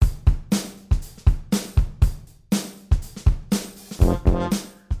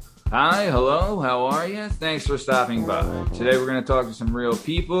Hi, hello, how are you? Thanks for stopping by. Today we're going to talk to some real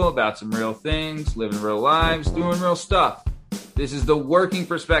people about some real things, living real lives, doing real stuff. This is the Working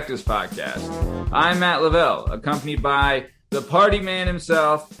Perspectives Podcast. I'm Matt Lavelle, accompanied by the party man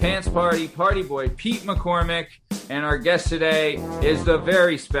himself, Pants Party Party Boy Pete McCormick, and our guest today is the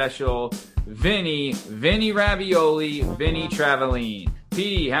very special Vinny Ravioli, Vinny Travaline.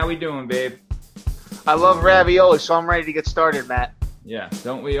 Petey, how we doing, babe? I love ravioli, so I'm ready to get started, Matt. Yeah,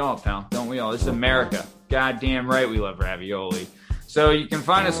 don't we all, pal? Don't we all? This is America. Goddamn right we love ravioli. So you can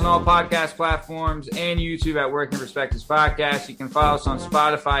find us on all podcast platforms and YouTube at Working Perspectives Podcast. You can follow us on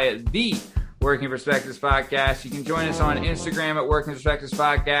Spotify at The Working Perspectives Podcast. You can join us on Instagram at Working Perspectives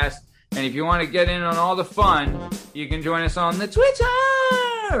Podcast. And if you want to get in on all the fun, you can join us on the Twitter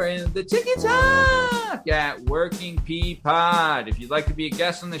and the TikTok at Working P Pod. If you'd like to be a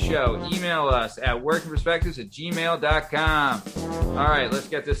guest on the show, email us at workingperspectives@gmail.com. All right, let's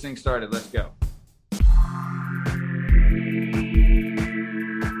get this thing started. Let's go. The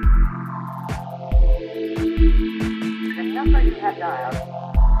number you have dialed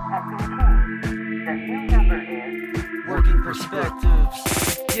has been changed. The new number is Working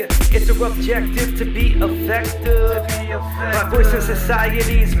Perspectives. Yeah, it's our objective to be effective. My voice in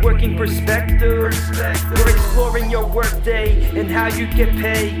society's working perspective. We're exploring your workday and how you get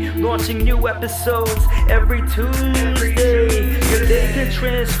paid. Launching new episodes every Tuesday. Your day can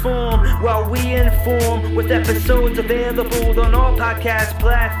transform while we inform with episodes available on all podcast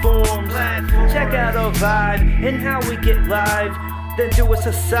platforms. Check out our vibe and how we get live. Then do us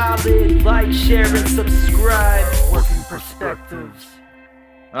a solid like, share, and subscribe. Working Perspectives.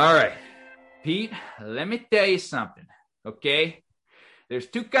 All right, Pete, let me tell you something, okay? There's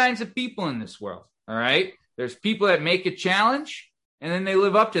two kinds of people in this world, all right? There's people that make a challenge, and then they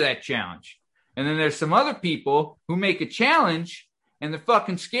live up to that challenge. And then there's some other people who make a challenge, and they're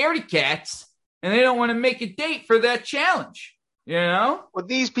fucking scaredy cats, and they don't want to make a date for that challenge, you know? Would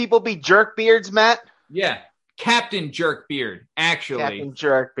these people be jerkbeards, Matt? Yeah, Captain Jerkbeard, actually. Captain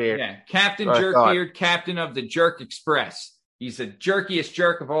Jerkbeard. Yeah, Captain That's what I Jerkbeard, captain of the Jerk Express. He's the jerkiest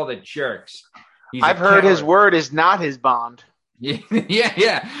jerk of all the jerks. I've heard his word is not his bond. Yeah,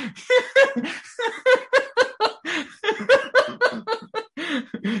 yeah.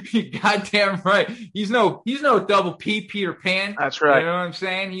 You're goddamn right. He's no double P Peter Pan. That's right. You know what I'm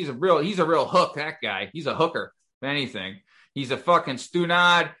saying? He's a real hook, that guy. He's a hooker, if anything. He's a fucking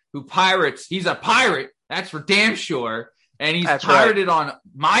stunad who pirates. He's a pirate. That's for damn sure. And he's pirated on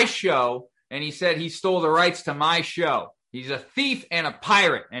my show, and he said he stole the rights to my show. He's a thief and a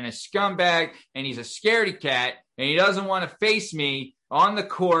pirate and a scumbag, and he's a scaredy cat, and he doesn't want to face me on the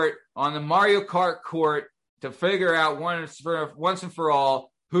court, on the Mario Kart court, to figure out once and for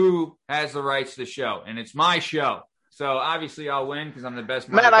all who has the rights to the show. And it's my show. So obviously I'll win because I'm the best.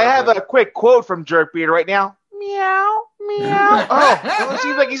 Matt, I have a quick quote from Jerkbeard right now. Meow, meow. Oh, it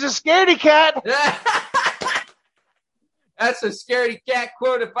seems like he's a scaredy cat. That's a scaredy cat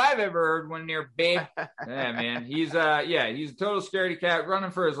quote if I've ever heard one there, babe. Yeah, man. He's a total scaredy cat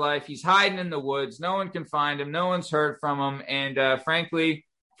running for his life. He's hiding in the woods. No one can find him. No one's heard from him. And frankly,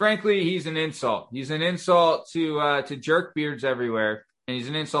 he's an insult. He's an insult to jerkbeards everywhere, and he's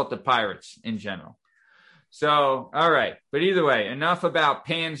an insult to pirates in general. So, all right. But either way, enough about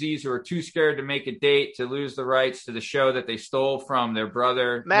pansies who are too scared to make a date to lose the rights to the show that they stole from their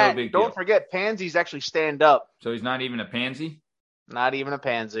brother. Matt, no big don't deal. forget, pansies actually stand up. So he's not even a pansy? Not even a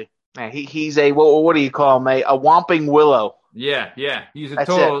pansy. He's a, what do you call him? A whomping willow. Yeah. He's a That's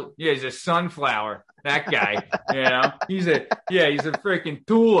total, he's a sunflower. That guy, you know, he's a freaking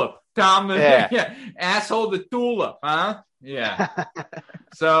tulip. Asshole the tulip, huh? Yeah.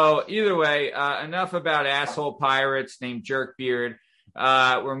 So either way, enough about asshole pirates named Jerkbeard.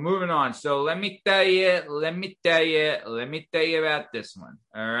 We're moving on. So let me tell you about this one.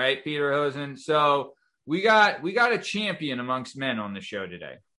 All right, Peter Hosen. So we got a champion amongst men on the show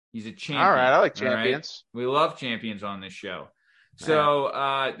today. He's a champion. All right, I like champions. Right? We love champions on this show. So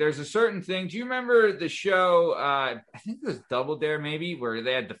there's a certain thing. Do you remember the show? I think it was Double Dare, maybe, where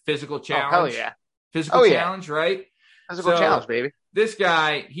they had the physical challenge. Oh, hell yeah. Physical challenge, right? Physical challenge, baby. This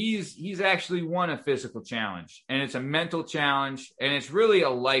guy, he's actually won a physical challenge, and it's a mental challenge, and it's really a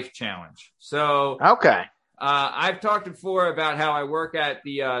life challenge. So okay. I've talked before about how I work at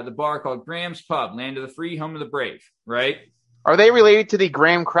the bar called Graham's Pub, Land of the Free, Home of the Brave, right? Are they related to the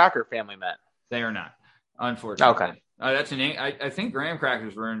Graham Cracker family, Matt? They are not, unfortunately. Okay. That's I think graham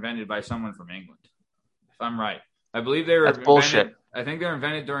crackers were invented by someone from England, if I'm right. I believe they were invented, bullshit. I think they were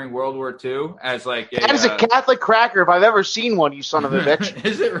invented during World War II as like that is a Catholic cracker if I've ever seen one, you son of a bitch.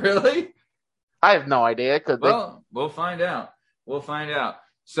 Is it really? I have no idea. Could be. Well, we'll find out.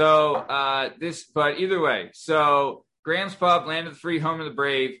 So but either way, so Graham's Pub, Land of the Free, Home of the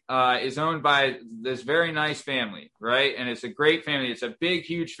Brave, is owned by this very nice family, right? And it's a great family. It's a big,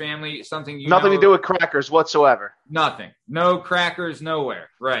 huge family. Something nothing to do with crackers whatsoever. Nothing. No crackers, nowhere.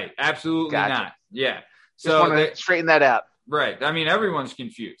 Right? Absolutely not. Yeah. So want to straighten that out. Right. I mean, everyone's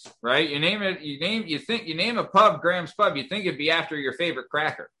confused, right? You name a pub, Graham's Pub, you think it'd be after your favorite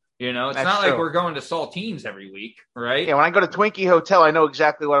cracker. You know, it's That's not true. like we're going to Saltines every week, right? Yeah, when I go to Twinkie Hotel, I know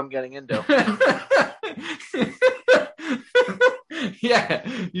exactly what I'm getting into. Yeah,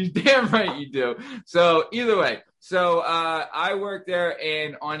 you damn right you do. So either way, I worked there,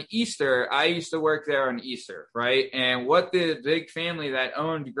 and on Easter, I used to work there on Easter, right? And what the big family that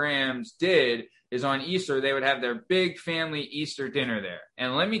owned Graham's did is on Easter, they would have their big family Easter dinner there.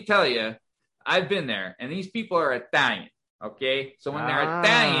 And let me tell you, I've been there, and these people are Italian, okay? So when they're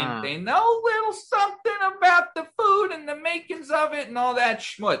Italian, they know a little something about the food and the makings of it and all that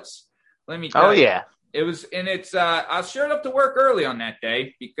schmutz. Let me tell you. Yeah. It was, and it's, I showed up to work early on that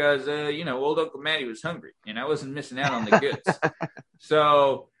day because, old Uncle Matty was hungry and I wasn't missing out on the goods.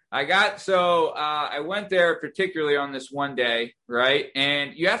 I went there particularly on this one day, right?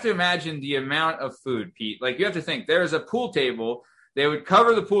 And you have to imagine the amount of food, Pete. Like, you have to think, there's a pool table. They would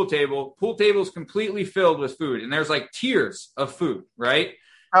cover the pool table. Pool table's completely filled with food. And there's like tiers of food, right?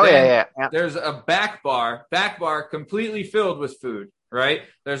 Oh, then yeah. There's a back bar completely filled with food. Right?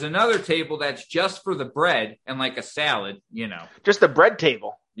 There's another table that's just for the bread and like a salad, Just the bread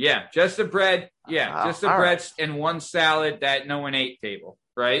table. Yeah, just the bread. Yeah, just the bread right. and one salad that no one ate table,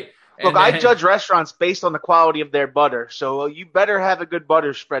 right? Look, I judge restaurants based on the quality of their butter, so you better have a good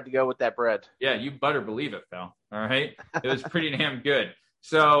butter spread to go with that bread. Yeah, you better believe it, pal. All right? It was pretty damn good.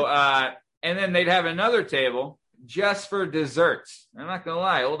 So, and then they'd have another table just for desserts. I'm not going to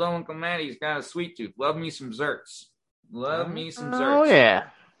lie. Old Uncle Matty's got a sweet tooth. Love me some desserts. Love me some desserts. Oh, yeah.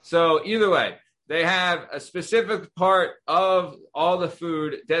 So either way, they have a specific part of all the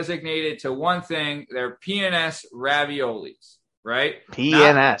food designated to one thing. They're P&S raviolis, right?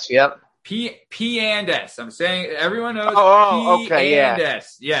 P&S, yep. P and S. I'm saying everyone knows okay, and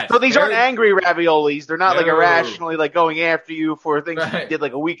S. Yes. So these aren't angry raviolis. They're not like irrationally like going after you for things you did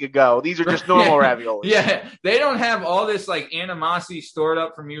like a week ago. These are just normal raviolis. Yeah. They don't have all this like animosity stored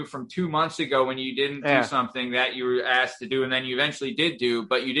up from you from 2 months ago when you didn't do something that you were asked to do and then you eventually did do,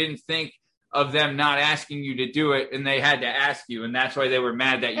 but you didn't think of them not asking you to do it and they had to ask you, and that's why they were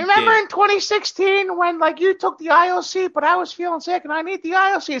mad that you Remember did. in 2016 when like you took the IOC, but I was feeling sick and I need the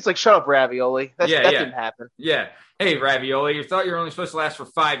IOC? It's like, shut up, ravioli. That didn't happen. Yeah. Hey, ravioli, you thought you were only supposed to last for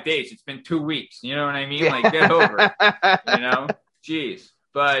 5 days. It's been 2 weeks. You know what I mean? Like, get over it. Jeez.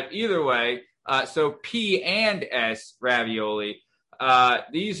 But either way, so P and S ravioli. I've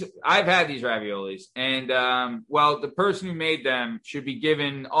had these raviolis, and the person who made them should be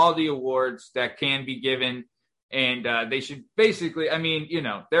given all the awards that can be given, and they should basically,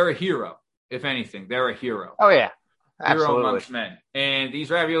 they're a hero. If anything, they're a hero. Oh yeah, absolutely. Hero amongst men. And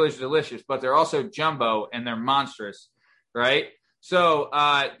these raviolis are delicious, but they're also jumbo and they're monstrous, right? So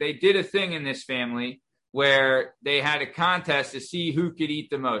they did a thing in this family where they had a contest to see who could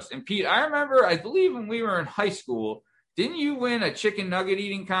eat the most. And Pete, I believe when we were in high school. Didn't you win a chicken nugget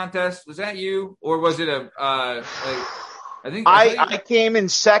eating contest? Was that you, or was it I came in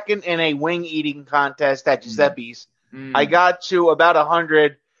second in a wing eating contest at Giuseppe's. I got to about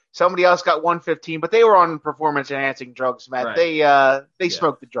 100. Somebody else got 115, but they were on performance enhancing drugs, Matt. Right. They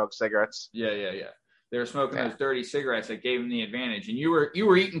smoked the drug cigarettes. Yeah. They were smoking those dirty cigarettes that gave them the advantage, and you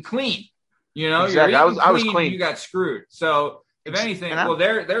were eating clean. Exactly. I was clean. And you got screwed. So. If anything,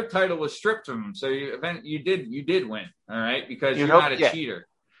 their title was stripped from them, so you did win, all right, because you're not a cheater,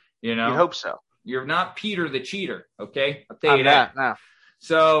 You hope so. You're not Peter the cheater, okay? I'll tell you that. No.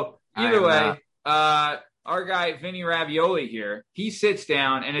 So either way, our guy Vinny Ravioli here, he sits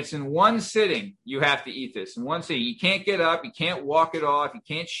down, and it's in one sitting. You have to eat this in one sitting. You can't get up, you can't walk it off, you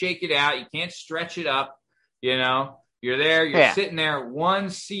can't shake it out, you can't stretch it up. You're there, you're sitting there,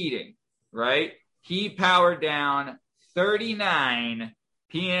 one seating, right? He powered down 39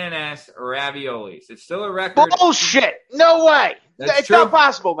 P&S raviolis. It's still a record. Bullshit. No way. It's true. not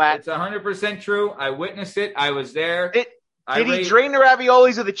possible, man. It's 100% true. I witnessed it. I was there. Did he drain the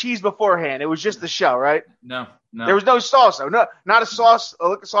raviolis of the cheese beforehand? It was just the shell, right? No. There was no sauce, though. No, not a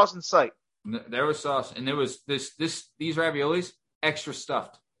lick of sauce in sight. No, there was sauce, and there was these raviolis extra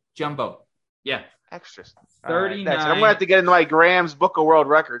stuffed, jumbo. Yeah. Extra. 39. I'm going to have to get into my Graham's Book of World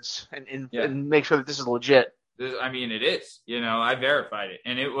Records and make sure that this is legit. It is. I verified it.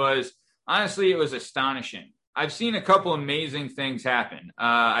 And it was astonishing. I've seen a couple amazing things happen.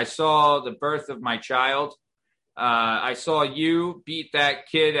 I saw the birth of my child, I saw you beat that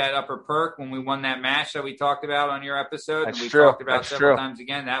kid at Upper Perk when we won that match that we talked about on your episode. That's and we true. talked about That's several true. times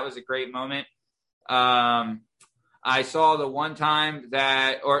again. That was a great moment. I saw the one time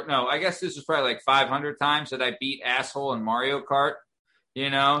I guess this was probably like 500 times that I beat asshole in Mario Kart.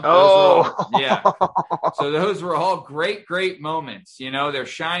 So those were all great, great moments. They're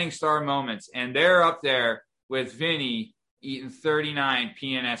shining star moments, and they're up there with Vinny eating 39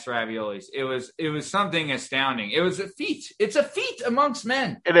 PNS raviolis. It was something astounding. It was a feat. It's a feat amongst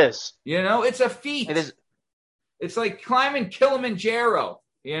men. It is. It's a feat. It is. It's like climbing Kilimanjaro.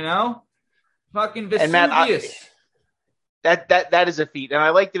 Fucking Vesuvius. And Matt, that is a feat, and I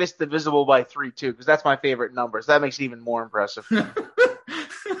like that it's divisible by 3 too, because that's my favorite number. So that makes it even more impressive.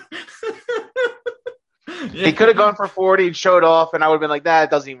 He could have gone for 40 and showed off, and I would have been like, it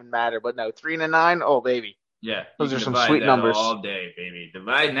doesn't even matter. But no, 3 and a 9, oh baby. Yeah, those are some sweet numbers. All day, baby.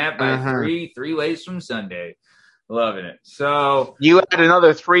 Dividing that by 3 lays from Sunday. Loving it. So you add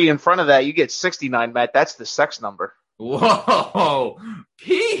another 3 in front of that, you get 69, Matt. That's the sex number. Whoa,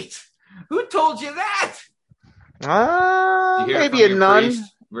 Pete, who told you that? Maybe a nun.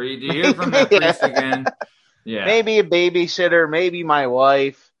 Did you hear from that priest again? Yeah. Maybe a babysitter. Maybe my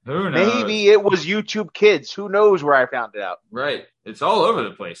wife. Who knows? Maybe it was YouTube Kids. Who knows where I found it out? Right. It's all over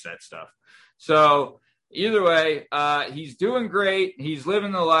the place, that stuff. So either way, he's doing great. He's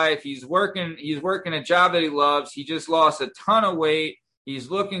living the life. He's working a job that he loves. He just lost a ton of weight. He's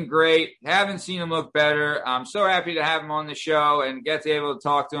looking great. Haven't seen him look better. I'm so happy to have him on the show and get to be able to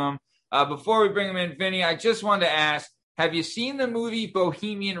talk to him. Before we bring him in, Vinny, I just wanted to ask, have you seen the movie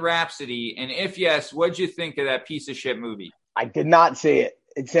Bohemian Rhapsody? And if yes, what'd you think of that piece of shit movie? I did not see it.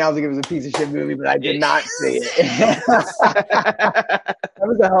 It sounds like it was a piece of shit movie, but I did not see it. That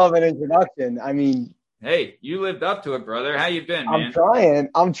was a hell of an introduction. I mean, hey, you lived up to it, brother. How you been, man?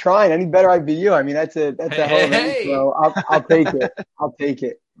 I'm trying. Any better, I'd be you. I mean, that's a hell of an intro. I'll take it. I'll take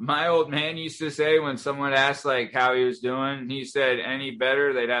it. My old man used to say when someone asked like how he was doing, he said, "Any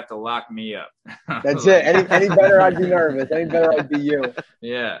better, they'd have to lock me up." That's it. Any better, I'd be nervous. Any better, I'd be you.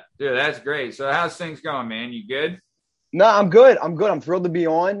 Yeah, dude, that's great. So how's things going, man? You good? No, I'm good. I'm thrilled to be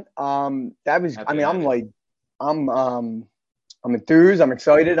on. I'm enthused. I'm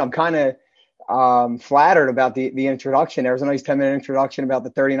excited. I'm kind of flattered about the introduction. There was a nice 10-minute introduction about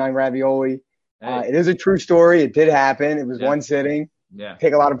the 39 ravioli. Hey. It is a true story. It did happen. It was one sitting. Yeah.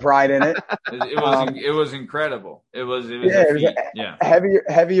 Take a lot of pride in it. It was incredible. It was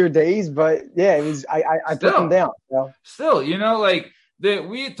heavier days, but yeah, it was. I took them down. So. Still,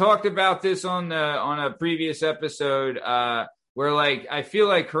 we had talked about this on a previous episode, where like I feel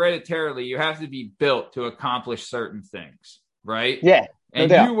like hereditarily you have to be built to accomplish certain things, right? Yeah.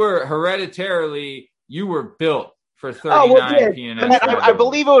 And you were built for 39 PNS. I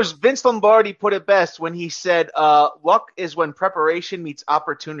believe it was Vince Lombardi put it best when he said, luck is when preparation meets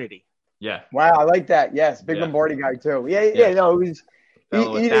opportunity. Yeah. Wow, I like that. Yes, big Lombardi guy too. Yeah. No, it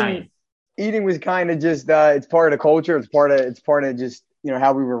was eating was kind of just it's part of the culture. It's part of just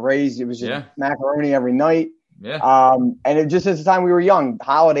how we were raised. It was just macaroni every night. Yeah. And it just at the time we were young.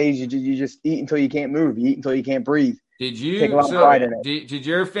 Holidays, you just eat until you can't move. You eat until you can't breathe. Did you? Take a lot of pride in it. Did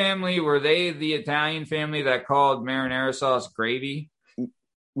your family, were they the Italian family that called marinara sauce gravy?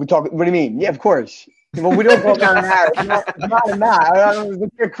 What do you mean? Yeah, of course. Well, we don't call marinara. It's not. It's a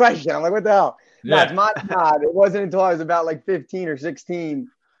good question. I'm like, what the hell? Yeah. No, it's not. It wasn't until I was about like 15 or 16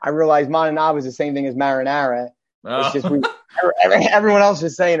 I realized marinara was the same thing as marinara. It's just everyone else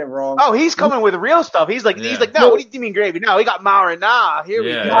is saying it wrong. Oh, he's coming with real stuff. He's like, no, what do you mean gravy? No, he got marinara. Here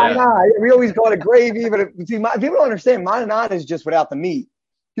we go. Nah, we always call it gravy, but people don't understand. Marinara is just without the meat.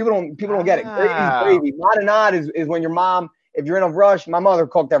 People don't get it. Gravy. Marinara is when your mom, if you're in a rush, my mother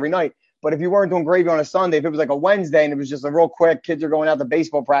cooked every night. But if you weren't doing gravy on a Sunday, if it was like a Wednesday and it was just a real quick, kids are going out to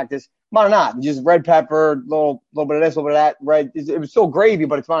baseball practice, marinara, just red pepper, little bit of this, little bit of that. Red. It was still gravy,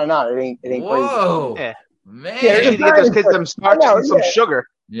 but it's marinara. It ain't Whoa. gravy. Yeah. Man, you need to get those kids some starch and some sugar.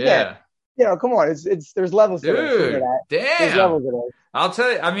 Yeah. Come on. It's there's levels to it. Damn. There's levels to it. I'll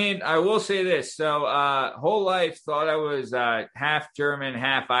tell you. I mean, I will say this. So, whole life thought I was half German,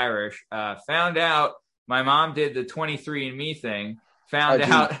 half Irish. Found out my mom did the 23andMe thing. Found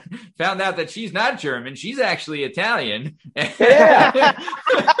out that she's not German. She's actually Italian. Yeah.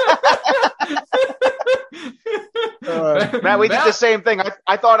 Matt, we did the same thing.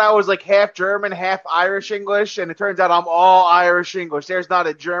 I thought I was like half German, half Irish English, and it turns out I'm all Irish English. There's not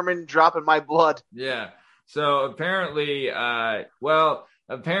a German drop in my blood. Yeah. So apparently,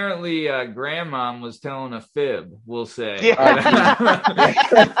 apparently grandmom was telling a fib, we'll say. Yeah.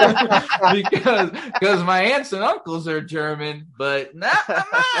 because my aunts and uncles are German, but not my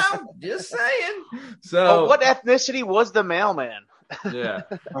mom. Just saying. So what ethnicity was the mailman? Yeah.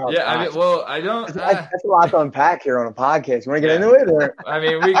 Oh, yeah. I mean, well, I don't. That's a lot to unpack here on a podcast. You want to get into it? Or? I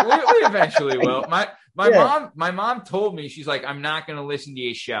mean, we eventually will. My mom told me, she's like, I'm not going to listen to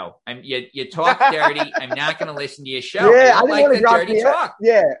your show. You talk dirty. I'm not going to listen to your show. Yeah, I didn't want to drop any talk.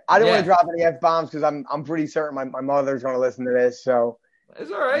 Yeah, I didn't want to drop any F-bombs because I'm pretty certain my mother's going to listen to this. So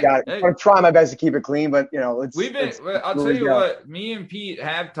it's all right. I'm going to try my best to keep it clean, but I'll tell you what, me and Pete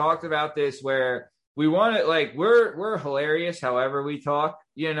have talked about this where we want to, like, we're hilarious however we talk,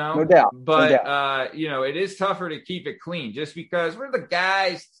 No doubt. But, it is tougher to keep it clean just because we're the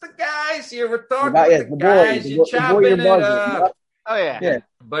guys. It's the guys here. We're talking about the guys. You're chopping it up. Oh, yeah.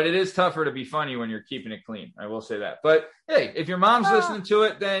 But it is tougher to be funny when you're keeping it clean. I will say that. But, hey, if your mom's listening to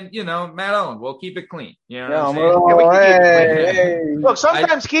it, then, Matt Owen, we'll keep it clean. You know what I'm saying? Look,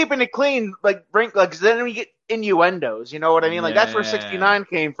 sometimes keeping it clean, then we get innuendos. You know what I mean? Like, that's where 69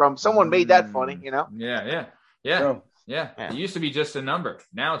 came from. Someone made that funny, Yeah. It used to be just a number.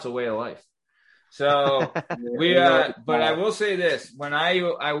 Now it's a way of life. So but I will say this: when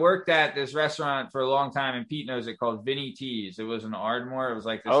I worked at this restaurant for a long time, and Pete knows it, called Vinny T's. It was in Ardmore. It was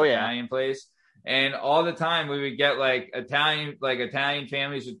like this Italian place, and all the time we would get Italian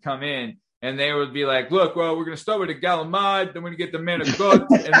families would come in, and they would be like, "Look, well, we're gonna start with the galamad, then we're gonna get the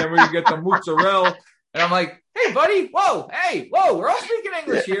manicotti, and then we're gonna get the mozzarella." And I'm like, "Hey, buddy, whoa, we're all speaking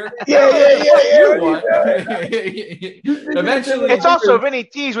English here." Eventually, it's also Vinny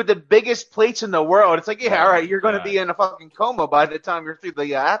T's with the biggest plates in the world. It's like, all right, you're going to be in a fucking coma by the time you're through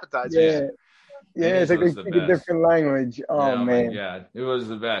the appetizers. It's like they speak a different language. Oh man, yeah, it was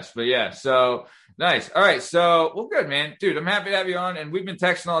the best. But yeah, so nice. All right, so good, man, dude. I'm happy to have you on, and we've been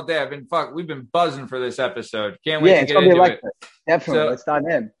texting all day. We've been buzzing for this episode. Can't wait to get into it. Definitely.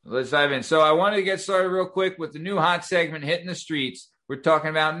 Let's dive in. So I wanted to get started real quick with the new hot segment, Hitting the Streets. We're talking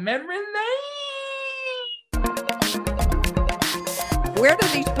about memory lane. Where do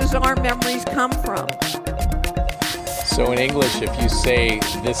these bizarre memories come from? So in English, if you say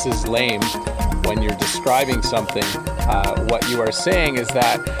this is lame, when you're describing something, what you are saying is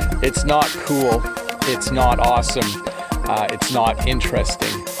that it's not cool, it's not awesome, it's not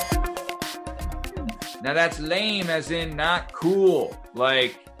interesting. Now that's lame as in not cool.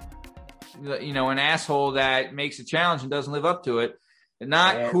 Like, an asshole that makes a challenge and doesn't live up to it.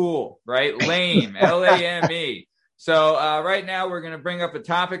 Not cool, right? Lame, Lame. So right now we're going to bring up a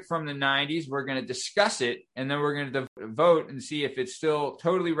topic from the 90s. We're going to discuss it, and then we're going to vote and see if it's still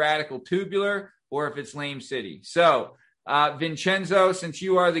totally radical tubular or if it's lame city. So Vincenzo, since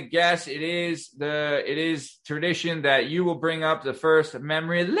you are the guest, it is tradition that you will bring up the first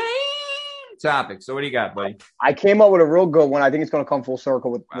memory lane topic. So what do you got, buddy? I came up with a real good one. I think it's going to come full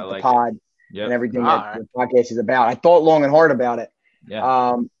circle with the pod and everything that the podcast is about. I thought long and hard about it.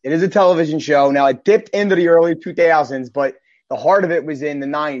 Yeah. It is a television show. Now, it dipped into the early 2000s, but the heart of it was in the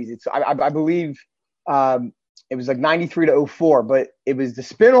 90s. I believe it was like 93 to 04, but it was the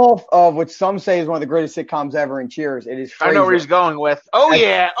spinoff of what some say is one of the greatest sitcoms ever in Cheers. It is Frasier. I know where he's going with.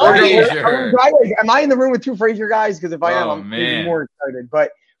 Frasier. Am I in the room with two Frasier guys? Because if I am, I'm even more excited.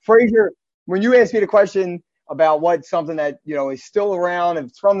 But Frasier, when you asked me the question about what something that, is still around, if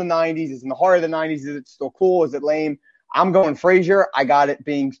it's from the 90s, it's in the heart of the 90s, is it still cool? Is it lame? I'm going Frasier. I got it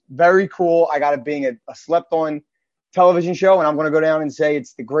being very cool. I got it being a slept-on television show, and I'm going to go down and say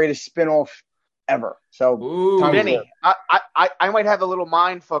it's the greatest spinoff ever. So, Vinny, I might have a little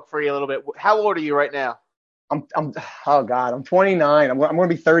mind fuck for you a little bit. How old are you right now? I'm 29. I'm going to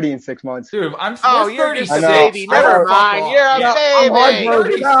be 30 in 6 months. Dude, you're 36. A baby. Never mind. You're a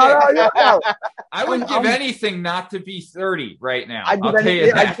baby. No. I wouldn't give anything not to be 30 right now. I'd give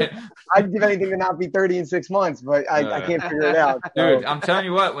anything to not be 30 in 6 months, but I can't figure it out. So. Dude, I'm telling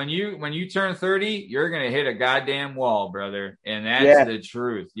you what, when you turn 30, you're going to hit a goddamn wall, brother. And that's the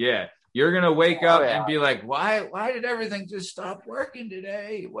truth. Yeah. You're going to wake up and be like, why did everything just stop working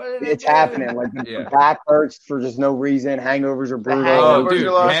today? It's happening. Like the back hurts for just no reason. Hangovers are brutal.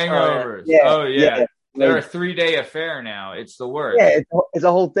 Hangovers. Yeah. They're a 3-day affair now. It's the worst. Yeah, it's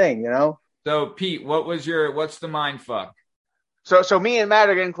a whole thing, So, Pete, what's the mind fuck? So me and Matt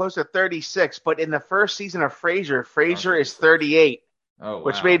are getting close to 36, but in the first season of Frasier is 38. Oh, wow.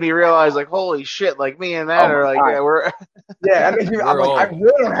 Which made me realize, like, holy shit, like me and Matt are like, we're. Yeah, I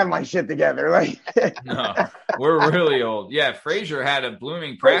really don't have my shit together. Like, no, we're really old. Yeah, Frasier had a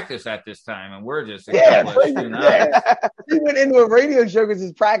blooming practice at this time, and we're just accomplished. He went into a radio show because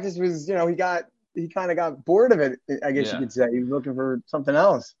his practice was, he got got bored of it. I guess you could say he was looking for something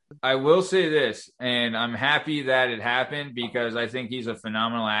else. I will say this, and I'm happy that it happened because I think he's a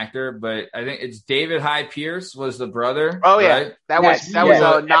phenomenal actor. But I think it's David Hyde Pierce was the brother. Oh yeah, right? that was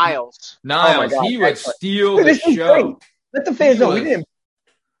Niles. Niles, he would steal the show. Great. Let the fans know we didn't.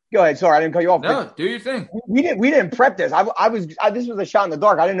 Go ahead. Sorry, I didn't cut you off. No, do your thing. We didn't prep this. This was a shot in the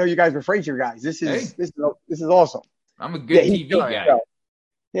dark. I didn't know you guys were Frasier guys. This is awesome. I'm a good TV guy.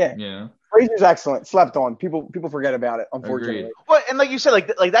 Yeah. Yeah. Frasier's excellent. Slept on. People forget about it, unfortunately. Agreed. Well, and like you said,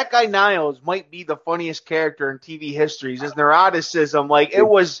 like that guy Niles might be the funniest character in TV history. His neuroticism, like it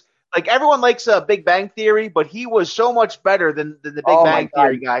was like everyone likes Big Bang Theory, but he was so much better than the Big Bang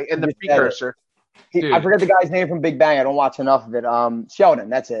Theory guy and the precursor. I forget the guy's name from Big Bang. I don't watch enough of it. Sheldon.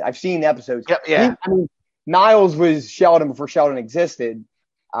 That's it. I've seen the episodes. Yep, yeah. Niles was Sheldon before Sheldon existed.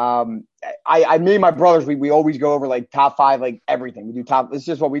 Me and my brothers, we always go over like top 5, like everything. We do it's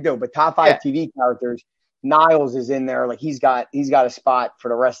just what we do. But top 5 TV characters, Niles is in there. Like he's got a spot for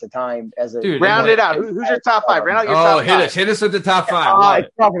the rest of the time as a dude. Round it out. Who's your top 5? Round out your top 5. Hit us with the top 5.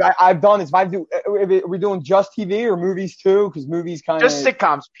 It's tough. I've done this. If are we doing just TV or movies too? Because movies kind of just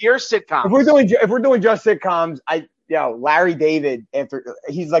sitcoms, pure sitcoms. If we're doing just sitcoms, Larry David.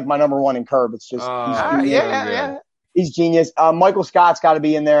 He's like my number 1 in Curb. It's just he's genius. Michael Scott's got to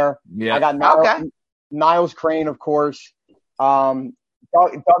be in there. Yeah, I got Niles Crane, of course.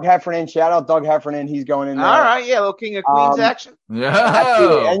 Doug Heffernan. Shout out Doug Heffernan. He's going in there. All right, yeah, little King of Queens action.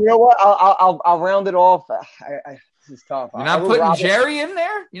 Yeah. And you know what? I'll round it off. This is tough. You're not putting Jerry in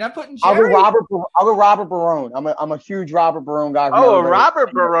there? You're not putting Jerry? I'll go Robert Barone. I'm a huge Robert Barone guy.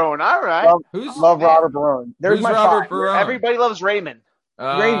 Robert Barone. All right. Love Robert Barone. Who's Robert Barone? Everybody loves Raymond.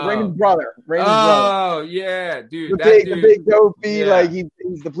 Raymond's brother. Yeah, dude. The big dopey, like he's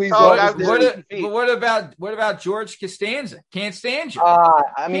the police officer. But what about George Costanza? Can't stand you.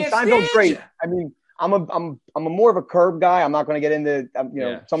 Seinfeld's great. I mean, I'm a more of a Curb guy. I'm not going to get into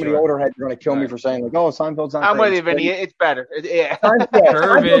some of the older heads are going to kill me for saying like, Seinfeld's not. I'm with you, Vinny. It's better. Yeah.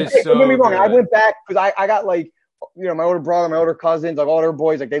 Curb is so. Don't get me wrong. I went back because I got like. My older brother, my older cousins, like all their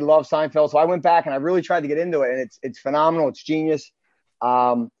boys, like they love Seinfeld. So I went back and I really tried to get into it, and it's phenomenal. It's genius.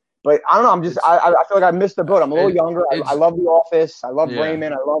 But I don't know. I feel like I missed the boat. I'm a little younger. I love The Office. I love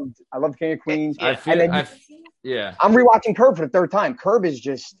Raymond. I love King of Queens. I'm rewatching Curb for the 3rd time. Curb is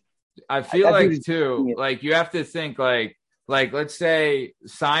just. I feel like too. Like you have to think like let's say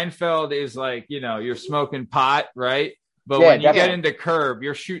Seinfeld is like you're smoking pot, right? But when you get into Curb,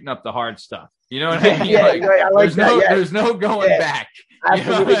 you're shooting up the hard stuff. You know what I mean? I like there's no going back.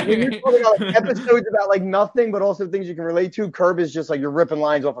 Absolutely. When you're talking about like, episodes about like nothing, but also things you can relate to, Curb is just like you're ripping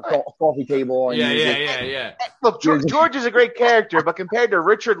lines off a coffee table. And yeah. Look, George is a great character, but compared to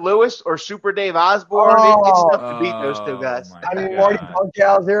Richard Lewis or Super Dave Osborne, it's tough to beat those two guys. Marty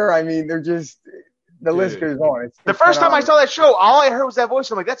Bunkhauser. I mean, they're just. The list goes on. The first time I saw that show, all I heard was that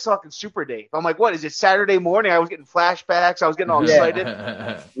voice. I'm like, that's fucking Super Dave. I'm like, what is it? Saturday morning? I was getting flashbacks. I was getting all excited.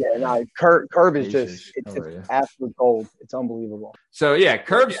 Curb is it's absolute gold. It's unbelievable. So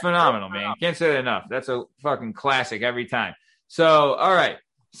Curb's phenomenal, man. Can't say that enough. That's a fucking classic every time. So all right.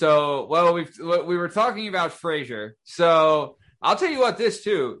 So we were talking about Frasier. So I'll tell you what, this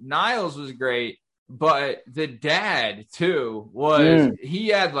too. Niles was great, but the dad too was. He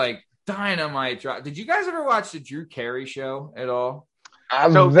had like. Dynamite drop. Did you guys ever watch the Drew Carey show at all?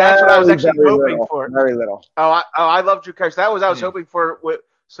 So that's what I was actually hoping for. Very little. I love Drew Carey. So that was I was hoping for.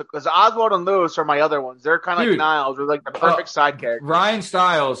 Because Oswald and Lewis are my other ones. They're kind of like Niles. They're like the perfect side character. Ryan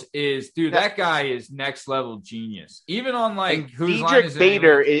Stiles is that guy is next level genius. Even on like Diedrich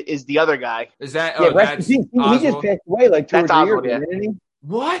Bader is the other guy. Is that? He just passed away like 2 or 3 years ago, didn't he?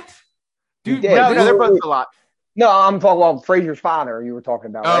 What? Dude, no, they're both a lot. No, I'm talking about Frasier's father. You were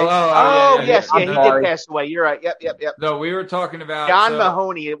talking about, right? Yes, he did pass away. You're right. Yep. No, we were talking about John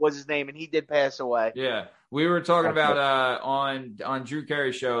Mahoney. It was his name, and he did pass away. Yeah, we were talking about on Drew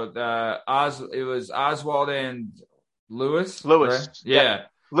Carey's show. It was Oswald and Lewis. Right? Yeah.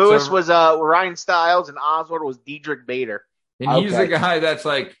 Lewis was Ryan Stiles, and Oswald was Diedrich Bader. And he's the guy that's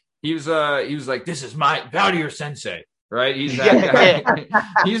like he was like, this is my Valdier Sensei, right? He's that guy.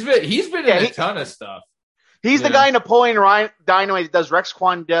 He's been in a ton of stuff. He's the guy in Napoleon Dynamite that does Rex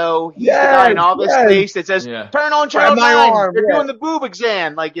Kwon Do. He's the guy in all this space that says, turn on channel 9. They're doing the boob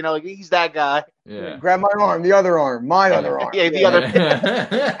exam. Like, he's that guy. Yeah. Grab my arm, the other arm, my other arm. Yeah, the other.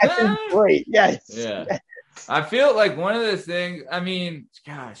 That's great. Yes. Yeah. I feel like one of the things, I mean,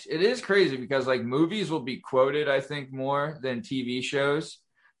 gosh, it is crazy because like movies will be quoted, I think, more than TV shows.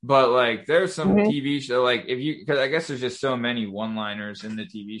 But like, there's some TV show like because I guess there's just so many one-liners in the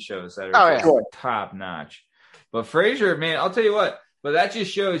TV shows that are top notch. But Frasier, man, I'll tell you what, but that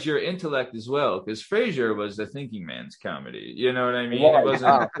just shows your intellect as well, because Frasier was the thinking man's comedy. You know what I mean? It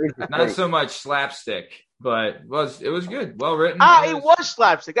wasn't not so much slapstick, but it was good, well written. It was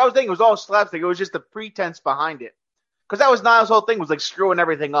slapstick. I was thinking it was all slapstick. It was just the pretense behind it. Because that was Niall's whole thing, was like screwing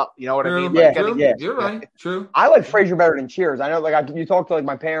everything up. You know what I mean? Yeah, You're right. True. I like Frasier better than Cheers. I know, like, you talk to like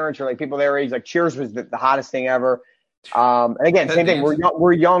my parents or like people their age, like Cheers was the hottest thing ever. And again, same thing.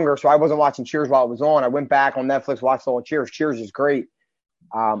 We're younger, so I wasn't watching Cheers while it was on. I went back on Netflix, watched all of Cheers. Cheers is great.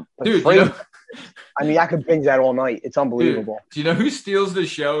 But Dude, Frasier, I mean, I could binge that all night. It's unbelievable. Dude, do you know who steals the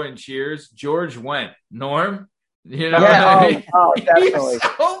show in Cheers? George Wendt. Norm. You know Yeah, what I mean? definitely.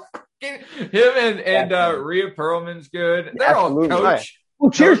 Him and Rhea Perlman's good. They're Absolutely. all Coach.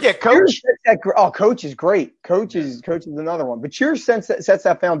 Well, Cheers, Coach. Coach is great. Coach is another one. But Cheers sets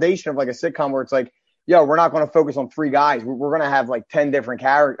that foundation of like a sitcom where it's like, yo, we're not going to focus on 3 guys. We're going to have like 10 different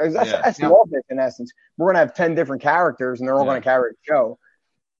characters. That's the Office in essence. We're going to have 10 different characters, and they're all going to carry the show.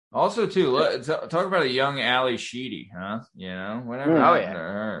 Also, too, talk about a young Ali Sheedy, huh? You know, whatever happened to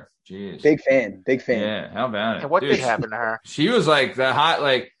her. Jeez. Big fan. Yeah, how about it? And what did happen to her? She was like the hot,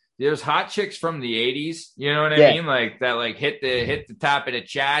 like, there's hot chicks from the 80s, you know what I mean? Like that, like hit the top of the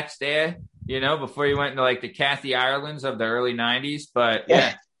charts there, you know, before you went into like the Kathy Irelands of the early 90s. But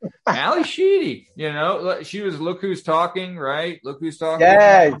yeah, Ali Sheedy, you know, she was Look Who's Talking, right? Look Who's Talking.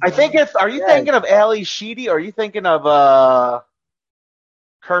 Yeah, I think are you thinking of Ali Sheedy, or are you thinking of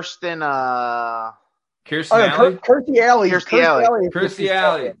Kirsten? Kirsten Alley? Kirstie Alley. Kirstie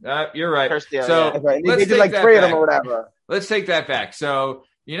Alley. You're right. Kirstie Alley, so right. They did like 3 of them or whatever. Let's take that back. So,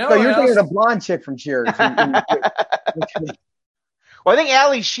 you know, so you're thinking of the blonde chick from Cheers. Well, I think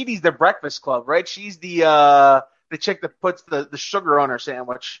Ali Sheedy's the Breakfast Club, right? She's the chick that puts the sugar on her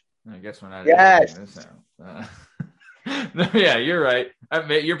sandwich. I guess we're not. Yes. No, yeah, you're right.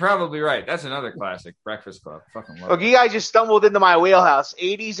 You're probably right. That's another classic, Breakfast Club. Fucking love Look, you guys just stumbled into my wheelhouse.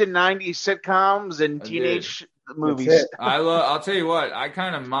 80s and 90s sitcoms and teenage movies. I'll tell you what. I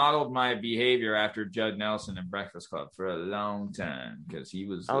kind of modeled my behavior after Judd Nelson in Breakfast Club for a long time because he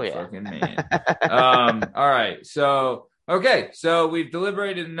was the fucking man. All right, so. Okay, so we've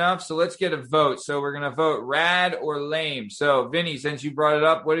deliberated enough, so let's get a vote. So we're going to vote rad or lame. So, Vinny, since you brought it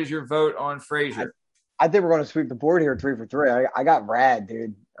up, what is your vote on Frasier? I think we're going to sweep the board here 3 for 3. I got rad,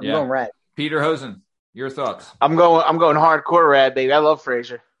 dude. I'm going rad. Peter Hosen, your thoughts? I'm going hardcore rad, baby. I love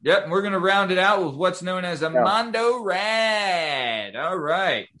Frasier. Yep, we're going to round it out with what's known as a Mondo Rad. All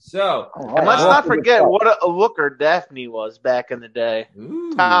right, so. And let's not forget what a looker Daphne was back in the day.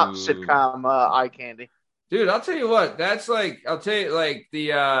 Ooh. Top sitcom eye candy. Dude, I'll tell you what. That's like, the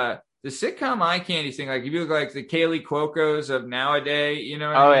sitcom eye candy thing. Like, if you look like the Kaylee Cuocos of nowadays, you know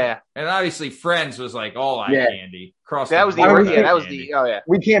what I mean? Yeah. And obviously, Friends was like all eye candy. That was the.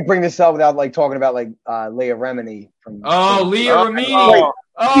 We can't bring this up without like talking about like Leah Remini from. Oh, Leah Remini.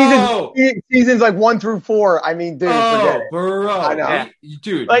 Seasons like 1 through 4. I mean, dude, forget it. Bro, I know. Yeah.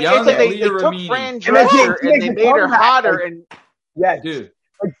 Dude, like, young they Leah took Remini. Fran Drescher and they made her hotter. And yes, dude.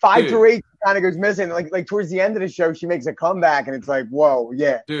 Like 5 through 8 kind of goes missing. Like towards the end of the show, she makes a comeback, and it's like, whoa,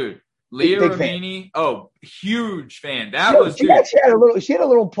 yeah, dude. Leah Remini, huge fan. She had a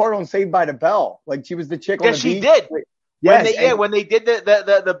little part on Saved by the Bell. Like she was the chick on the beach. She did. When they did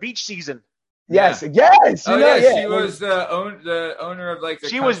the beach season. Yes. She was the owner of like the.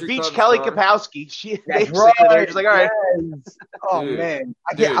 She was Beach Club Kelly store. Kapowski. That's right. They're just like, all right. Yes. Oh man,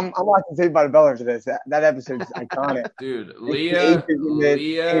 I'm watching Saved by the Bell after this. That episode is iconic. Dude, Leah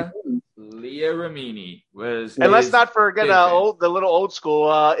Remini was. And let's not forget the little old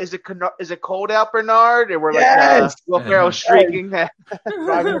school. Is it cold out, Bernard? And we're like Will Ferrell shrieking that.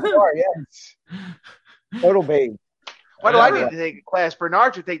 Driving the car, yes. Total babe. Why do I need to take a class?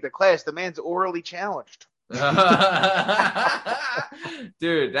 Bernard should take the class. The man's orally challenged.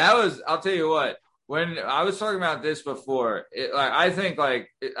 Dude, I'll tell you what, when I was talking about this before, I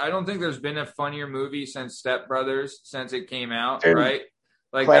don't think there's been a funnier movie since Step Brothers since it came out, right?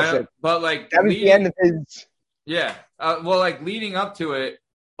 Like that, but like that was the end of his. Yeah. Leading up to it,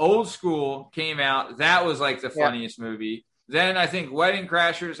 Old School came out. That was like the funniest movie. Then I think Wedding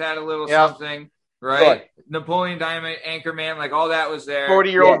Crashers had a little something. Right, sure. Napoleon Dynamite, Anchorman, like all that was there.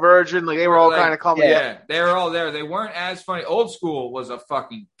 40-Year-Old Virgin, like they were all kind of coming. Yeah, they were all there. They weren't as funny. Old School was a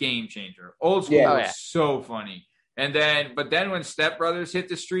fucking game changer. Old School was so funny. And then, when Step Brothers hit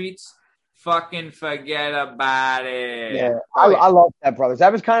the streets, fucking forget about it. Yeah, I love Step Brothers.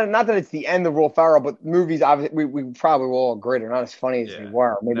 That was kind of not that it's the end of Will Ferrell, but movies obviously we probably will all agree they're not as funny as they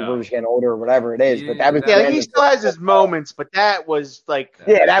were. Maybe we're just getting older or whatever it is. But that was he still has his moments, but that was like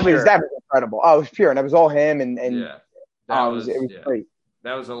that was incredible. Oh, it was pure, and it was all him and it was great.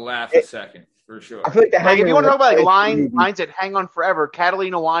 That was a laugh a second. for sure. I feel like if you want to talk about like lines that hang on forever,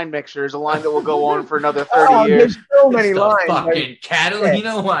 Catalina Wine Mixer is a line that will go on for another 30 years. There's so many It's the lines. fucking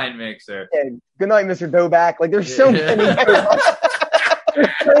Catalina Wine Mixer. Yeah. Good night, Mr. Doback. Like there's so many. There's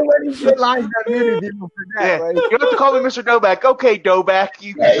so many good lines that maybe people forget. Yeah. Like, You don't have to call me Mr. Doback. Okay, Doback.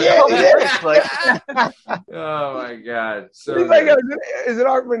 You Yeah, call me yeah. Rick. Like, Oh my god! So he's like, is it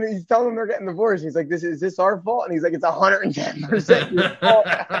our when he's telling them they're getting divorced? He's like, is this our fault? And he's like, it's 110% your fault.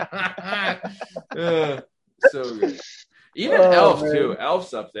 So good. Even Oh, Elf man. too.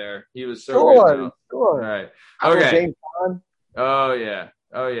 Elf's up there. He was so Sure, good. All sure. right. Uncle Okay. James Bond. Oh yeah.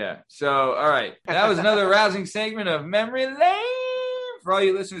 Oh yeah. So all right. That was another rousing segment of Memory Lane. For all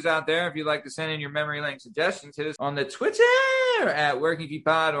you listeners out there, if you'd like to send in your Memory Lane suggestions, hit us on the Twitter at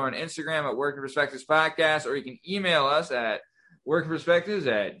WorkingPod or on Instagram at Working Perspectives Podcast, or you can email us at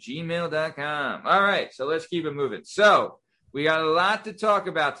workingperspectives@gmail.com. All right. So let's keep it moving. So we got a lot to talk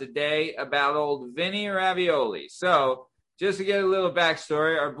about today about old Vinny Ravioli. So just to get a little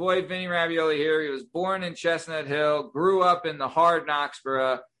backstory, our boy Vinny Ravioli here, he was born in Chestnut Hill, grew up in the hard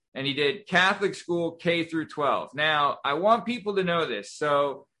Knoxborough, and he did Catholic school K through 12. Now, I want people to know this.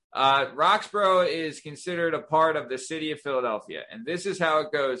 So Roxborough is considered a part of the city of Philadelphia, and this is how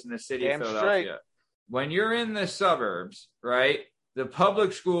it goes in the city of Philadelphia. When you're in the suburbs, right, the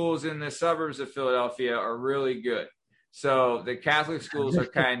public schools in the suburbs of Philadelphia are really good. So the Catholic schools are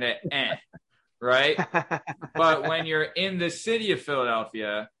kind of right? But when you're in the city of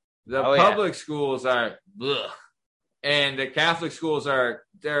Philadelphia, the public schools are blech, and the Catholic schools are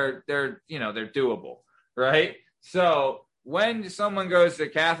they're doable, right? So when someone goes to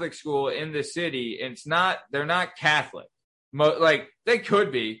Catholic school in the city, they're not Catholic. Like they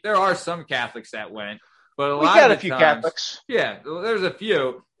could be. There are some Catholics that went, but we got a few Catholics. Yeah, there's a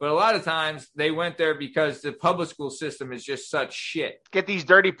few, but a lot of times they went there because the public school system is just such shit. Get these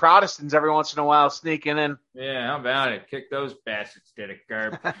dirty Protestants every once in a while sneaking in. Yeah, how about it? Kick those bastards to the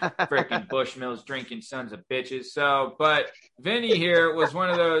curb. Freaking Bushmills drinking sons of bitches. So, but Vinny here was one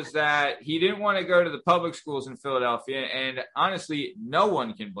of those that he didn't want to go to the public schools in Philadelphia, and honestly, no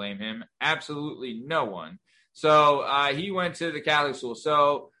one can blame him. Absolutely no one. So he went to the Catholic school.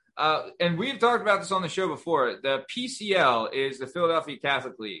 So, and we've talked about this on the show before. The PCL is the Philadelphia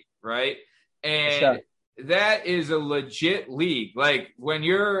Catholic League, right? And that is a legit league. Like when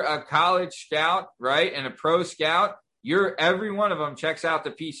you're a college scout, right, and a pro scout, every one of them checks out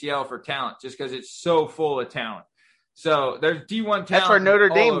the PCL for talent just because it's so full of talent. So there's D1 talent. That's where Notre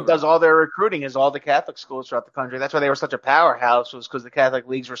Dame does all their recruiting, is all the Catholic schools throughout the country. That's why they were such a powerhouse, was because the Catholic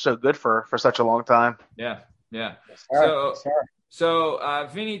leagues were so good for such a long time. Yeah. Yes, So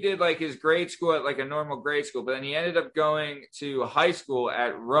Vinny did like his grade school at like a normal grade school, but then he ended up going to high school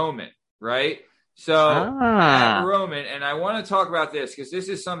at Roman, right? So at Roman, and I want to talk about this because this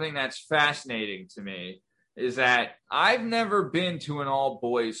is something that's fascinating to me, is that I've never been to an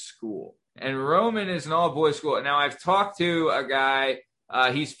all-boys school. And Roman is an all-boys school. Now, I've talked to a guy.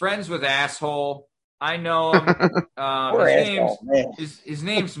 He's friends with Asshole. I know him. His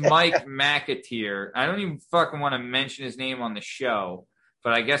name's Mike McAteer. I don't even fucking want to mention his name on the show,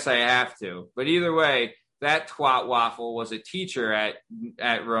 but I guess I have to. But either way, that twat waffle was a teacher at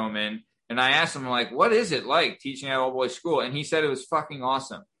Roman. And I asked him, like, what is it like teaching at all-boys school? And he said it was fucking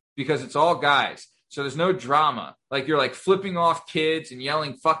awesome because it's all guys. So there's no drama. Like you're like flipping off kids and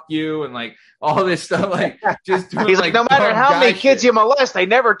yelling "fuck you" and like all this stuff. Like just doing, he's like no matter how many kids you molest, they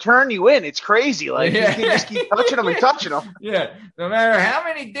never turn you in. It's crazy. Like you just keep touching them and touching them. Yeah, no matter how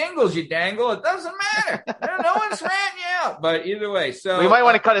many dingles you dangle, it doesn't matter. No one's ratting you out. But either way, so we might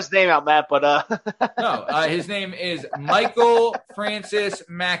want to cut his name out, Matt. But no, his name is Michael Francis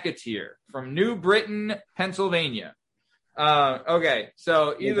McAteer from New Britain, Pennsylvania. Okay,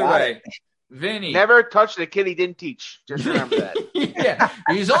 so either way. Vinny never touched the kid he didn't teach. Just remember that. Yeah,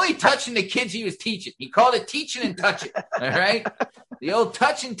 he was only touching the kids he was teaching. He called it teaching and touching. All right, the old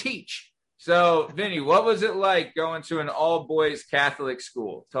touch and teach. So, Vinny, what was it like going to an all-boys Catholic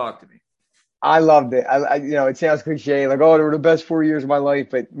school? Talk to me. I loved it. It sounds cliche, like, oh, they were the best 4 years of my life.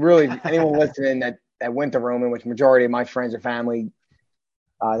 But really, anyone listening that went to Roman, which majority of my friends and family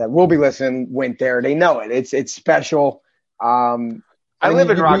that will be listening went there, they know it. It's special. I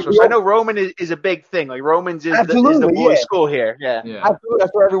live in Roxborough, so I know Roman is a big thing. Like Roman's is the boys' school here. Yeah. Absolutely.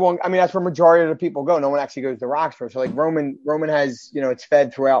 That's where that's where majority of the people go. No one actually goes to Roxborough. So like Roman has, it's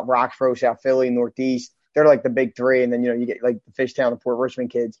fed throughout Roxborough, South Philly, Northeast. They're like the big three. And then, you get like the Fishtown and Port Richmond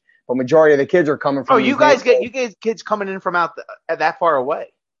kids. But majority of the kids are coming from. Oh, you guys get kids coming in from out that far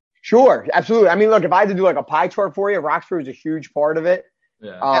away. Sure. Absolutely. I mean, look, if I had to do like a pie chart for you, Roxborough is a huge part of it.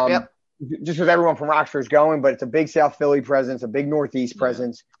 Yeah. Yep. Just because everyone from Roxborough is going, but it's a big South Philly presence, a big Northeast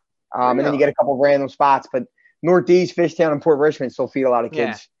presence. And then you get a couple random spots. But Northeast, Fishtown, and Port Richmond still feed a lot of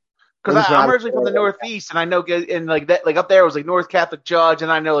kids. Because I'm originally from the Northeast, and I know, and like that, like up there was like North Catholic Judge,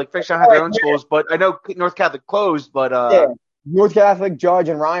 and I know like Fishtown had their own schools, but I know North Catholic closed. But North Catholic, Judge,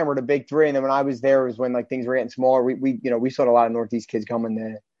 and Ryan were the big three. And then when I was there, was when like things were getting smaller. We saw a lot of Northeast kids coming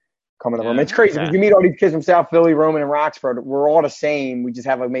to Roman. It's crazy because you meet all these kids from South Philly, Roman, and Roxford. We're all the same. We just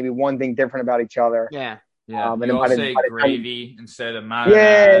have like maybe one thing different about each other. Yeah. And you all say gravy instead of mine.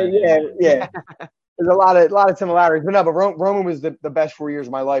 Yeah. There's a lot of similarities. But no, but Roman was the best 4 years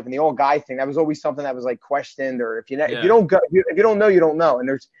of my life, and the all guy thing, that was always something that was like questioned, or if you don't know, you don't know.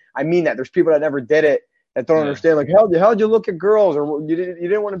 And I mean that there's people that never did it that don't understand. Like, how'd you look at girls, or you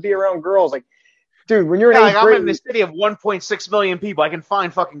didn't want to be around girls? Like, dude, when you're in eighth grade, I'm in the city of 1.6 million people, I can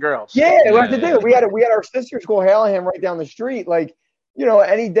find fucking girls. Yeah, we have to do it. We had our sister school, Hallahan, right down the street. Like,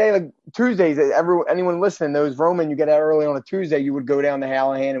 any day, like Tuesdays, anyone listening knows Roman, you get out early on a Tuesday, you would go down to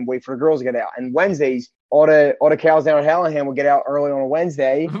Hallahan and wait for the girls to get out. And Wednesdays, all the cows down at Hallahan would get out early on a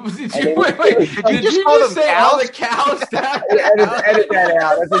Wednesday. Did you just say all the cows down? Edit that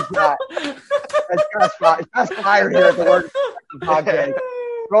out. That's fired here at the work podcast.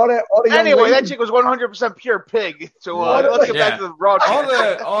 Anyway, that chick was 100% pure pig. So let's get back to the raw.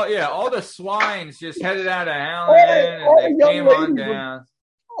 All the swines just headed out of Hallahan and they came on down.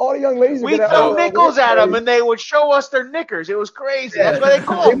 All the young ladies. We threw nickels at them, and they would show us their knickers. It was crazy. That's why they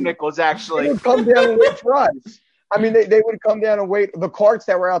call them nickels. Actually, they would come down and wait for us. I mean, they would come down and wait. The carts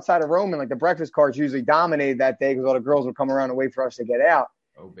that were outside of Roman, like the breakfast carts, usually dominated that day because all the girls would come around and wait for us to get out.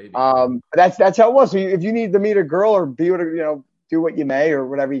 Oh baby. That's how it was. So if you need to meet a girl or be with do what you may or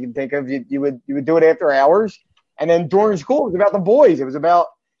whatever you can think of, you would do it after hours. And then during school, it was about the boys. It was about,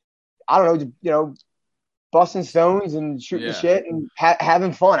 I don't know, busting stones and shooting shit and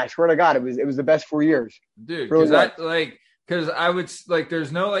having fun. I swear to God, it was the best 4 years. Dude, because I would like,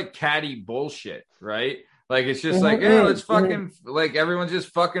 there's no like catty bullshit, right? Like, it's just like, let's fucking, like, everyone's just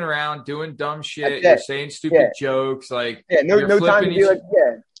fucking around doing dumb shit. You're saying stupid jokes. Like, no time to be like,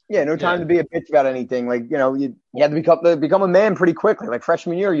 no time to be a bitch about anything. Like, you had to become a man pretty quickly. Like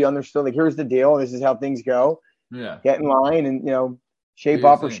freshman year, you understood, like, here's the deal. This is how things go. Yeah. Get in line and, shape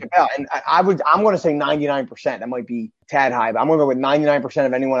up or shape out. And I'm going to say 99%. That might be a tad high, but I'm going to go with 99%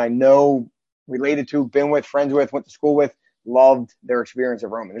 of anyone I know, related to, been with, friends with, went to school with, loved their experience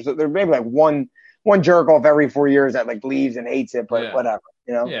of Roman. There's maybe like one jerk off every 4 years that like leaves and hates it, but whatever,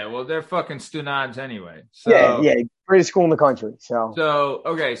 Yeah, well, they're fucking stunads anyway. So, greatest school in the country. So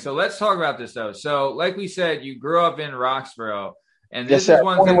okay, so let's talk about this though. So, like we said, you grew up in Roxborough, and this is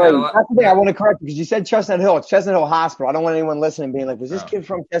one thing that's the thing I want to correct you, because you said Chestnut Hill. It's Chestnut Hill Hospital. I don't want anyone listening being like, "Was this kid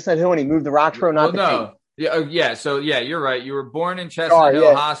from Chestnut Hill and he moved to Roxborough?" No. Yeah. So you're right. You were born in Chestnut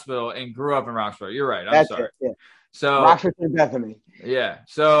Hill Hospital and grew up in Roxborough. You're right. I'm sorry. So Roxborough to death of me. Yeah.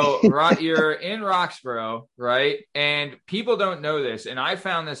 So you're in Roxborough, right? And people don't know this, and I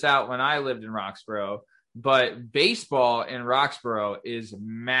found this out when I lived in Roxborough. But baseball in Roxborough is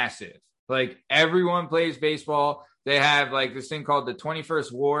massive. Like, everyone plays baseball. They have like this thing called the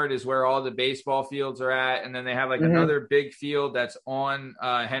 21st Ward is where all the baseball fields are at. And then they have like another big field that's on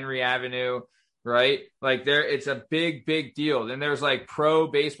Henry Avenue, right? Like it's a big, big deal. Then there's like pro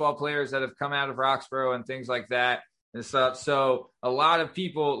baseball players that have come out of Roxborough and things like that and stuff. So a lot of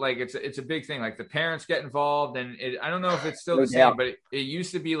people, like, it's a big thing. Like, the parents get involved, and I don't know if it's still the same, but it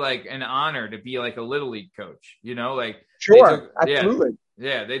used to be like an honor to be like a little league coach, like absolutely.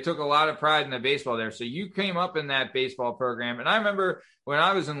 Yeah, they took a lot of pride in the baseball there. So you came up in that baseball program. And I remember when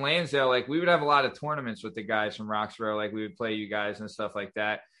I was in Lansdale, like, we would have a lot of tournaments with the guys from Roxborough. Like, we would play you guys and stuff like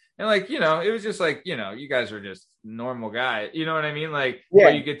that. And like, it was just like, you guys are just normal guys. You know what I mean? Like,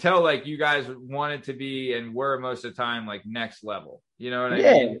 but you could tell like you guys wanted to be and were most of the time like next level. You know what I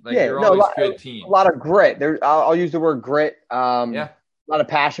mean? Like, you're always a good team. A lot of grit. I'll use the word grit. A lot of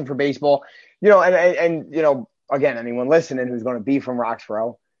passion for baseball. And again, anyone listening who's going to be from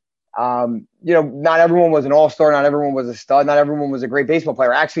Roxborough, not everyone was an all-star. Not everyone was a stud. Not everyone was a great baseball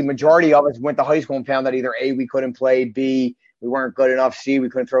player. Actually, majority of us went to high school and found that either A, we couldn't play, B, we weren't good enough, C, we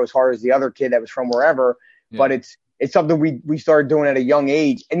couldn't throw as hard as the other kid that was from wherever. Yeah. But it's something we started doing at a young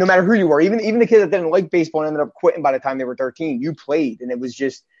age. And no matter who you were, even the kids that didn't like baseball and ended up quitting by the time they were 13, you played. And it was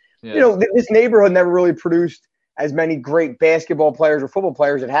just, this neighborhood never really produced as many great basketball players or football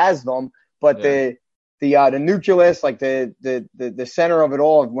players. It has them, but the nucleus, like the center of it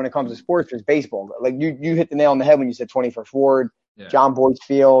all when it comes to sports is baseball. Like you hit the nail on the head when you said 21st Ward, John Boyce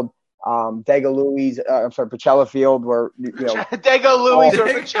Field, Dega Louis, Pachella Field, where Dega Louis or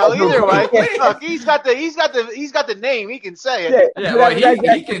Pachella, either way. Look, he's got the name. He can say it.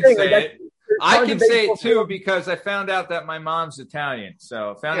 He can say it. I can say it too because I found out that my mom's Italian.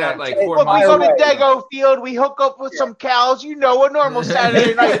 So I found out like 4 Look, we months go ago. to Dago Field, we hook up with some cows. You know, a normal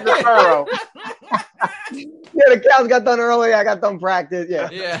Saturday night in the furrow. Yeah, the cows got done early. I got done practice. Yeah.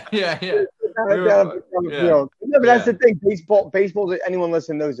 Yeah. Yeah, but that's the thing. Baseball. Anyone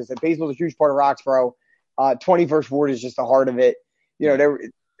listening knows this. That baseball is a huge part of Roxborough. 21st Ward is just the heart of it. You know, there were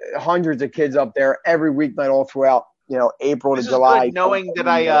hundreds of kids up there every weeknight all throughout. You know, April to July. Good knowing that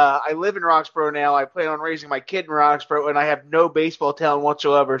I live in Roxborough now. I plan on raising my kid in Roxborough, and I have no baseball talent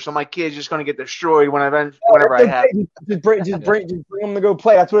whatsoever. So my kid's just going to get destroyed whenever I have. Just bring them to go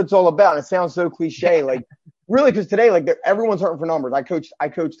play. That's what it's all about. And it sounds so cliche, like really, because today, like everyone's hurting for numbers. I coached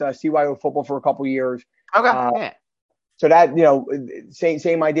CYO football for a couple years. Okay. So that, you know,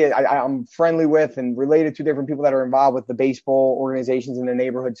 same idea. I'm friendly with and related to different people that are involved with the baseball organizations in the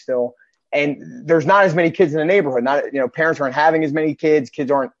neighborhood still. And there's not as many kids in the neighborhood. Parents aren't having as many kids.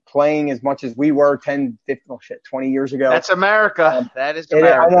 Kids aren't playing as much as we were 10, 15, 20 years ago. That's America. That is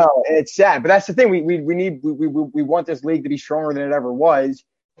America. I know, and it's sad. But that's the thing. We want this league to be stronger than it ever was.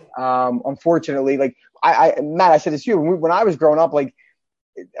 Unfortunately, like Matt, I said this to you when I was growing up. Like,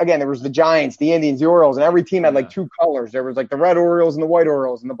 again, there was the Giants, the Indians, the Orioles, and every team had like two colors. There was like the red Orioles and the white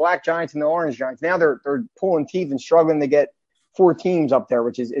Orioles, and the black Giants and the orange Giants. Now they're pulling teeth and struggling to get 4 teams up there,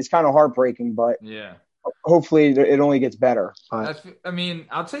 which is kind of heartbreaking. But hopefully it only gets better. I mean,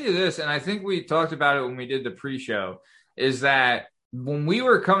 I'll tell you this, and I think we talked about it when we did the pre-show, is that when we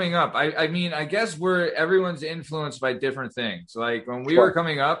were coming up, I mean, I guess everyone's influenced by different things. Like when we were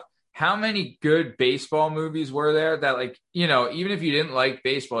coming up, how many good baseball movies were there that, like, you know, even if you didn't like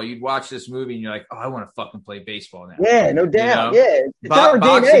baseball, you'd watch this movie and you're like, oh, I want to fucking play baseball now. Yeah, no doubt. You know? Yeah.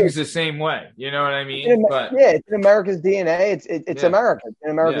 Boxing's the same way. You know what I mean? It's in America's DNA. It's America. It's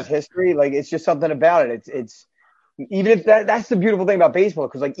in America's history. Like, it's just something about it. It's even if that's the beautiful thing about baseball,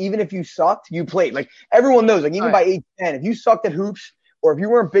 because like even if you sucked, you played. Like everyone knows, like even by age 10, if you sucked at hoops or if you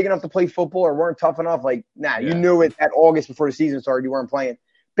weren't big enough to play football or weren't tough enough, like you knew it at August before the season started, you weren't playing.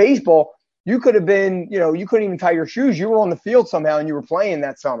 Baseball, you could have been, you know, you couldn't even tie your shoes. You were on the field somehow and you were playing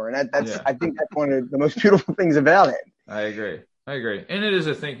that summer. And that's I think that's one of the most beautiful things about it. I agree. And it is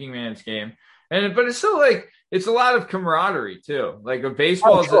a thinking man's game. But it's still like, it's a lot of camaraderie too. Like a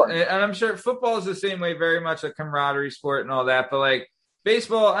baseball, and I'm sure football is the same way, very much a camaraderie sport and all that. But like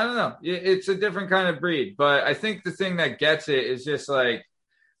baseball, I don't know. It's a different kind of breed. But I think the thing that gets it is just like,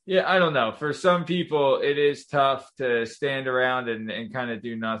 I don't know. For some people, it is tough to stand around and kind of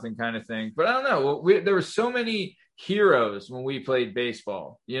do nothing kind of thing. But I don't know. There were so many heroes when we played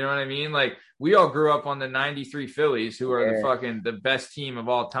baseball. You know what I mean? Like we all grew up on the 93 Phillies, who are the best team of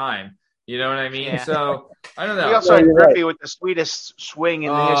all time. You know what I mean? Yeah. So I don't know. We also had Griffey with the sweetest swing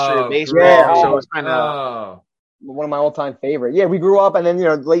in the history of baseball. So it's kind of one of my all-time favorite. Yeah, we grew up, and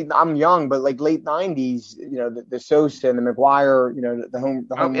then I'm young, but like late '90s, the Sosa and the McGuire, the home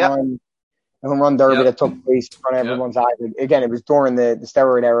run derby that took place in front of everyone's eyes. Again, it was during the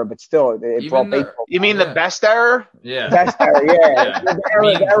steroid era, but still, it brought baseball. You mean the best era? Yeah, best era.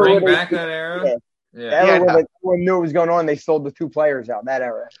 Yeah, bring back that era. Everyone knew what was going on. They sold the 2 players out that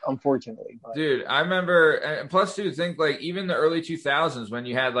era, unfortunately. But. Dude, I remember, and plus, dude, think like even the early 2000s when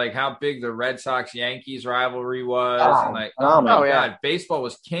you had like how big the Red Sox Yankees rivalry was, and like God, baseball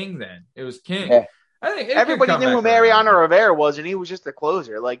was king then. It was king. Yeah. I think everybody knew who Mariano Rivera was, and he was just the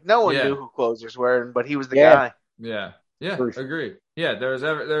closer. Like no one knew who closers were, but he was the guy. Yeah, agreed. Yeah, there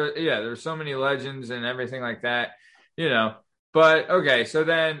was so many legends and everything like that. But okay, so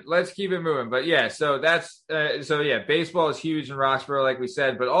then let's keep it moving. But so that's baseball is huge in Roxborough, like we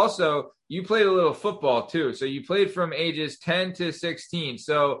said. But also, you played a little football too. So you played from ages 10 to 16.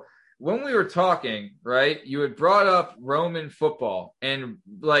 So when we were talking, right, you had brought up Roman football and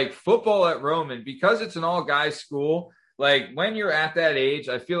like football at Roman, because it's an all guys school. Like when you're at that age,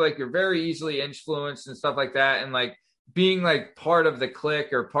 I feel like you're very easily influenced and stuff like that, and like being like part of the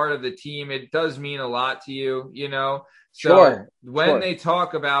clique or part of the team, it does mean a lot to you, So when they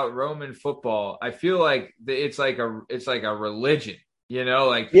talk about Roman football, I feel like it's like a religion,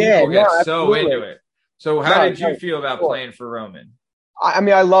 like people get so into it. So how did you feel about playing for Roman? I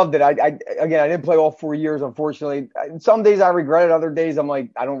mean, I loved it. I didn't play all 4 years, unfortunately. Some days I regret it. Other days I'm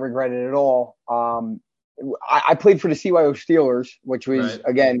like, I don't regret it at all. I played for the CYO Steelers, which was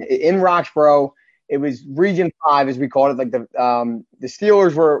again in Roxborough. It was Region 5, as we called it. Like the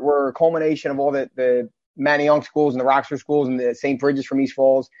Steelers were a culmination of all the Manny Young schools and the Roxborough schools and the St. Bridget's from East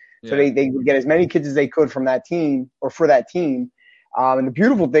Falls. So they would get as many kids as they could from that team or for that team. And the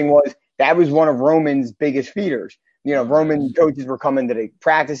beautiful thing was that was one of Roman's biggest feeders. Roman coaches were coming to the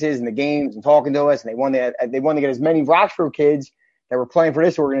practices and the games and talking to us, and they wanted to get as many Roxborough kids that were playing for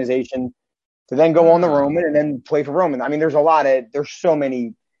this organization to then go on the Roman and then play for Roman. I mean, there's so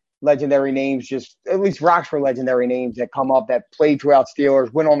many legendary names, just at least Roxborough legendary names that come up that played throughout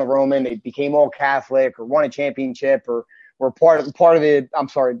Steelers, went on the Roman, they became all Catholic or won a championship or were part of the, I'm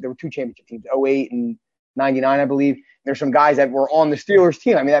sorry, there were 2 championship teams, 08 and 99, I believe. There's some guys that were on the Steelers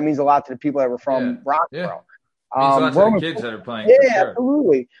team. I mean, that means a lot to the people that were from Roxborough. Means a lot to the kids that are playing. Yeah, sure.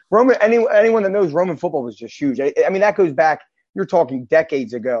 Absolutely. Roman, anyone that knows Roman football was just huge. I mean, that goes back, you're talking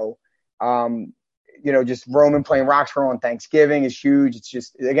decades ago. Just Roman playing Roxborough on Thanksgiving is huge. It's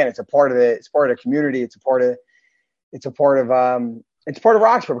just, again, it's part of the community. It's part of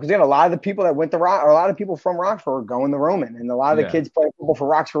Roxborough, because again, a lot of the people that went to a lot of people from Roxborough are going to Roman, and a lot of the kids play football for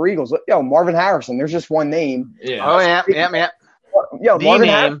Roxborough Eagles. Marvin Harrison. There's just one name. Yeah. Oh yeah. Marvin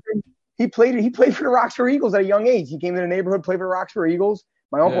Harrison. He played for the Roxborough Eagles at a young age. He came to the neighborhood, played for the Roxborough Eagles.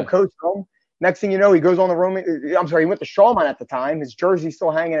 My uncle coached him. Next thing you know, he goes on the Roman. I'm sorry, he went to Shawmont at the time. His jersey's still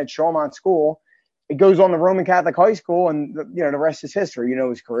hanging at Shawmont School. It goes on the Roman Catholic High School, and the rest is history.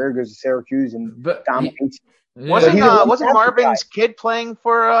 His career goes to Syracuse and dominates. Wasn't Marvin's kid playing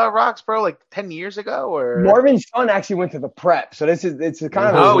for Roxborough like 10 years ago? Or Marvin's son actually went to the prep, so it's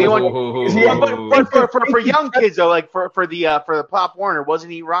kind of for young kids though, like for the Pop Warner,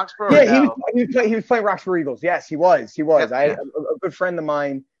 wasn't he Roxborough? Yeah, he was playing Roxborough Eagles. Yes, he was. I had a good friend of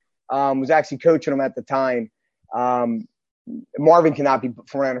mine was actually coaching him at the time. Marvin cannot be,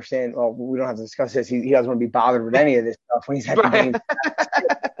 from what I understand. Well, we don't have to discuss this. He doesn't want to be bothered with any of this stuff when he's at the game.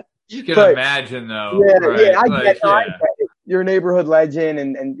 You can imagine, though. I get it. You're a neighborhood legend,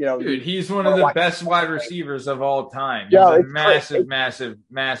 and dude, he's one of the best wide receivers of all time. He's a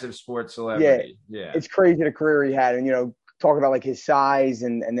massive sports celebrity. Yeah, it's crazy the career he had, and talk about like his size,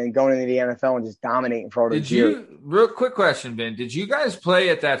 and then going into the NFL and just dominating for all those years. Real quick question, Ben? Did you guys play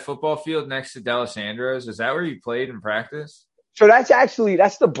at that football field next to D'Alessandro's? Is that where you played in practice? So that's the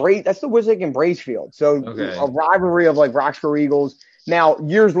Wissahickon and Braves field. So a rivalry of like Roxborough Eagles. Now,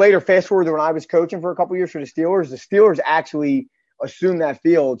 years later, fast forward to when I was coaching for a couple years for the Steelers actually assumed that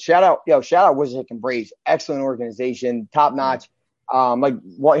field. Shout out Wissahickon and Braves. Excellent organization, top notch.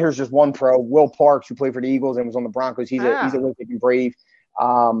 Here's just one pro, Will Parks, who played for the Eagles and was on the Broncos. He's a Wissahickon and Brave.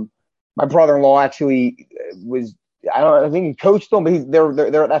 My brother-in-law actually was, I think he coached them, but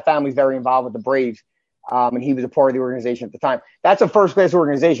that family's very involved with the Braves. And he was a part of the organization at the time. That's a first-class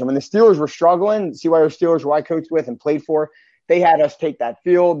organization. When the Steelers were struggling, CYO Steelers, who I coached with and played for, they had us take that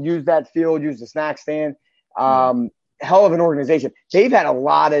field, use the snack stand. Hell of an organization. They've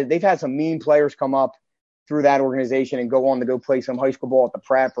had some mean players come up through that organization and go on to go play some high school ball at the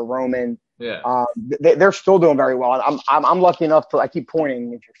prep or Roman. Yeah. They're still doing very well. I'm lucky enough to, I keep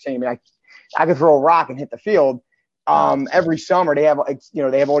pointing, if you're seeing me, I could throw a rock and hit the field. Every summer they have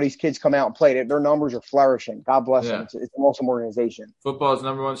all these kids come out and play. Their numbers are flourishing. God bless them. It's an awesome organization. Football is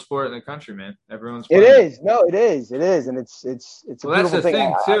 #1 sport in the country, man. Everyone's playing. It is, and it's a well, that's the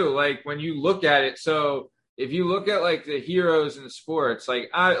thing too. Like when you look at it, so if you look at like the heroes in the sports, like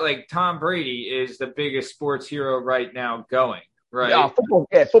Tom Brady is the biggest sports hero right now going. Right.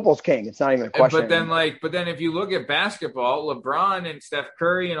 Yeah, football's king. It's not even a question. But then if you look at basketball, LeBron and Steph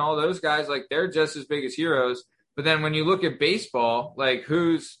Curry and all those guys, like they're just as big as heroes. But then when you look at baseball, like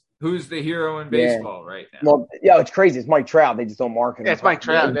who's the hero in baseball right now? Well, it's crazy. It's Mike Trout. They just don't market him. Yeah, it's Mike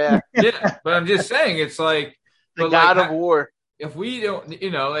Trout. Yeah. But I'm just saying, it's like the God of War. If we don't,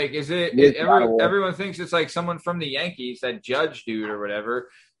 everyone thinks it's like someone from the Yankees, that Judge dude or whatever.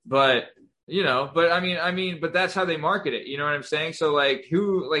 But but that's how they market it. You know what I'm saying? So if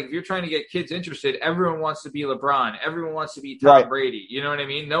you're trying to get kids interested, everyone wants to be LeBron. Everyone wants to be Tom Brady. You know what I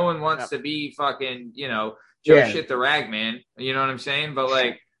mean? No one wants to be fucking, Joe Shit the Ragman. You know what I'm saying?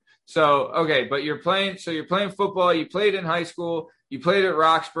 But but you're playing football. You played in high school. You played at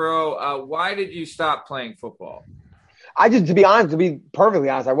Roxborough. Why did you stop playing football? To be perfectly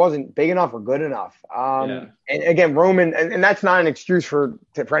honest, I wasn't big enough or good enough. And again, Roman, and that's not an excuse for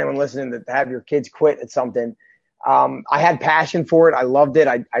anyone listening to have your kids quit at something. I had passion for it. I loved it.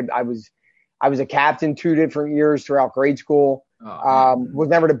 I was a captain 2 different years throughout grade school. Was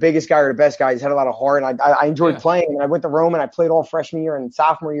never the biggest guy or the best guy. I just had a lot of heart, and I enjoyed playing. And I went to Roman. I played all freshman year and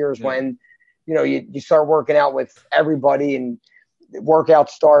sophomore years when, you start working out with everybody, and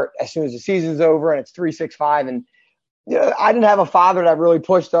workouts start as soon as the season's over, and it's 3-6-5. And I didn't have a father that really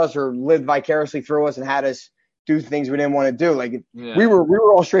pushed us or lived vicariously through us and had us do things we didn't want to do. We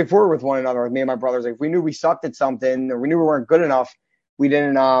were all straightforward with one another, with me and my brothers. Like if we knew we sucked at something or we knew we weren't good enough, we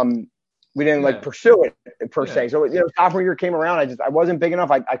didn't pursue it per se. So sophomore year came around, I wasn't big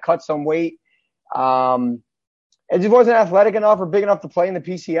enough. I cut some weight, and It just wasn't athletic enough or big enough to play in the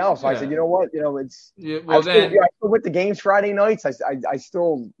PCL. So I said, you know what? It's I still went to games Friday nights. I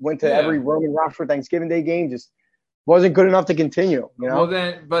still went to every Roman Rockford Thanksgiving Day game. Just wasn't good enough to continue. But I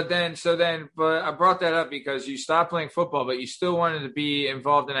brought that up because you stopped playing football, but you still wanted to be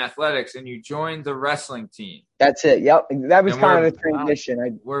involved in athletics, and you joined the wrestling team. That's it. Yep, that was kind of the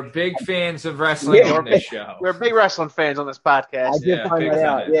transition. We're big fans of wrestling on this show. We're big wrestling fans on this podcast. I did find that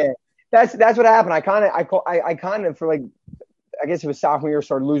out. Yeah, that's what happened. I kind of for like, I guess it was sophomore year,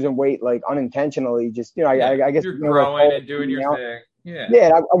 started losing weight like unintentionally. Just I guess you're growing and doing your thing. Yeah.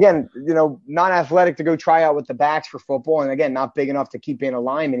 Yeah. Again, not athletic to go try out with the backs for football, and again, not big enough to keep being a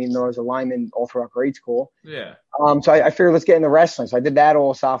lineman, even though I was a lineman all throughout grade school. Yeah. So I figured let's get into wrestling. So I did that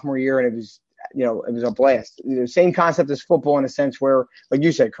all sophomore year, and it was a blast. Same concept as football in a sense where, like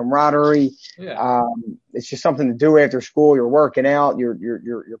you said, camaraderie. Yeah. It's just something to do after school. You're working out. You're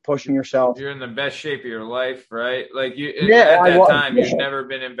pushing yourself. You're in the best shape of your life, right? Like at that time, you've never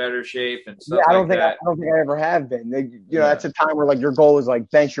been in better shape and stuff. I don't think I ever have been. That's a time where like your goal is like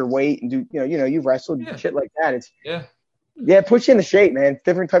bench your weight and do you've wrestled shit like that. It's it puts you into shape, man.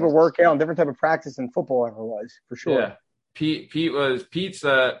 Different type of workout and different type of practice than football ever was, for sure. Yeah. Pete was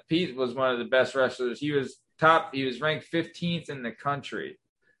one of the best wrestlers. He was top. He was ranked 15th in the country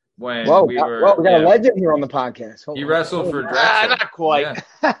when we got a legend here on the podcast. He wrestled for Drexel. Not quite.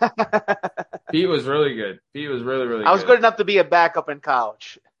 Yeah. Pete was really good. Pete was really, really good. I was good enough to be a backup in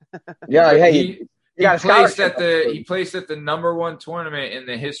college. He placed at the number one tournament in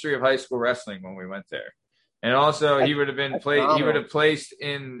the history of high school wrestling when we went there. And also, he would have been placed. He would have placed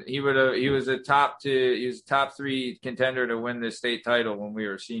in. He was a top 3 contender to win the state title when we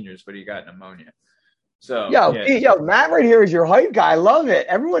were seniors, but he got pneumonia. So, Matt right here is your hype guy. I love it.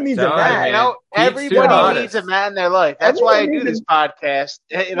 Everyone needs a Matt. Everybody needs a Matt in their life. That's why I do this podcast.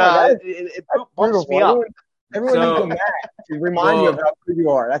 It bumps me up. Everyone needs a Matt to remind you of how good you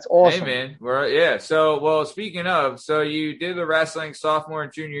are. That's awesome. Hey man, So, speaking of, you did the wrestling sophomore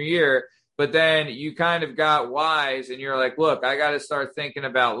and junior year. But then you kind of got wise and you're like, look, I got to start thinking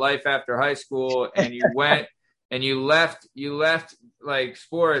about life after high school. And you went and you left like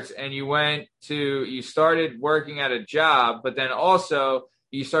sports and you started working at a job, but then also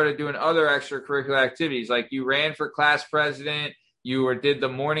you started doing other extracurricular activities. Like you ran for class president. You did the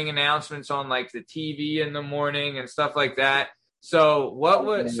morning announcements on like the TV in the morning and stuff like that. So what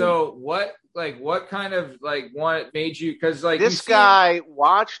kind of like what made you? Because like this guy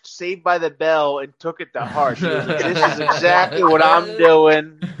watched Saved by the Bell and took it to heart. This is exactly what I'm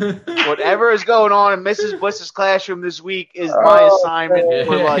doing. Whatever is going on in Mrs. Bliss's classroom this week is my assignment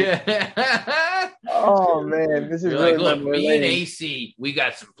for life. Oh man, this is really look. Me and AC, we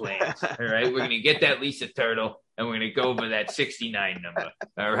got some plans. All right, we're gonna get that Lisa Turtle. And we're gonna go over that 69 number,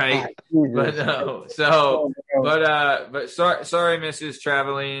 all right? But no, but sorry, Mrs.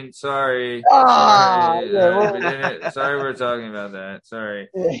 Traveling, sorry. Sorry, we're talking about that. Sorry,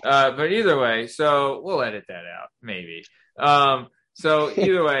 but either way, so we'll edit that out, maybe. So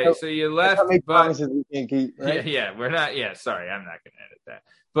either way, so you left, but we're not. Yeah, sorry, I'm not gonna edit that.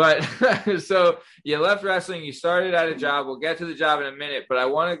 But so you left wrestling, you started at a job. We'll get to the job in a minute, but I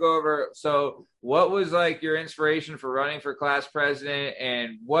want to go over. So what was like your inspiration for running for class president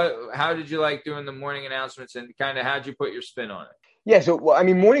and how did you like doing the morning announcements and kind of how'd you put your spin on it? Yeah. So,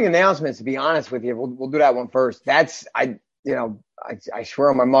 morning announcements, to be honest with you, we'll do that one first. That's, I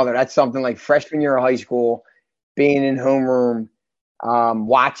swear on my mother, that's something like freshman year of high school, being in homeroom,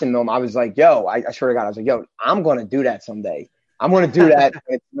 watching them. I was like, I swear to God, I was like, I'm going to do that someday. I'm going to do that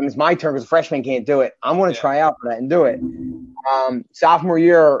when it's my turn because a freshman can't do it. I'm going to try out for that and do it. Sophomore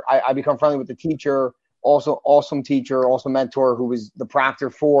year, I become friendly with the teacher, also awesome teacher, also mentor who was the proctor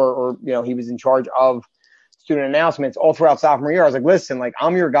he was in charge of student announcements all throughout sophomore year. I was like, listen, like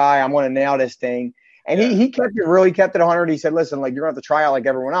I'm your guy. I'm going to nail this thing. And he kept it 100. He said, listen, like you're going to have to try out like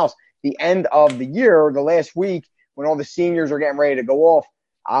everyone else. The end of the year, the last week when all the seniors are getting ready to go off,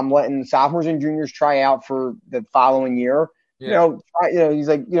 I'm letting sophomores and juniors try out for the following year. Yeah. He's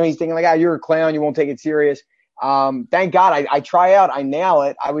like, he's thinking like, you're a clown. You won't take it serious. Thank God I try out. I nail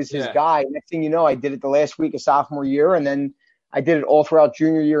it. I was his guy. Next thing you know, I did it the last week of sophomore year. And then I did it all throughout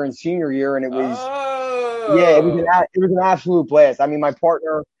junior year and senior year. And it was, it was an absolute blast. I mean, my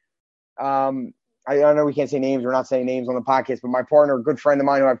partner, I know we can't say names. We're not saying names on the podcast, but my partner, a good friend of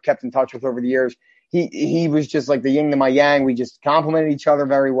mine who I've kept in touch with over the years, he was just like the yin to my yang. We just complimented each other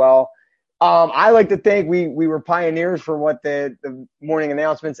very well. I like to think we were pioneers for what the morning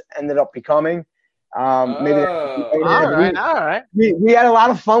announcements ended up becoming. All right. We had a lot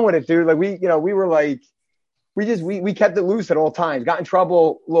of fun with it, dude. Like we were like, we kept it loose at all times. Got in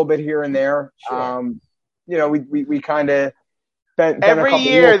trouble a little bit here and there. Sure. we kind of every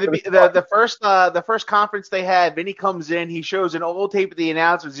year the first conference they had, Vinny comes in, he shows an old tape of the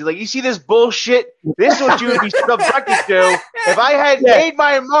announcements. He's like, "You see this bullshit? This is what you would be subjected to if I had made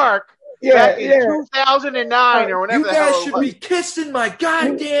my mark." Back in 2009 or whenever you the hell guys should be kissing my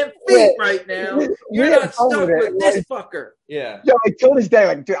goddamn feet right now. You're not stuck with this fucker. Yeah. Yeah, like till this day,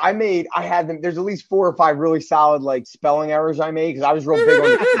 like dude, I had them. There's at least 4 or 5 really solid like spelling errors I made because I was real big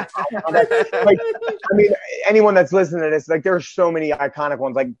on that. Like, I mean, anyone that's listening to this, like there's so many iconic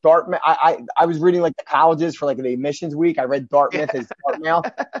ones. Like Dartmouth, I was reading like the colleges for like the admissions week. I read Dartmouth as Dartmouth.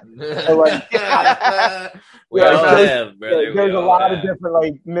 So, like, there's a lot of different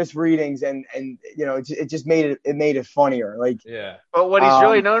like misreadings, and it just made it funnier. Like, yeah. But what he's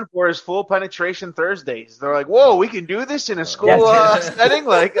really known for is full penetration Thursdays. They're like, "Whoa, we can do this in a school setting."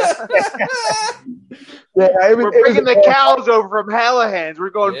 Like, we're bringing the cows over from Hallahan's.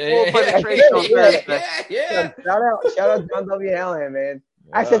 We're going full penetration on Thursday. Yeah. Shout out John W. Hallahan, man.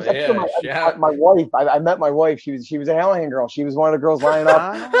 Actually, my wife. I met my wife. She was a Hallahan girl. She was one of the girls lining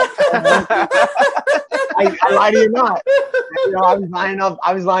up. I lie to you not. I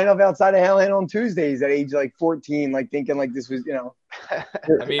was lining up outside of Hallahan on Tuesdays at age like 14, like thinking like this was,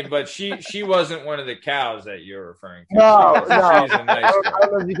 I mean, but she wasn't one of the cows that you're referring to. No. She's a nice girl. I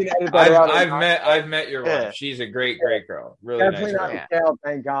don't know if you can edit that out. I've met your wife. She's a great girl. Really definitely nice girl. not a cow,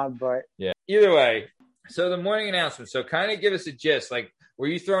 thank God. But yeah. Either way, so the morning announcement. So kind of give us a gist. Like, were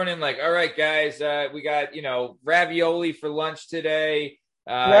you throwing in like, all right, guys, we got ravioli for lunch today.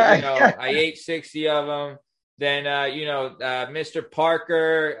 I ate 60 of them. Then, Mr.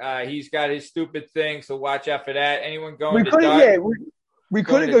 Parker, he's got his stupid thing, so watch out for that. Anyone going to Dart? We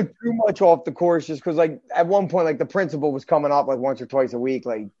couldn't go too much off the course just because, like, at one point, like, the principal was coming up, like, once or twice a week,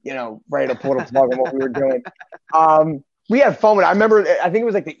 like, ready to pull the plug on what we were doing. We had fun with it. I remember, I think it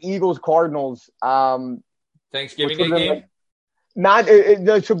was, like, the Eagles-Cardinals. Thanksgiving Day game?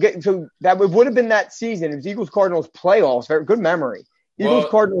 So that would have been that season. It was Eagles-Cardinals playoffs. Very good memory.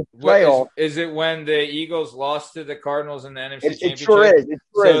 Eagles-Cardinals playoff. Is it when the Eagles lost to the Cardinals in the NFC Championship? It sure is.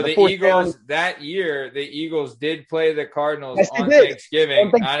 So the Eagles, that year, the Eagles did play the Cardinals on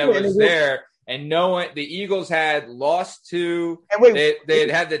Thanksgiving, and I was there. And the Eagles had lost to they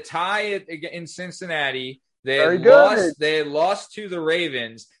had the tie in Cincinnati. They had lost to the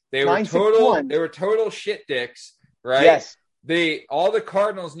Ravens. They were total shit dicks, right? Yes. All the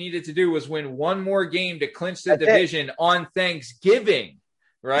Cardinals needed to do was win one more game to clinch the division on Thanksgiving,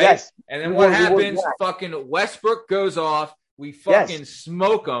 right? Yes. And then what happens? Fucking Westbrook goes off. We fucking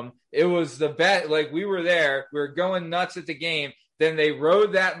smoke them. It was the best. Like, we were there. We were going nuts at the game. Then they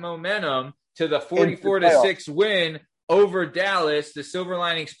rode that momentum to the 44-6 win over Dallas, the Silver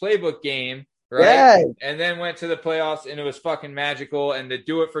Linings Playbook game, right? Yeah. And then went to the playoffs, and it was fucking magical. And the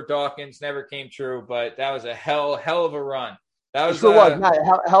do it for Dawkins never came true, but that was a hell of a run. That was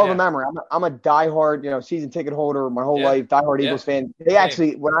hell of a memory. I'm a diehard, season ticket holder my whole life, diehard Eagles fan. They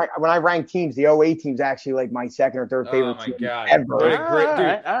actually, when I rank teams, the 08 team's actually like my second or third favorite team ever. What a great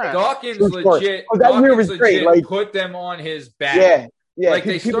dude. Right. Dawkins legit put them on his back. Yeah, like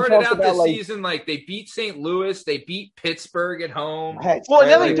they started out this season, like they beat St. Louis, they beat Pittsburgh at home. Well,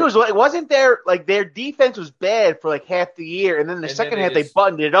 the other thing too is, wasn't their defense was bad for like half the year, and then the second half they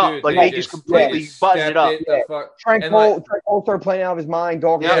buttoned it up. Dude, they just completely buttoned it up. Trent Cole started playing out of his mind.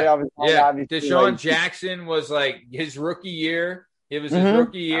 Dawkins played out of his mind. Obviously. Deshaun Jackson was like his rookie year. It was his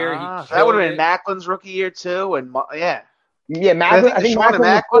rookie year. That would have been Macklin's rookie year too, and Yeah, Macklin, I think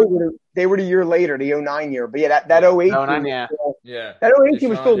Macklin, they were the year later, the 09 year. But yeah, that 08 team, that 08 team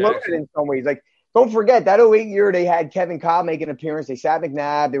was still loaded in some ways. Like, don't forget, that 08 year, they had Kevin Cobb make an appearance. They sat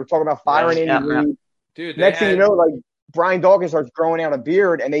McNabb. They were talking about firing Andy Reid. Dude, next thing you know, like, Brian Dawkins starts growing out a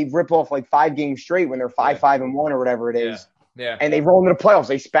beard, and they rip off like 5 games straight when they're 5-5-1 or whatever it is. Yeah. And they roll into the playoffs.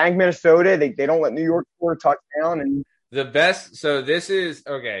 They spank Minnesota. They don't let New York score a touchdown. And the best. So this is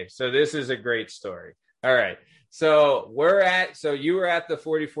a great story. All right. So you were at the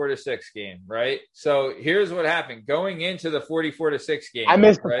 44-6 game, right? So here's what happened. Going into the 44-6 game. I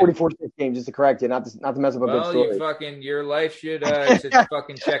missed the 44-6 game, just to correct you, not to mess up a good story. Your life should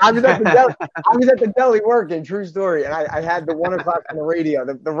fucking check. I was at the deli working, true story, and I had the 1 o'clock on the radio,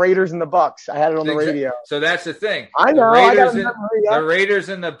 the Raiders and the Bucks. I had it on the radio. So that's the thing. I know. The Raiders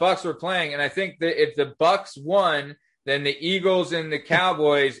and the Bucks were playing, and I think that if the Bucks won, then the Eagles and the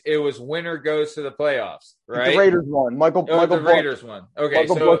Cowboys, it was winner goes to the playoffs, right? The Raiders won. Raiders won. Okay,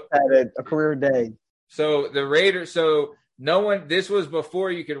 Michael Bush had a career day. So the Raiders. So this was before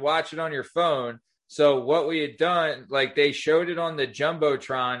you could watch it on your phone. So what we had done, like they showed it on the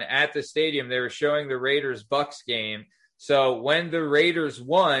Jumbotron at the stadium. They were showing the Raiders-Bucks game. So when the Raiders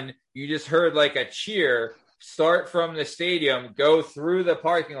won, you just heard like a cheer start from the stadium, go through the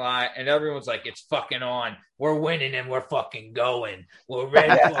parking lot, and everyone's like, it's fucking on. We're winning and we're fucking going. We're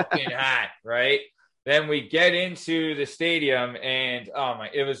red fucking hot, right? Then we get into the stadium, and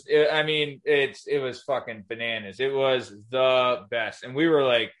it was fucking bananas. It was the best, and we were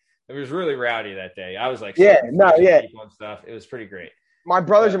like, it was really rowdy that day. I was like, people and stuff. It was pretty great. My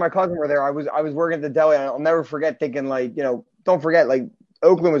brothers and my cousin were there. I was working at the deli, and I'll never forget thinking like, don't forget like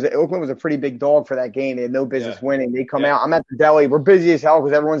Oakland was a pretty big dog for that game. They had no business winning. They come out. I'm at the deli. We're busy as hell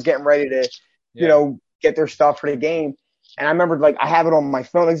because everyone's getting ready to, get their stuff for the game. And I remember, like, I have it on my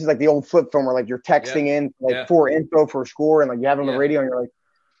phone. This is like the old flip phone where, like, you're texting in, like, for info for a score, and, like, you have it on the radio, and you're like,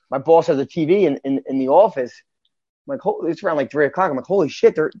 my boss has a TV in the office. I'm like, it's around, like, 3 o'clock. I'm like, holy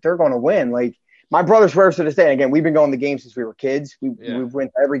shit, they're going to win. Like, my brother swears to this day. And again, we've been going to games since we were kids. We've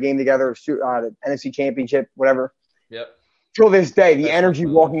went to every game together, the NFC Championship, whatever. Yep. Till this day, the energy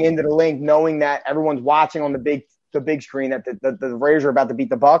walking into the link, knowing that everyone's watching on the big screen that the Raiders are about to beat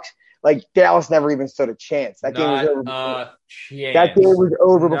the Bucs. Like, Dallas never even stood a chance. That game was over. That game was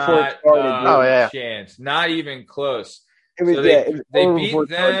over before it started. Chance. Not even close. It was, they beat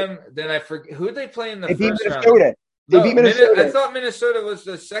them. Then I forget who did they play in the first round. They beat Minnesota. I thought Minnesota was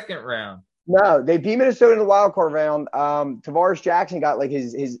the second round. No, they beat Minnesota in the wild card round. Tavares Jackson got like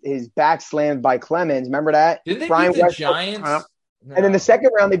his back slammed by Clemens. Remember that? Did they beat the Giants? No. And in the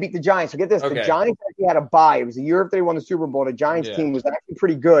second round, they beat the Giants. So get this: the Giants actually had a bye. It was a year after they won the Super Bowl. The Giants team was actually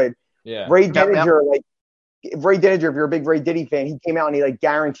pretty good. Yeah. Ray Dininger, if you're a big Ray Diddy fan, he came out and he like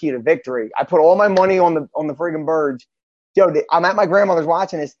guaranteed a victory. I put all my money on the friggin' Birds. I'm at my grandmother's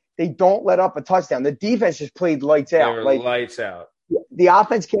watching this. They don't let up a touchdown. The defense just played lights out. They were lights out. The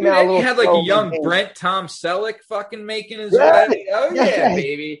offense came out a little. You had like a young Brent Tom Selleck fucking making his way. Oh yeah,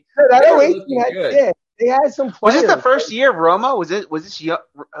 baby. They had some players. Was it the first year of Romo? Was this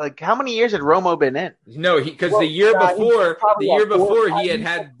like how many years had Romo been in? No, because the year before he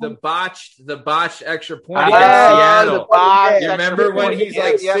had the botched extra point against Seattle. You remember when he's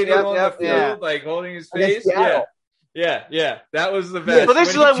like sitting on the field, like holding his face? Yeah. That was the best. But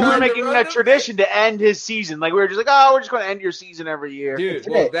this is like we were making a tradition to end his season. Like we were just like, we're just going to end your season every year. Dude,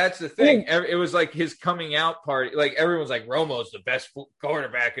 well, that's the thing. It was like his coming out party. Like everyone's like, Romo's the best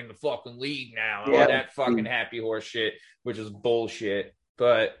quarterback in the fucking league now. All that fucking happy horse shit, which is bullshit.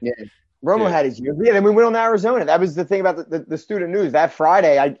 But Romo had his year. Yeah, then we went on to Arizona. That was the thing about the student news. That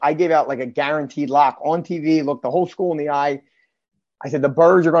Friday, I gave out like a guaranteed lock on TV, looked the whole school in the eye. I said the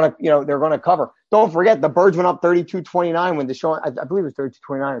Birds are going to, they're going to cover. Don't forget, the Birds went up 32-29 when Deshaun, I believe it was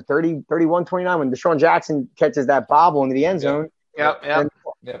 32-29 or 31-29 when Deshaun Jackson catches that bobble into the end zone. Yep.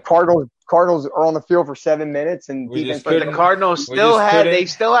 Cardinals are on the field for 7 minutes, and the Cardinals still had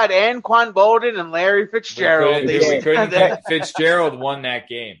Anquan Bolden and Larry Fitzgerald. Fitzgerald won that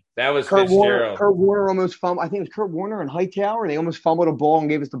game. That was Fitzgerald. Kurt Warner almost fumbled. I think it was Kurt Warner and Hightower. They almost fumbled a ball and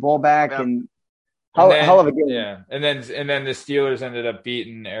gave us the ball back. And hell of a game. Yeah, and then the Steelers ended up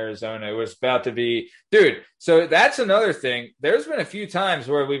beating Arizona. It was about to be, dude. So that's another thing. There's been a few times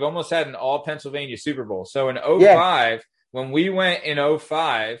where we've almost had an all Pennsylvania Super Bowl. So in 05, when we went in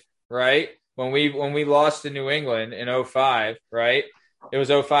 05, right? When we lost to New England in 05, right? It was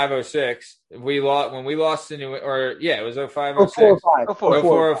 05-06. When we lost to it was 05-06.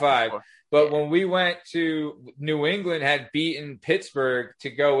 04-05. But when we went to New England, had beaten Pittsburgh to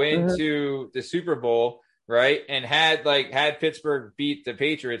go into the Super Bowl, right? And had Pittsburgh beat the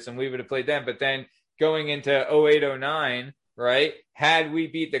Patriots, and we would have played them. But then going into 08-09, right? Had we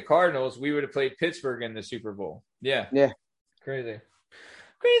beat the Cardinals, we would have played Pittsburgh in the Super Bowl. Yeah. Crazy.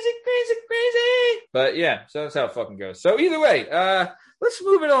 But yeah, so that's how it fucking goes. So either way, let's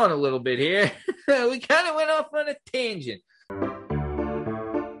move it on a little bit here. We kind of went off on a tangent.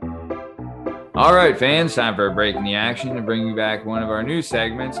 All right, fans, time for a break in the action to bring you back one of our new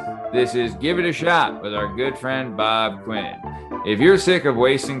segments. This is Give It a Shot with our good friend Bob Quinn. If you're sick of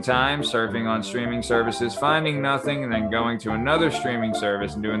wasting time surfing on streaming services, finding nothing, and then going to another streaming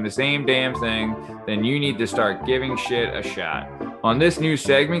service and doing the same damn thing, then you need to start giving shit a shot. On this new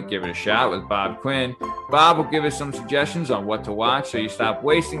segment, Give It a Shot with Bob Quinn, Bob will give us some suggestions on what to watch so you stop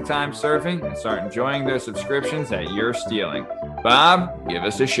wasting time surfing and start enjoying those subscriptions that you're stealing. Bob, give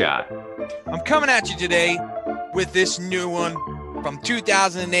us a shot. I'm coming at you today with this new one from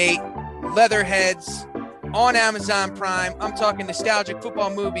 2008, Leatherheads, on Amazon Prime. I'm talking nostalgic football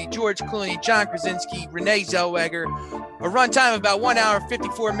movie, George Clooney, John Krasinski, Renee Zellweger, a runtime of about 1 hour,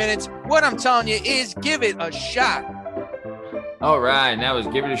 54 minutes. What I'm telling you is give it a shot. All right, that was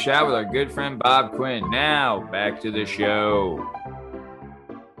Give It a Shot with our good friend Bob Quinn. Now, back to the show.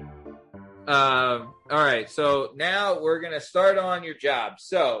 All right, so now we're going to start on your job.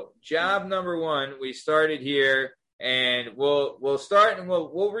 So job number one, we started here, and we'll start and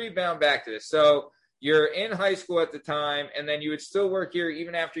we'll rebound back to this. So you're in high school at the time, and then you would still work here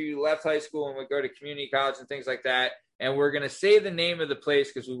even after you left high school and would go to community college and things like that. And we're going to say the name of the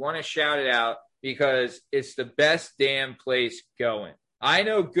place because we want to shout it out because it's the best damn place going. I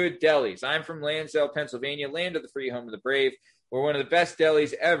know good delis. I'm from Lansdale, Pennsylvania, land of the free, home of the brave. We're one of the best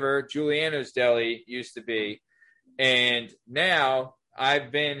delis ever. Giuliano's Deli used to be. And now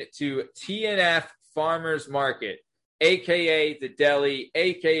I've been to TNF Farmers Market, a.k.a. the deli,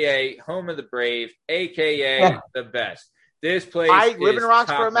 a.k.a. home of the brave, a.k.a. the best. This place I live in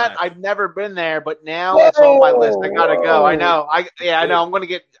Roxborough, Matt. I've never been there, but now it's on my list. I gotta go. I know. I know. I'm gonna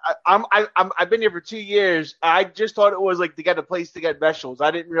get. I've been here for 2 years. I just thought it was like to get a place to get vegetables. I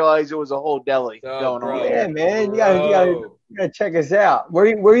didn't realize it was a whole deli going on. Yeah, man. You gotta check us out. Where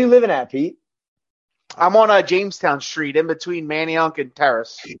are you living at, Pete? I'm on Jamestown Street, in between Manayunk and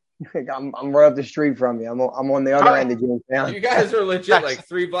Terrace. I'm right up the street from you. I'm on the other end of Jamestown. You guys are legit like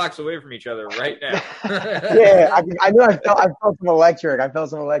 3 blocks away from each other right now. Yeah, I knew I felt some electric. I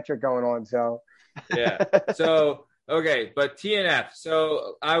felt some electric going on. So yeah. So okay, but TNF.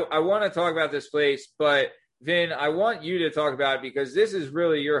 So I want to talk about this place, but Vin, I want you to talk about it because this is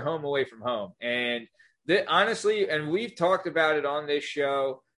really your home away from home, and honestly, and we've talked about it on this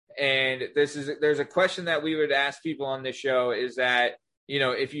show. And there's a question that we would ask people on this show is that, you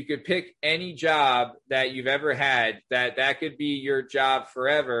know, if you could pick any job that you've ever had, that could be your job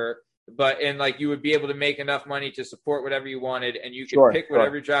forever, and like you would be able to make enough money to support whatever you wanted, and you could pick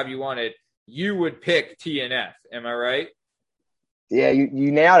whatever job you wanted, you would pick TNF. Am I right? Yeah,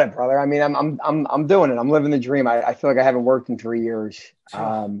 you nailed it, brother. I mean, I'm doing it. I'm living the dream. I feel like I haven't worked in 3 years since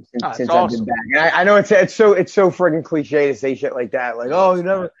awesome. I've been back. And I know it's so friggin' cliche to say shit like that. Like, oh, you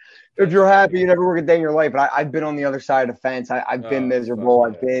never. If you're happy, you never work a day in your life. But I've been on the other side of the fence. I've been miserable.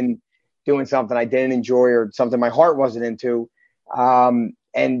 I've been doing something I didn't enjoy or something my heart wasn't into.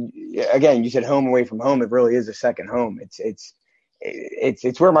 And again, you said home away from home. It really is a second home.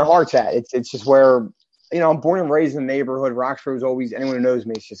 It's where my heart's at. It's just where, you know, I'm born and raised in the neighborhood. Roxborough's always, anyone who knows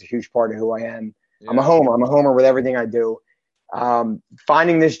me, it's just a huge part of who I am. Yeah. I'm a homer with everything I do.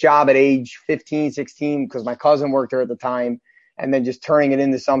 Finding this job at age 15, 16, because my cousin worked there at the time, and then just turning it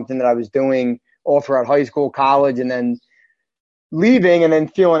into something that I was doing all throughout high school, college, and then leaving and then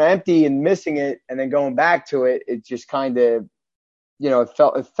feeling empty and missing it and then going back to it. It just kind of, you know,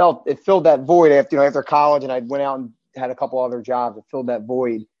 it filled that void after college, and I went out and had a couple other jobs. It filled that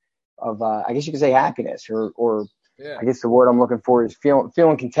void of, I guess you could say happiness or I guess the word I'm looking for is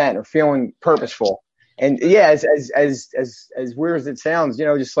feeling content or feeling purposeful. And yeah, as weird as it sounds, you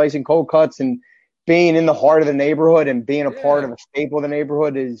know, just slicing cold cuts and being in the heart of the neighborhood and being a part of a staple of the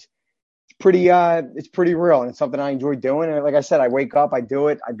neighborhood is pretty, it's pretty real. And it's something I enjoy doing. And like I said, I wake up, I do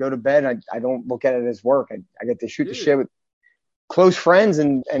it, I go to bed, I don't look at it as work. I get to shoot the shit with close friends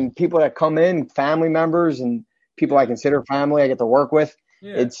and people that come in, family members and people I consider family I get to work with.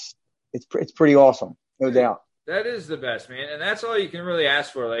 Yeah. It's pretty awesome. No doubt. That is the best, man. And that's all you can really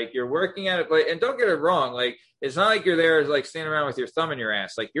ask for. Like, you're working at it, and don't get it wrong. Like, it's not like you're there like standing around with your thumb in your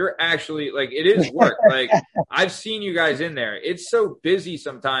ass. Like, you're actually, like, it is work. Like, I've seen you guys in there. It's so busy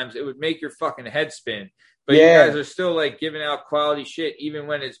sometimes it would make your fucking head spin. But you guys are still, like, giving out quality shit even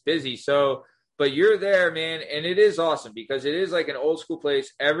when it's busy. So, but you're there, man, and it is awesome because it is like an old school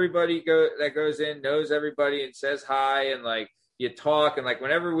place. Everybody that goes in knows everybody and says hi, and, like, you talk, and like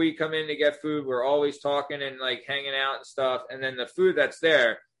whenever we come in to get food, we're always talking and like hanging out and stuff. And then the food that's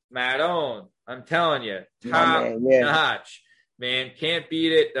there, Madone, I'm telling you, top notch, man, can't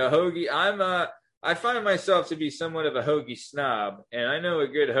beat it. The hoagie, I find myself to be somewhat of a hoagie snob, and I know a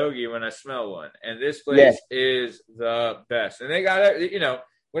good hoagie when I smell one. And this place is the best, and they got, you know,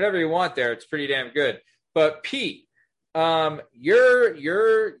 whatever you want there, it's pretty damn good. But Pete, you're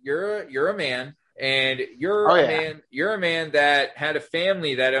a man. And you're a man that had a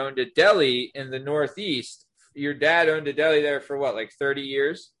family that owned a deli in the Northeast. Your dad owned a deli there for what, like 30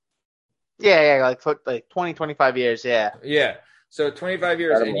 years? Yeah, like 20, 25 years, yeah. Yeah, so 25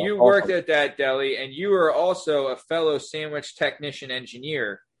 years. And you worked at that deli, and you were also a fellow sandwich technician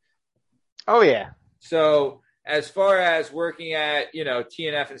engineer. Oh, yeah. So as far as working at, you know,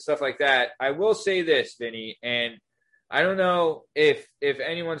 TNF and stuff like that, I will say this, Vinny, and I don't know if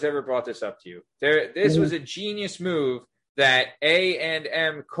anyone's ever brought this up to you. This was a genius move that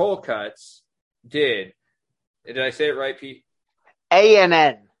A&M Cold Cuts did. Did I say it right, Pete?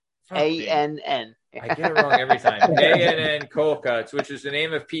 A&N. A-N-N. I get it wrong every time. A&N Cold Cuts, which is the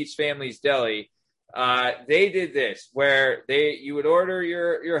name of Pete's family's deli. They did this where you would order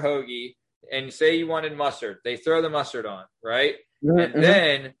your hoagie, and say you wanted mustard. They throw the mustard on, right? And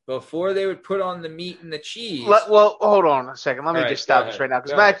then before they would put on the meat and the cheese. Well, hold on a second. Let me just stop this right now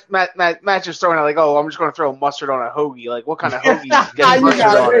because Matt's just throwing out like, oh, I'm just going to throw mustard on a hoagie. Like, what kind of hoagie is getting mustard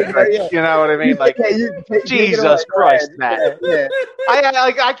on it? Like, you know what I mean? Like, Jesus Christ, Matt. Yeah.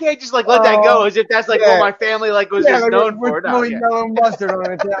 I can't just like let that go as if that's like what my family like was just known for. No, mustard on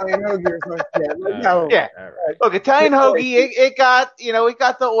an Italian hoagie or something. Yeah. Look, Italian hoagie, it got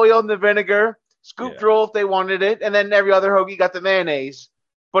the oil and the vinegar. Scooped roll if they wanted it, and then every other hoagie got the mayonnaise.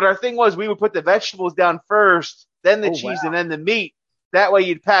 But our thing was we would put the vegetables down first, then the cheese, and then the meat. That way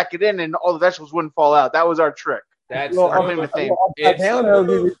you'd pack it in, and all the vegetables wouldn't fall out. That was our trick. That's our famous thing. Upside down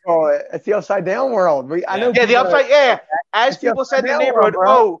hoagie, we call it. It's the upside down world. I know. Yeah, the upside. Yeah, as people said in the neighborhood,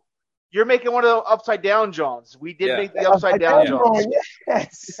 oh, you're making one of the upside down Johns. We did make the upside down Johns.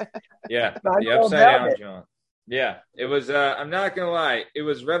 Yes. Yeah, the upside down John. Yeah, it was. I'm not gonna lie, it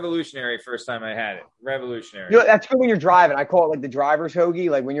was revolutionary first time I had it. Revolutionary. You know, that's good when you're driving. I call it like the driver's hoagie.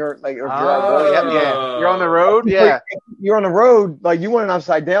 Like when you're like, you're on the road. Yeah, you're on the road. Like you want an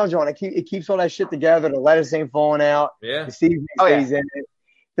upside down John. It keeps all that shit together. The lettuce ain't falling out. Yeah, the seasoning stays in it.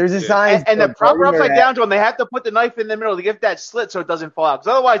 There's a sign. And the proper upside down John, they have to put the knife in the middle to give that slit so it doesn't fall out.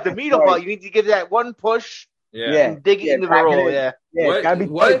 Because otherwise, the meat will fall. You need to give that one push. Yeah, dig it into the roll. Yeah, it's gotta be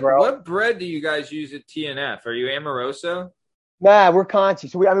tight, bro. What bread do you guys use at TNF? Are you Amoroso? Nah, we're Conti.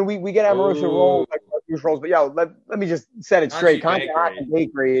 So we get Amoroso rolls, like rolls. But yo, let me just set it straight. Conti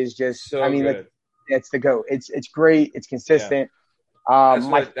Bakery is just. So good. It's the GOAT. It's great. It's consistent. That's what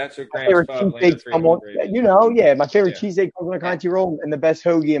my favorite cheesesteak come on. My favorite cheesesteak comes on a Conti roll, and the best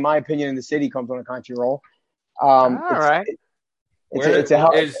hoagie, in my opinion, in the city comes on a Conti roll. All right.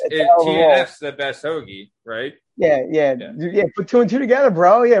 TNF's the best hoagie, right? Yeah. Put two and two together,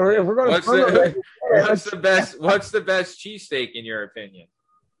 bro. Yeah, we're going to. What's the best cheesesteak in your opinion?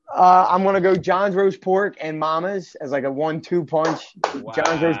 I'm gonna go John's roast pork and Mama's as like a 1-2 punch. Wow.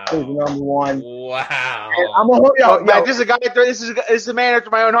 John's roast pork is number one. Wow. And this is a guy. This is a man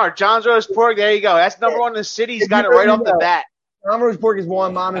after my own heart. John's roast pork. There you go. That's number one in the city. He's got it right off the bat. John's roast pork is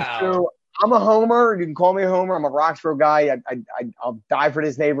one. Mama's two. I'm a homer. You can call me a homer. I'm a Roxborough guy. I'll die for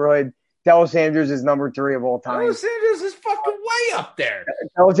this neighborhood. Delos Andrews is number 3 of all time. Delos Andrews is fucking way up there.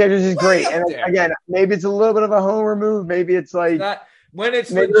 Delos Andrews is great. And again, maybe it's a little bit of a homer move. Maybe it's like when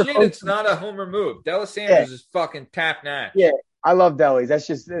it's legit, it's not a homer move. Delos Andrews is fucking top notch. Yeah, I love delis.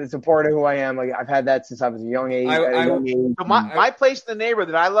 It's a part of who I am. Like I've had that since I was a young age. So my place in the neighborhood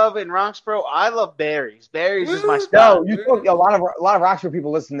that I love in Roxborough, I love Barry's. Barry's is my spot. No, a lot of Roxborough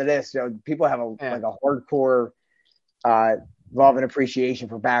people listen to this. People have a hardcore love and appreciation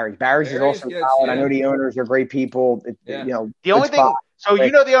for Barry's. Barry's is also solid. I know the owners are great people. The only thing. So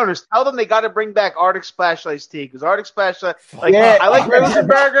you know the owners. Tell them they got to bring back Arctic Splash iced tea because Arctic Splash, I like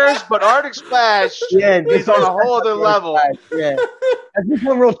Rosenbergers, but Arctic Splash is on a whole other level. Yeah, that's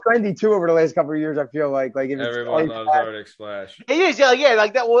become real trendy too over the last couple of years. I feel like everyone loves Arctic Splash. It is, yeah,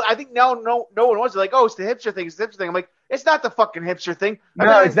 like that. Well, I think now no one wants it. Like, oh, it's the hipster thing. It's the hipster thing. I'm like, it's not the fucking hipster thing.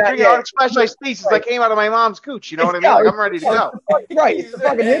 It's that. Arctic Splash iced tea since I came out of my mom's cooch. You know what I mean? Like, I'm ready to go. Right, it's the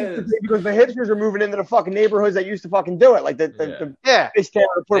fucking hipster thing because the hipsters are moving into the fucking neighborhoods that used to fucking do it. Like They took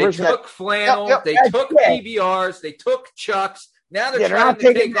flannel, they took PBRs, they took Chucks. Now they're trying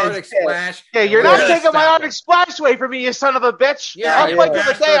to take Arctic Splash. Yeah, you're not taking my Arctic Splash away from me, you son of a bitch. Yeah, I'll fight till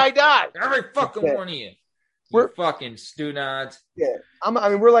the day I die. Every fucking one of you. We're fucking stu-nods. Yeah,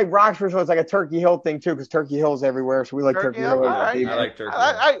 we're like Roxborough, so it's like a Turkey Hill thing too, because Turkey Hill's everywhere, so we like Turkey Hill. Right. I like Turkey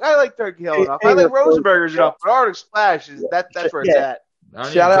Hill. I like Turkey Hill enough. I like Rosenbergers enough, but Arctic Splash that's where it's at.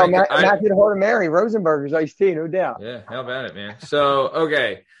 Shout out Matthew the Heart of Mary, Rosenberger's iced tea, no doubt. Yeah, how about it, man? So,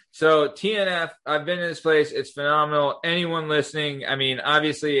 okay. So, TNF, I've been to this place. It's phenomenal. Anyone listening,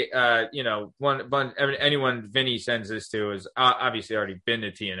 obviously, anyone Vinny sends this to is obviously already been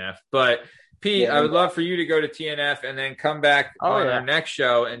to TNF. But, Pete, I would love for you to go to TNF and then come back on our next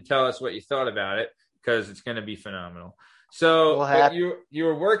show and tell us what you thought about it because it's going to be phenomenal. So you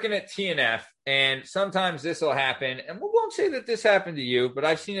were working at TNF, and sometimes this will happen, and we won't say that this happened to you, but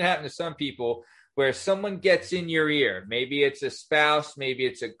I've seen it happen to some people where someone gets in your ear. Maybe it's a spouse, maybe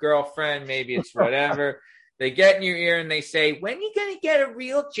it's a girlfriend, maybe it's whatever. They get in your ear and they say, when are you going to get a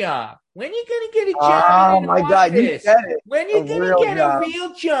real job? When are you going to get a job? Oh, my God, you said it. When are you going to get a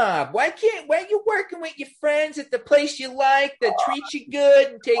real job? Why are you working with your friends at the place you like that treats you good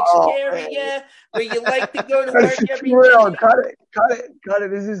and takes care of you, where you like to go to work every day? Cut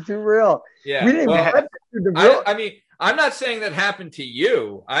it. This is too real. Yeah. We didn't I'm not saying that happened to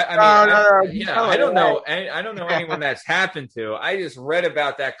you. I don't know. I don't know anyone that's happened to. I just read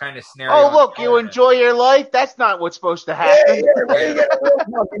about that kind of scenario. Oh, look, you enjoy your life. That's not what's supposed to happen. Yeah, when you get a real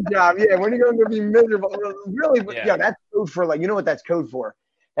fucking job. Yeah, when you're going to be miserable. Really, that's code for like. You know what that's code for?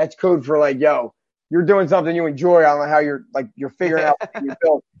 That's code for like, yo, you're doing something you enjoy. I don't know how you're figuring out what you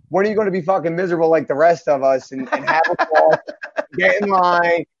built. When are you going to be fucking miserable like the rest of us and have a call, get in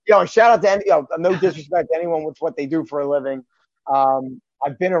line? Yo, shout out to no disrespect to anyone with what they do for a living.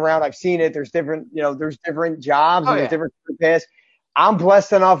 I've been around, I've seen it. There's different jobs and there's different paths. I'm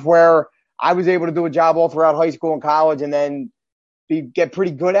blessed enough where I was able to do a job all throughout high school and college and then get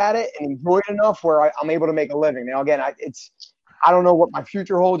pretty good at it and enjoy it enough where I'm able to make a living. Now, again, I don't know what my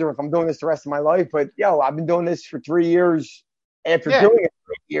future holds or if I'm doing this the rest of my life, but I've been doing this for 3 years after doing it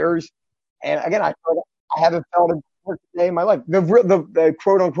for 8 years. And again, I haven't felt it work a day in my life. The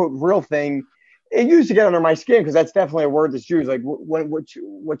quote unquote real thing, it used to get under my skin because that's definitely a word that's used. Like, what's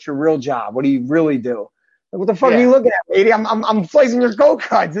your real job? What do you really do? Like, what the fuck are you looking at, lady? I'm slicing your coke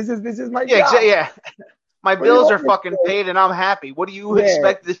cuts. This is my job. Yeah. My bills are fucking paid and I'm happy. What do you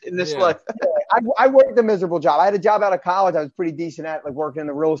expect in this life? I worked a miserable job. I had a job out of college. I was pretty decent at like working in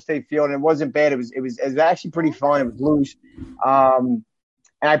the real estate field, and it wasn't bad. It was actually pretty fun. It was loose.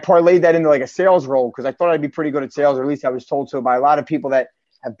 And I parlayed that into like a sales role because I thought I'd be pretty good at sales, or at least I was told so by a lot of people that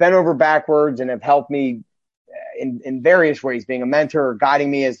have bent over backwards and have helped me in various ways, being a mentor or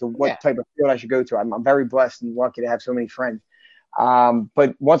guiding me as to what type of field I should go to. I'm very blessed and lucky to have so many friends.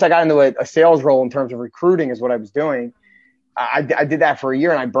 But once I got into a sales role in terms of recruiting is what I was doing, I did that for a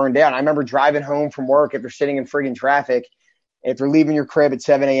year and I burned out. I remember driving home from work after sitting in friggin' traffic, after leaving your crib at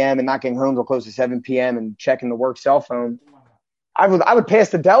 7 a.m. and not getting home till close to 7 p.m. and checking the work cell phone. I would pass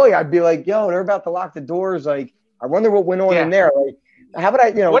the deli. I'd be like, yo, they're about to lock the doors. Like, I wonder what went on in there. Like, how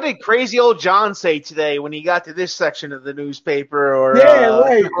about what did crazy old John say today when he got to this section of the newspaper? Or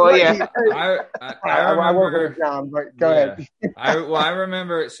right. I work with John, but go ahead. I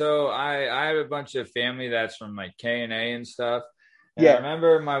remember. So I have a bunch of family that's from like K&A and stuff. And I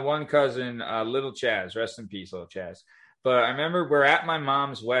remember my one cousin, Little Chaz, rest in peace, Little Chaz. But I remember we're at my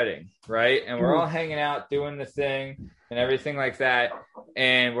mom's wedding, right? And we're all hanging out doing the thing and everything like that.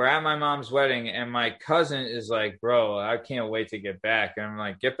 And we're at my mom's wedding and my cousin is like, bro, I can't wait to get back. And I'm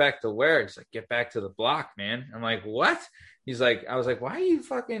like, get back to where? He's like, get back to the block, man. I'm like, what? He's like, I was like, why are you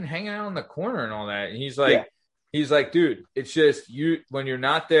fucking hanging out in the corner and all that? And he's like, dude, it's just you, when you're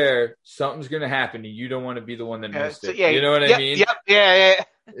not there, something's going to happen and you don't want to be the one that missed it. You know what I mean? Yeah.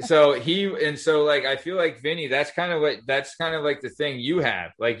 So like, I feel like Vinny, that's kind of like the thing you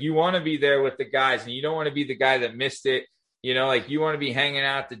have. Like, you want to be there with the guys and you don't want to be the guy that missed it. You know, like, you want to be hanging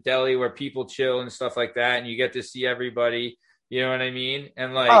out at the deli where people chill and stuff like that. And you get to see everybody, you know what I mean?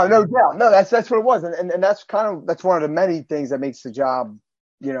 And like, oh, no doubt. No, that's what it was. And that's that's one of the many things that makes the job,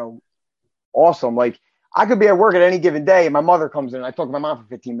 awesome. Like, I could be at work at any given day and my mother comes in and I talk to my mom for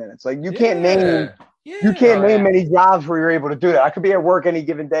 15 minutes. Like, you can't name many jobs where you're able to do that. I could be at work any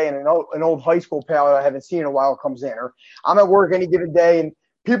given day and an old high school pal that I haven't seen in a while comes in, or I'm at work any given day and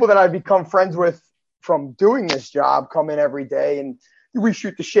people that I've become friends with from doing this job come in every day and we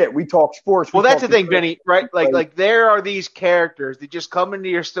shoot the shit. We talk sports. Well, that's the thing, Vinny, right? Like there are these characters that just come into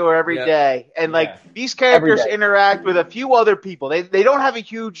your store every day, and these characters interact with a few other people. They don't have a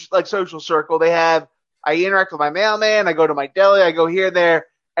huge like social circle. I interact with my mailman. I go to my deli. I go here, there,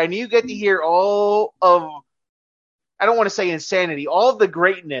 and you get to hear all of, I don't want to say insanity, all of the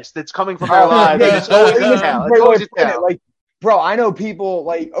greatness that's coming from our lives. It's always a tell. Like, bro, I know people,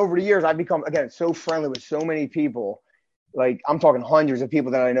 like, over the years, I've become, again, so friendly with so many people. Like, I'm talking hundreds of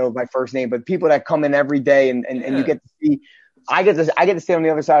people that I know by first name, but people that come in every day and you get to see, I get to stand on the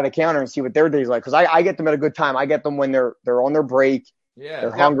other side of the counter and see what their day's like. Cause I get them at a good time. I get them when they're on their break. Yeah.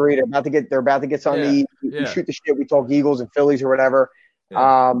 They're hungry. They're about to get something to eat. We shoot the shit. We talk Eagles and Phillies or whatever.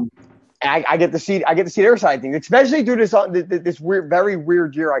 Yeah. And I get to see their side of things, especially through this weird, very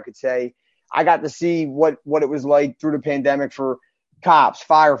weird year, I could say. I got to see what it was like through the pandemic for cops,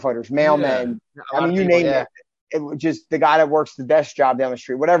 firefighters, mailmen. Yeah. I mean, you name it. It was just the guy that works the desk job down the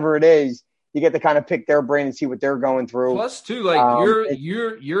street, whatever it is. You get to kind of pick their brain and see what they're going through. Plus, too, like you're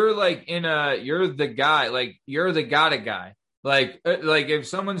like you're the guy, like you're the guy. Like if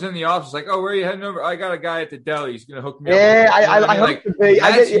someone's in the office, like, oh, where are you heading over? I got a guy at the deli. He's gonna hook me up. Yeah, I hope like, to be.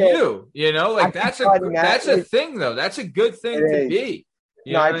 That's you. You know, like that's a thing though. That's a good thing to be.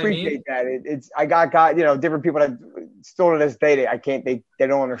 You I appreciate that. I got different people that still to this day they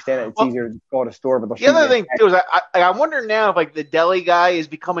don't understand it. It's easier to call it a store. But the other thing too is I wonder now if like the deli guy is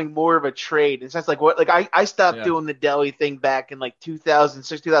becoming more of a trade. It's just like I stopped doing the deli thing back in like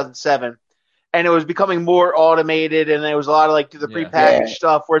 2006, 2007. and it was becoming more automated, and there was a lot of like the prepackaged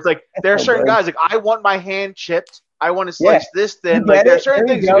stuff where it's like there are certain guys like I want my hand chipped. I want to slice this thin. Like there are certain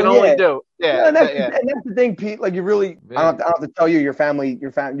things you can only do. Yeah, and that's the thing, Pete. Like you really, I don't have to tell you, your family,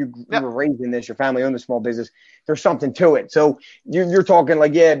 you were raised in this. Your family owned a small business. There's something to it. So you're talking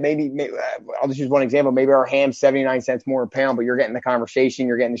like, maybe I'll just use one example. Maybe our ham's 79 cents more a pound, but you're getting the conversation.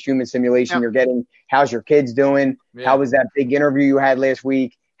 You're getting the human simulation. You're getting how's your kids doing? How was that big interview you had last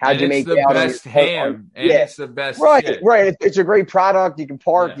week? How'd you make it out? It's the best ham, and it's the best. Right. It's a great product. You can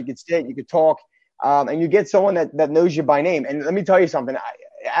park. You can sit. You can talk. And you get someone that knows you by name. And let me tell you something.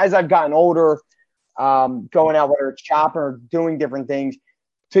 As I've gotten older, going out, whether it's shopping or doing different things,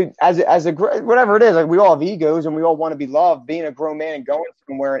 whatever it is, like we all have egos and we all want to be loved. Being a grown man and going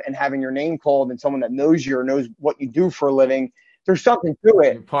somewhere and having your name called and someone that knows you or knows what you do for a living, there's something to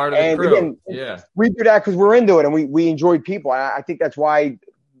it. You're part of the crew. Again, we do that because we're into it and we enjoy people. I think that's why.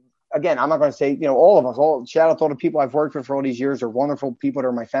 Again, I'm not going to say all of us. Shout out to all the people I've worked with for all these years. They're wonderful people.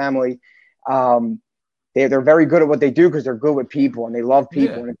 They're my family. They're very good at what they do because they're good with people and they love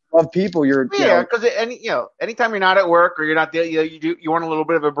people. And if you love people, because anytime you're not at work or you're not there, you want a little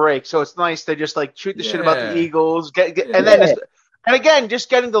bit of a break. So it's nice to just like shoot the shit about the Eagles, and then and again, just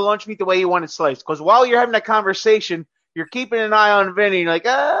getting the lunch meat the way you want it sliced. Because while you're having that conversation, you're keeping an eye on Vinny. You're like,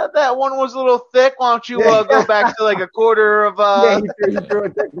 that one was a little thick. Why don't you go back to like a quarter of? He threw a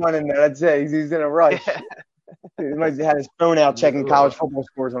thick one in there. That's it. He's in a rush. Yeah. He might have had his phone out checking college football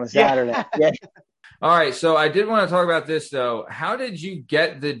scores on a Saturday. Yeah. All right, so I did want to talk about this, though. How did you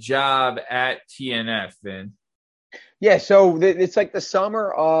get the job at TNF, Vin? Yeah, so it's like the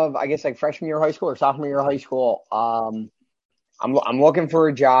summer of, I guess, like freshman year of high school or sophomore year of high school. I'm looking for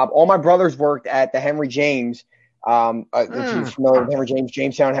a job. All my brothers worked at the Henry James. If you're familiar with Henry James,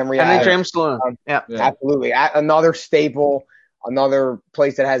 Jamestown Henry James Saloon. Yeah, absolutely. Another staple, another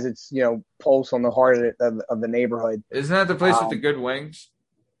place that has its pulse on the heart of the neighborhood. Isn't that the place with the good wings?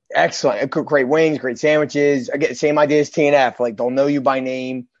 Excellent. Great wings, great sandwiches. Again, same idea as TNF. Like they'll know you by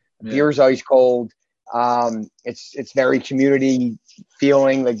name. Beer's ice cold. It's very community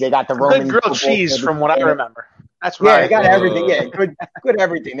feeling. Like they got the Roman good grilled cheese from what I remember. That's right. They got everything. Yeah, good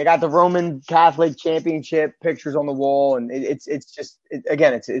everything. They got the Roman Catholic championship pictures on the wall, and it's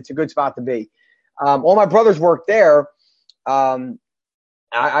a good spot to be. All my brothers worked there.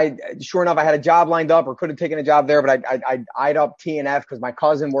 I sure enough, I had a job lined up or could have taken a job there, but I eyed up TNF because my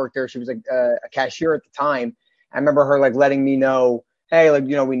cousin worked there. She was a cashier at the time. I remember her like letting me know, hey, like,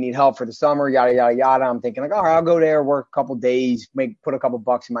 we need help for the summer, yada, yada, yada. I'm thinking like, all right, I'll go there, work a couple days, put a couple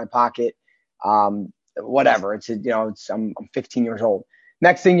bucks in my pocket. Whatever. I'm 15 years old.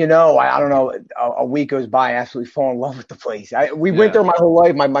 Next thing you know, I don't know, a week goes by, I absolutely fall in love with the place. We went there my whole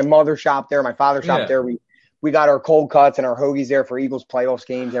life. My mother shopped there. My father shopped there. We got our cold cuts and our hoagies there for Eagles playoffs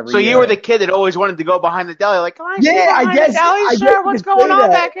games every year. So you were the kid that always wanted to go behind the deli, like, I guess. The deli, what's going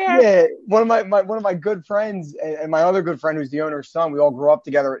on back here? Yeah, one of my good friends and my other good friend, who's the owner's son, we all grew up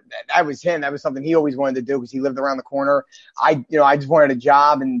together. That was him. That was something he always wanted to do because he lived around the corner. I just wanted a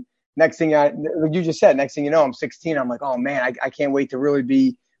job, and next thing you just said, next thing you know, I'm 16. I'm like, oh man, I can't wait to really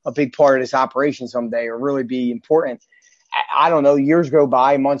be a big part of this operation someday, or really be important. I don't know. Years go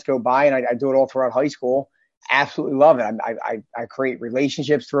by, months go by, and I do it all throughout high school. Absolutely love it. I create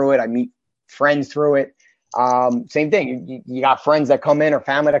relationships through it. I meet friends through it. Same thing. You got friends that come in or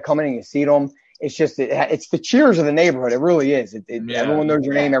family that come in and you see them. It's just, it's the cheers of the neighborhood. It really is. Everyone knows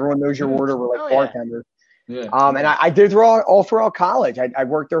your name. Everyone knows your order. We're like bartenders. Yeah. And I did all throughout college. I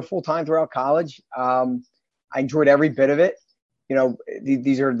worked there full time throughout college. I enjoyed every bit of it.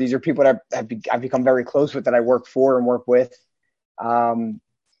 These are people that I've become very close with, that I work for and work with.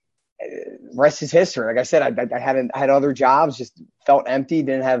 Rest is history. Like I said, I had other jobs, just felt empty,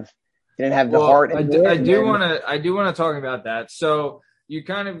 didn't have the heart. I do want to talk about that. So you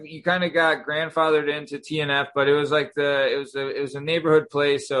kind of got grandfathered into TNF, but it was like it was a neighborhood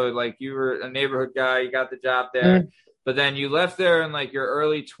place. So like you were a neighborhood guy, you got the job there, but then you left there in like your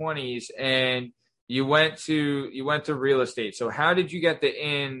early 20s and you went to real estate. So how did you get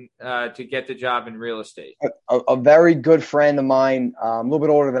to get the job in real estate? A very good friend of mine, a little bit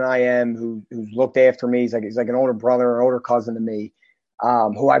older than I am, who looked after me. He's like an older brother, an older cousin to me,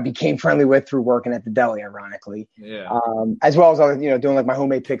 who I became friendly with through working at the deli, ironically. Yeah. As well as doing like my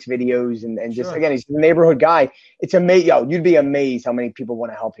homemade picks videos and just again, he's a neighborhood guy. It's amazing. You'd be amazed how many people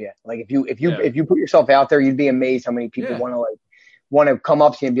want to help you. Like if you put yourself out there, you'd be amazed how many people want to come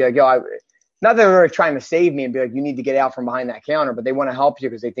up to you and be like, not that they're trying to save me and be like, you need to get out from behind that counter, but they want to help you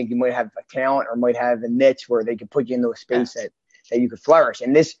because they think you might have a talent or might have a niche where they can put you into a space that you could flourish.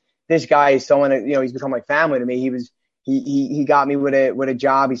 And this guy is someone that, he's become like family to me. he got me with a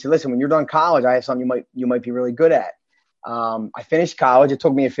job. He said, listen, when you're done college, I have something you might be really good at. I finished college. It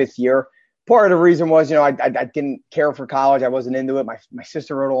took me a 5th year. Part of the reason was, I didn't care for college. I wasn't into it. My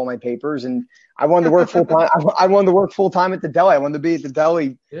sister wrote all my papers, and I wanted to work full time. I wanted to work full time at the deli. I wanted to be at the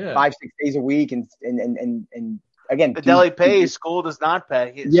deli 5-6 days a week, and again, the deli pays. School does not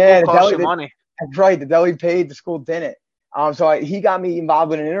pay. The costs deli, you money. That's right. The deli paid. The school didn't. He got me involved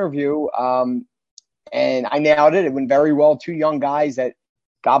with an interview, and I nailed it. It went very well. 2 young guys that,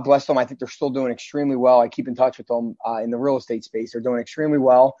 God bless them, I think they're still doing extremely well. I keep in touch with them in the real estate space. They're doing extremely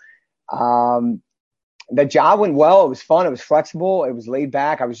well. The job went well. It was fun. It was flexible. It was laid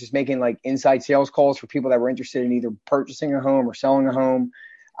back. I was just making like inside sales calls for people that were interested in either purchasing a home or selling a home.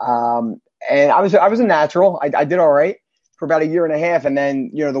 And I was a natural. I did all right for about 1.5 years. And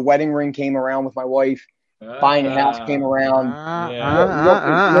then, the wedding ring came around with my wife. Buying a house came around.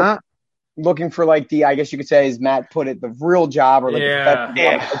 Looking for like I guess you could say, as Matt put it, the real job or like how am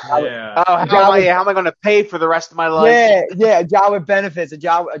I going to pay for the rest of my life? A job with benefits, a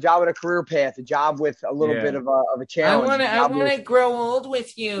job with a career path, a job with a little bit of a challenge. I want to grow old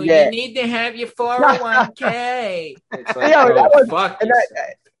with you. You need to have your 401k.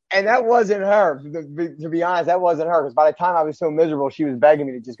 That wasn't her. To be honest, that wasn't her. Because by the time I was so miserable, she was begging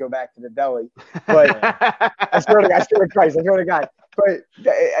me to just go back to the deli. But I swear to God. But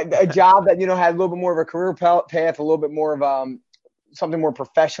a job that, had a little bit more of a career path, a little bit more of something more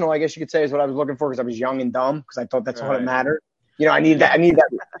professional, I guess you could say, is what I was looking for, because I was young and dumb, because I thought that's what it mattered. I needed that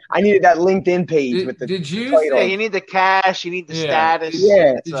LinkedIn page with the title. You need the cash, you need the status.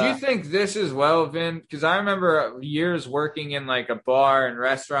 Yeah. Did you think this as well, Vin? Because I remember years working in like a bar and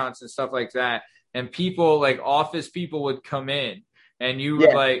restaurants and stuff like that, and people, like office people, would come in. And you would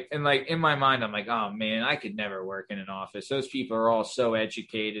in my mind, I'm like, oh man, I could never work in an office. Those people are all so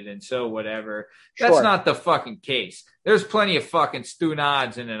educated and so whatever. That's not the fucking case. There's plenty of fucking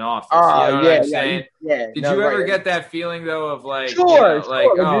stu-nods in an office. You know what I'm saying? Did you ever get that feeling though of like,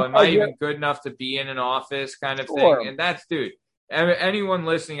 am I even good enough to be in an office kind of thing? And that's, dude, anyone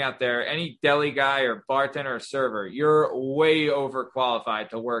listening out there, any deli guy or bartender or server, you're way overqualified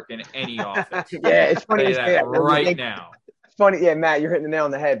to work in any office. It's funny to say that right now. Funny, Matt, you're hitting the nail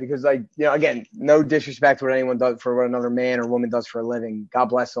on the head, because, again, no disrespect to what anyone does for what another man or woman does for a living. God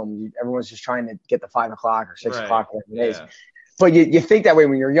bless them. Everyone's just trying to get the 5 o'clock or 6 o'clock whatever it is. But you think that way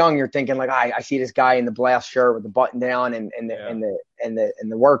when you're young. You're thinking like, I see this guy in the blouse shirt with the button down and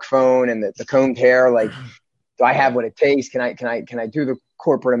the work phone and the combed hair. Like, do I have what it takes? Can I do the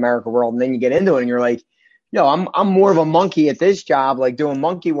corporate America world? And then you get into it and you're like, I'm more of a monkey at this job, like doing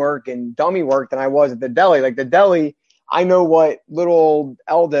monkey work and dummy work, than I was at the deli. Like the deli, I know what little old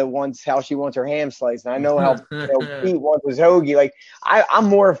Elda wants, how she wants her ham sliced. And I know how Pete wants his hoagie. Like I'm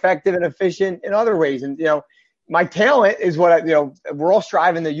more effective and efficient in other ways. And, my talent is what we're all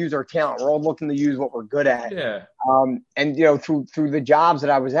striving to use our talent. We're all looking to use what we're good at. Yeah. And, through the jobs that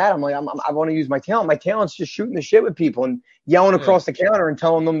I was at, I'm like, I want to use my talent. My talent's just shooting the shit with people and yelling across the counter and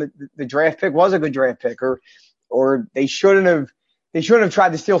telling them that the draft pick was a good draft pick, or they shouldn't have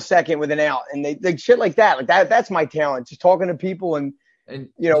tried to steal second with an out, and they shit like that. Like that's my talent. Just talking to people and do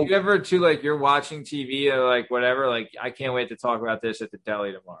you ever too, like, you're watching TV or like whatever, like, I can't wait to talk about this at the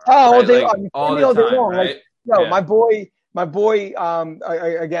deli tomorrow. Oh, right? all the time, right? My boy,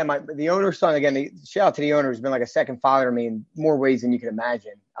 again, the owner's son, again, shout out to the owner, who's been like a second father to me in more ways than you can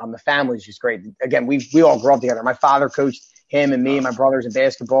imagine. The family's just great. Again, we all grew up together. My father coached him and me and my brothers in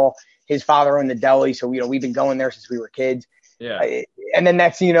basketball. His father owned the deli, so we've been going there since we were kids. Yeah. And then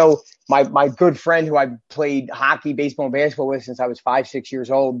next, my good friend who I played hockey, baseball, and basketball with since I was 5-6 years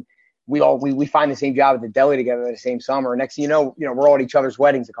old, we find the same job at the deli together the same summer. Next thing we're all at each other's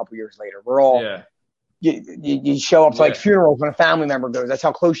weddings a couple years later. We're all you show up to like funerals when a family member goes. That's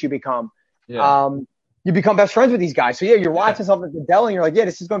how close you become. Yeah. You become best friends with these guys. So you're watching something at the deli and you're like,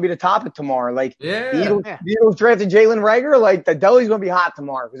 this is going to be the topic tomorrow. Like the Eagles drafted Jalen Reagor. Like the deli's going to be hot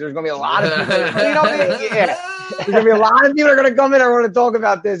tomorrow because there's going to be a lot of people. There's going to be a lot of people are going to come in and want to talk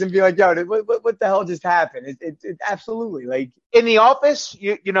about this and be like, yo, what the hell just happened? It's absolutely like in the office,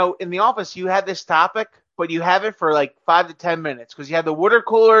 you had this topic, but you have it for like 5 to 10 minutes because you have the water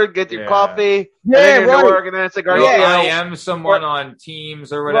cooler, get your coffee, and then you're to work, and then it's like, I am someone on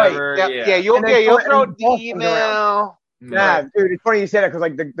Teams or whatever. Right. You'll throw the email. Nah, dude, it's funny you say that because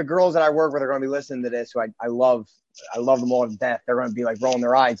like the girls that I work with are going to be listening to this, so I love them all to death. They're going to be like rolling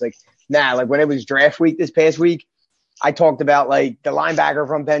their eyes, like like when it was draft week this past week, I talked about like the linebacker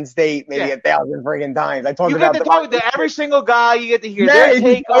from Penn State maybe 1,000 friggin' times. I talked you about get to talk to every single guy. You get to hear their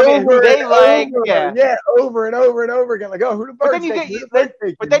take on it, who they like. Over and over and over again. Like, oh, who the birds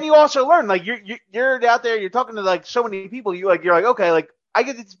take? But then you also learn, like you're out there, you're talking to like so many people. You're like, okay, like I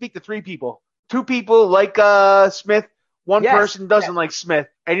get to speak to 3 people. 2 people like Smith. One person doesn't like Smith,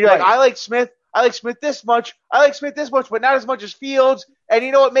 and you're like, I like Smith. I like Smith this much. I like Smith this much, but not as much as Fields. And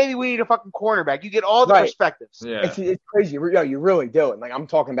you know what? Maybe we need a fucking cornerback. You get all the perspectives. Yeah. It's crazy. You really do. And like I'm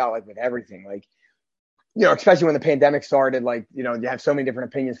talking about like with everything, like especially when the pandemic started, like you have so many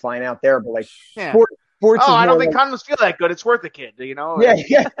different opinions flying out there. But like sports. I don't think condoms feel that good. It's worth it, kid.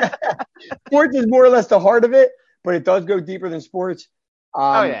 Yeah. Sports is more or less the heart of it, but it does go deeper than sports.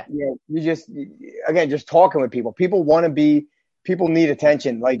 You just talking with people. People need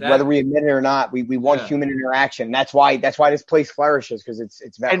attention, like whether we admit it or not. We want human interaction. And that's why this place flourishes because it's.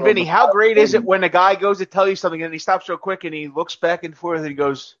 And Vinny, how great is it when a guy goes to tell you something and he stops real quick and he looks back and forth and he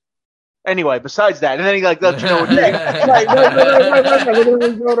goes, anyway, besides that, and then he like lets you know what to do.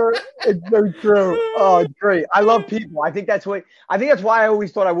 It's so true. Oh, it's great. I love people. I think that's why I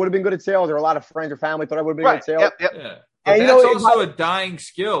always thought I would have been good at sales, or a lot of friends or family thought I would have been good at sales. Yep. Yeah. And that's also a dying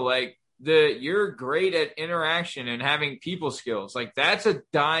skill. Like you're great at interaction and having people skills. Like that's a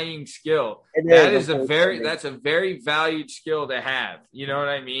dying skill. That's a very valued skill to have. You know what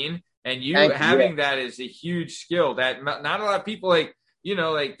I mean? And having that is a huge skill that not a lot of people like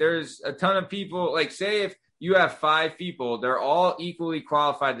there's a ton of people like say if you have 5 people, they're all equally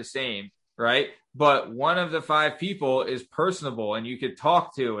qualified the same, right? But one of the 5 people is personable and you could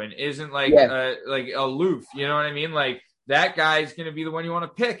talk to and isn't like aloof. You know what I mean? Like that guy's going to be the one you want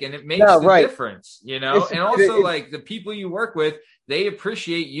to pick, and it makes the difference, and also like the people you work with, they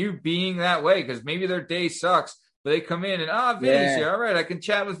appreciate you being that way because maybe their day sucks, but they come in and Vinny's here. All right, I can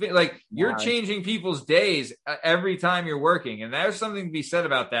chat with Vinny. Like you're changing people's days every time you're working, and there's something to be said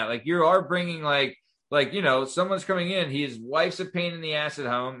about that. Like you are bringing like someone's coming in, his wife's a pain in the ass at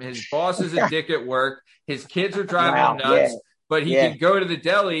home, his boss is a dick at work, his kids are driving him nuts. But he can go to the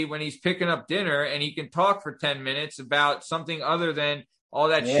deli when he's picking up dinner and he can talk for 10 minutes about something other than all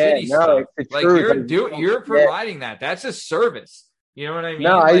that shitty stuff. Like you're providing that. That's a service. You know what I mean?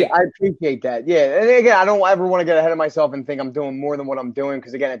 No, I appreciate that. Yeah. And again, I don't ever want to get ahead of myself and think I'm doing more than what I'm doing.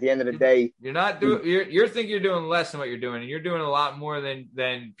 Because again, at the end of the day, you're not doing, you're thinking you're doing less than what you're doing. And you're doing a lot more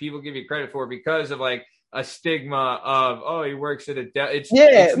than people give you credit for because of like a stigma of, he works at a it's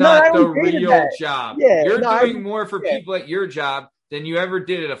not the real job. You're doing more for people at your job than you ever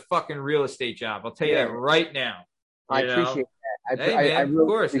did at a fucking real estate job. I'll tell you that right now. I appreciate that. I of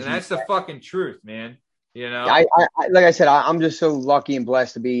course. And that's the fucking truth, man. I like I said, I'm just so lucky and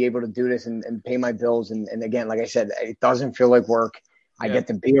blessed to be able to do this and pay my bills. And again, like I said, it doesn't feel like work. I get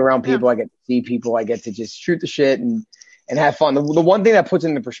to be around people. I get to see people. I get to just shoot the shit and have fun. The one thing that puts it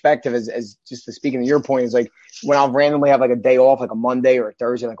into perspective is just to speaking to your point is like when I'll randomly have like a day off, like a Monday or a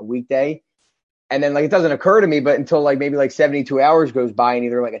Thursday, like a weekday. And then like, it doesn't occur to me, but until like maybe like 72 hours goes by and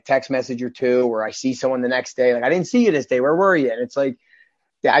either like a text message or 2, or I see someone the next day, like I didn't see you this day. Where were you? And it's like,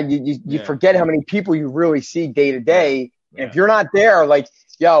 you forget how many people you really see day to day. And if you're not there, like,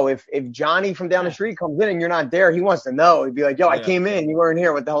 yo, if Johnny from down the street comes in and you're not there, he wants to know. He'd be like, yo, I came in, you weren't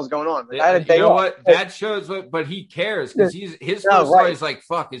here. What the hell's going on? Like, I had a day off. What? That shows but he cares because his first story is like,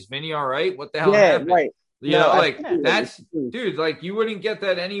 fuck, is Vinny all right? What the hell happened? Right. That's dude, like you wouldn't get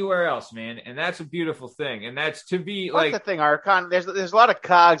that anywhere else, man. And that's a beautiful thing. And that's to be like the thing, our there's a lot of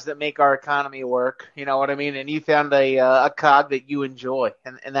cogs that make our economy work. You know what I mean? And you found a cog that you enjoy,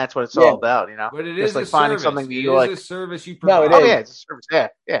 and that's what it's all about, But it is like finding something that you like. It is a service you provide. No, it is. It's a service. Yeah,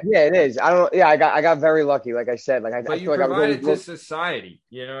 it is. I got very lucky, like I said. Like but I you provide it to society.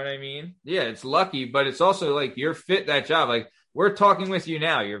 You know what I mean? Yeah, it's lucky, but it's also like you're fit that job. Like we're talking with you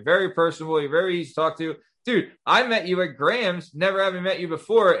now. You're very personable. You're very easy to talk to. Dude, I met you at Graham's, never having met you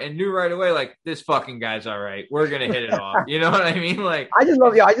before, and knew right away, like, this fucking guy's all right. We're going to hit it off. You know what I mean? Like, I just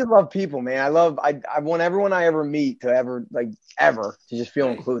love people, man. I want everyone I ever meet to ever to just feel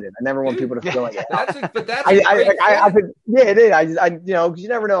included. I never want people to feel like that. It is. Because you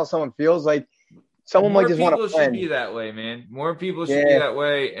never know how someone feels. Like, someone might just want to More people should be that way, man. More people should be that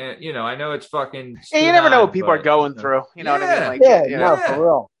way. And, I know it's fucking. Yeah, you never know what people are going through. You know what I mean? Like, for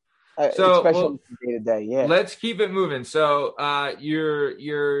real. Especially day to day, Let's keep it moving. So, you're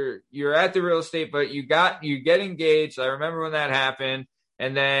at the real estate, but you get engaged. I remember when that happened,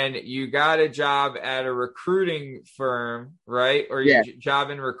 and then you got a job at a recruiting firm, right? Or your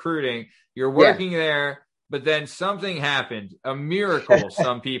job in recruiting. You're working there, but then something happened, a miracle,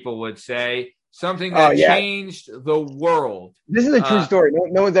 some people would say, something that changed the world. This is a true story.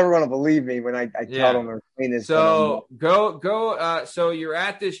 No one's ever going to believe me when I tell them or explain this. So go. So you're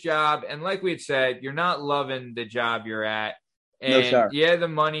at this job, and like we had said, you're not loving the job you're at. And no, sir. Yeah, the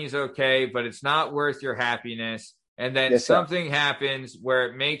money's okay, but it's not worth your happiness. And then something happens where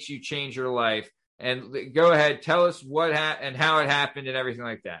it makes you change your life. And go ahead, tell us what and how it happened and everything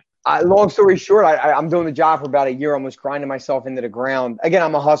like that. Long story short, I'm doing the job for about a year, almost grinding myself into the ground. Again,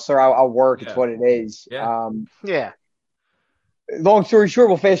 I'm a hustler. I'll work. It's what it is. Yeah. Long story short,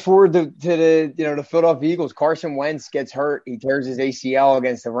 we'll fast forward to the Philadelphia Eagles. Carson Wentz gets hurt. He tears his ACL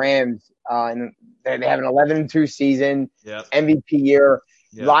against the Rams. And they have an 11-2 season, MVP year.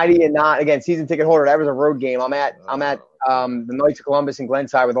 Lie to you not. Again, season ticket holder. That was a road game. I'm at the Knights of Columbus in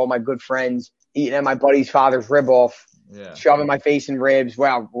Glenside with all my good friends, eating at my buddy's father's rib off, shoving my face in ribs.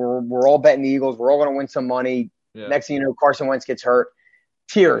 Wow, we're all betting the Eagles. We're all going to win some money. Next thing you know, Carson Wentz gets hurt.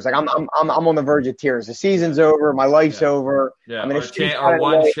 Tears. Like I'm on the verge of tears. The season's over. My life's over. Yeah. I'm in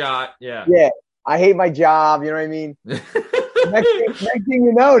one shot. Yeah. Yeah. I hate my job. You know what I mean? next thing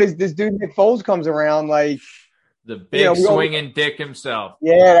you know, this dude Nick Foles comes around like the big swinging dick himself.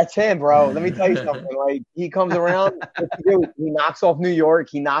 Yeah, that's him, bro. Let me tell you something. Like he comes around, he knocks off New York,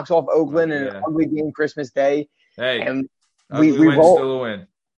 he knocks off Oakland in an ugly game Christmas Day. Hey, and we roll, still a win.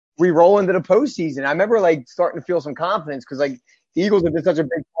 We roll into the postseason. I remember like starting to feel some confidence because like the Eagles have been such a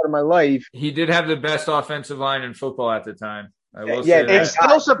big part of my life. He did have the best offensive line in football at the time. I will say that. It's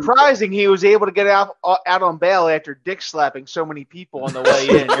still surprising he was able to get out on bail after dick slapping so many people on the way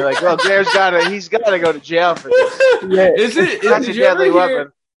in. You're like, well, he's got to go to jail for this. Yeah. That's a deadly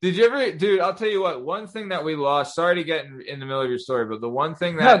weapon. Did you ever, dude? I'll tell you what. One thing that we lost. Sorry to get in the middle of your story, but the one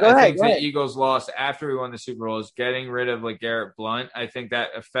thing that I think the Eagles lost after we won the Super Bowl is getting rid of LeGarrette Blount. I think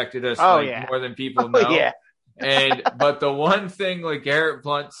that affected us more than people know. Yeah. But the one thing LeGarrette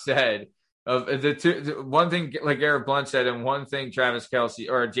Blount said. Of one thing LeGarrette Blount said and one thing Travis Kelce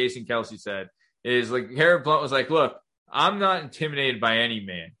or Jason Kelce said is LeGarrette Blount was like, look, I'm not intimidated by any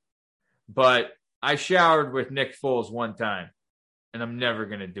man, but I showered with Nick Foles one time and I'm never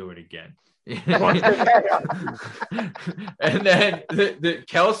going to do it again. And then the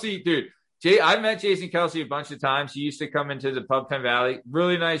Kelce, dude, I met Jason Kelce a bunch of times. He used to come into the Pub Penn Valley.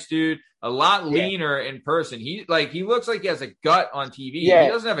 Really nice dude. A lot leaner in person. He looks like he has a gut on TV. Yeah. He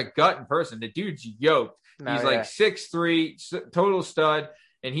doesn't have a gut in person. The dude's yoked. He's 6'3", total stud.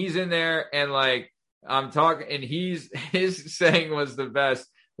 And he's in there and I'm talking and his saying was the best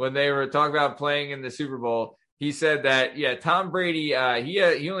when they were talking about playing in the Super Bowl. He said that, Tom Brady,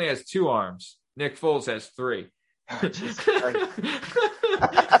 he only has 2 arms. Nick Foles has 3.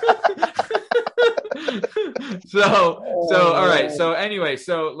 So all right. So anyway,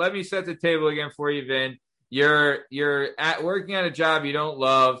 so let me set the table again for you, Vin. You're working at a job you don't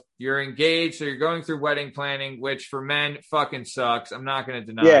love. You're engaged, so you're going through wedding planning, which for men fucking sucks. I'm not going to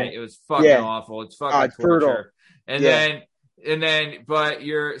deny it. It was fucking awful. It's fucking torture. Brutal.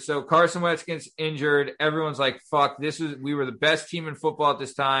 So Carson Wentz gets injured. Everyone's like, fuck, we were the best team in football at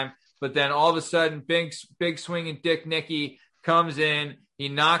this time. But then all of a sudden, big swinging Dick Nicky comes in. He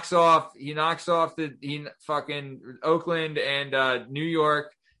knocks off fucking Oakland and New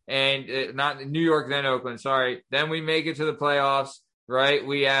York and not New York, then Oakland. Sorry. Then we make it to the playoffs, right?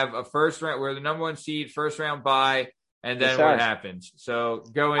 We have a first round. We're the number 1 seed, first round bye. And then what happens? So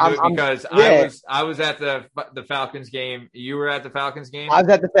go into it because I was at the Falcons game. You were at the Falcons game? I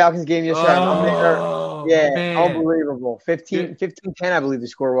was at the Falcons game, yes, sir. Oh, man. Unbelievable. 15-10, I believe the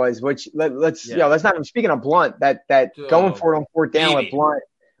score was, which let's not even speaking of Blount, that going for it on 4th down with Blount.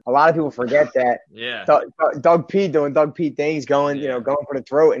 A lot of people forget that. Yeah. Doug Pete doing Doug Pete things, going for the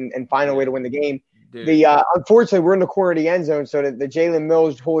throat and find a way to win the game. Dude. Unfortunately, we're in the corner of the end zone, so the Jalen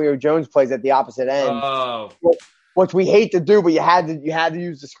Mills, Julio Jones plays at the opposite end. Oh. Which we hate to do, but you had to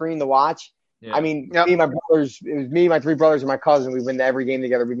use the screen to watch. Yeah. I mean, me and my brothers, it was me, my 3 brothers, and my cousin. We've been to every game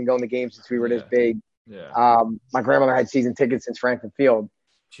together. We've been going to games since we were this big. Yeah. My grandmother had season tickets since Franklin Field.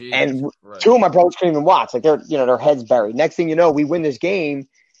 Jesus and Christ. 2 of my brothers couldn't even watch. Like their heads buried. Next thing you know, we win this game,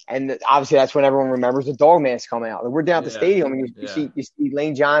 and obviously that's when everyone remembers the dog mask come out. Like, we're down at the stadium, and you see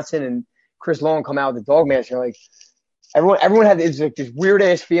Lane Johnson and Chris Long come out with the dog mask. And you're like, everyone had this weird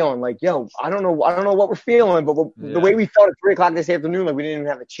ass feeling, like, yo, I don't know what we're feeling, but the way we felt at 3:00 this afternoon, like we didn't even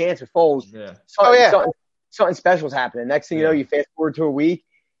have a chance with Foles. Yeah. Something special was happening. Next thing you know, you fast forward to a week,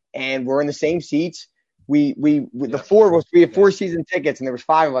 and we're in the same seats. We had 4 season tickets, and there was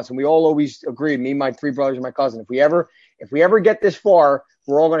 5 of us, and we all always agreed, me, my 3 brothers, and my cousin, if we ever get this far,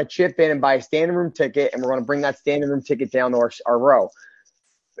 we're all going to chip in and buy a standing room ticket, and we're going to bring that standing room ticket down to our row.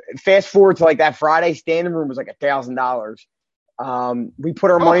 Fast forward to that Friday, standing room was $1,000. We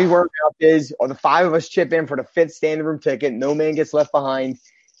put our money where our mouth is, or the 5 of us chip in for the 5th standing room ticket. No man gets left behind.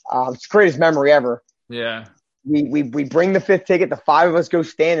 It's the greatest memory ever. Yeah. We bring the 5th ticket. The 5 of us go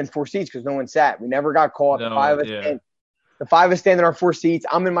stand in 4 seats because no one sat. We never got caught. No, the 5 of us stand in our 4 seats.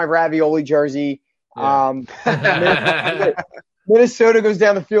 I'm in my ravioli jersey. Yeah. Minnesota goes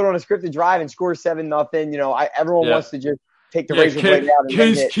down the field on a scripted drive and scores 7-0. You know, everyone wants to just take the razor blade out. And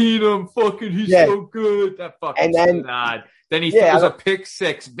Case Keenum, fucking, he's so good. That fucking and then, nod. Then he throws a pick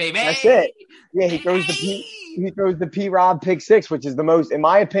 6, baby. That's it. Yeah, he throws the P-Rob pick 6, which is the most, in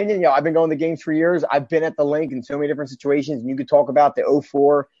my opinion. I've been going to games for years. I've been at the link in so many different situations, and you could talk about the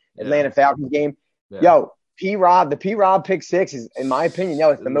 2004 Atlanta Falcons game. Yeah. The P-Rob pick 6 is, in my opinion,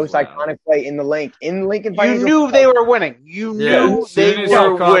 it's the most iconic play in the link. In Lincoln Financial. You knew they were winning. You knew they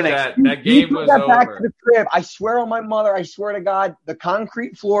were winning. That game was over. Back to the crib. I swear on my mother, I swear to God, the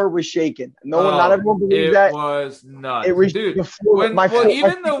concrete floor was shaking. Not everyone believes that. It was nuts. It was, dude.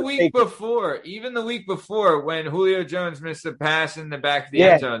 Even the week before, when Julio Jones missed the pass in the back of the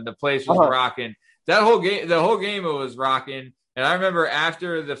end zone, the place was rocking. That whole game, the whole game, it was rocking. And I remember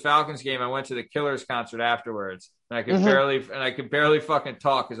after the Falcons game, I went to the Killers concert afterwards, and I could barely fucking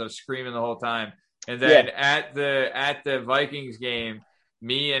talk because I was screaming the whole time. And then at the Vikings game,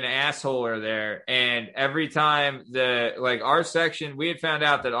 me and Asshole are there, and every time our section, we had found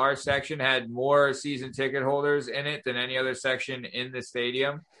out that our section had more season ticket holders in it than any other section in the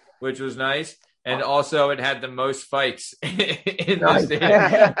stadium, which was nice. And also, it had the most fights in the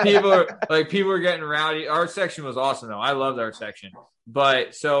stadium. People were getting rowdy. Our section was awesome, though. I loved our section.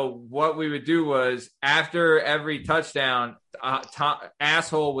 But so what we would do was, after every touchdown,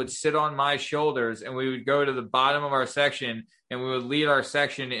 Asshole would sit on my shoulders, and we would go to the bottom of our section, and we would lead our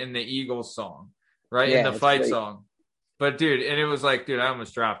section in the Eagles song, right? In the fight song. But, dude, and it was like, dude, I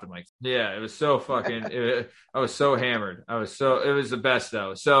almost dropped him. It was so fucking I was so hammered. It was the best,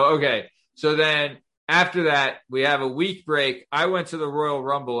 though. So, okay. So then after that, we have a week break. I went to the Royal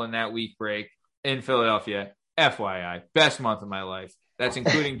Rumble in that week break in Philadelphia. FYI, best month of my life. That's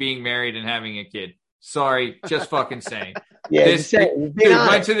including being married and having a kid. Sorry, just fucking saying. Won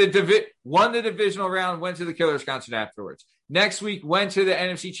the divisional round, went to the Killers concert afterwards. Next week, went to the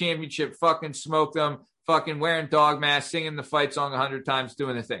NFC Championship, fucking smoked them, fucking wearing dog masks, singing the fight song 100 times,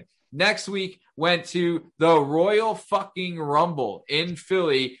 doing the thing. Next week, went to the Royal fucking Rumble in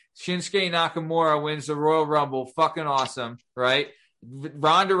Philly. Shinsuke Nakamura wins the Royal Rumble. Fucking awesome, right?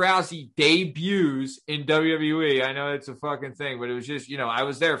 Ronda Rousey debuts in WWE. I know it's a fucking thing, but it was just, I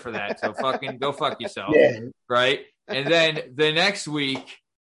was there for that. So fucking go fuck yourself, right? And then the next week,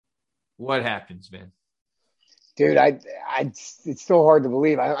 what happens, man? Dude, it's so hard to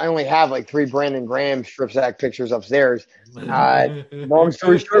believe. I only have 3 Brandon Graham strip sack pictures upstairs. Long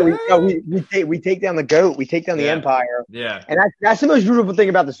story short, we take down the GOAT. We take down the Empire. Yeah. And that's the most beautiful thing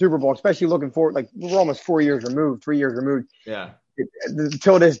about the Super Bowl, especially looking forward. We're almost 3 years removed. Yeah.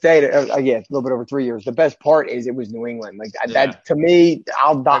 Till this day, a little bit over 3 years. The best part is it was New England. That to me,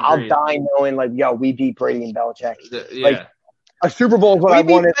 I'll die knowing we beat Brady and Belichick. A Super Bowl is what I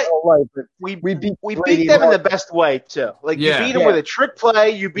wanted all life. But we beat them in the best way too. You beat them with a trick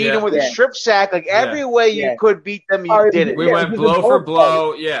play. You beat them with a strip sack. Every way you could beat them, you did it. We went blow for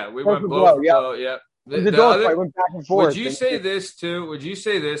blow. Yeah, we went blow for blow. Yeah. Went back and forth. Would you say this too? Would you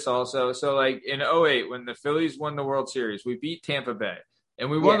say this also? So in 2008, when the Phillies won the World Series, we beat Tampa Bay and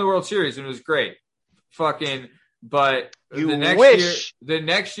we won the World Series and it was great. But the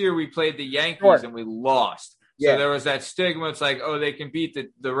next year we played the Yankees and we lost. So there was that stigma. It's they can beat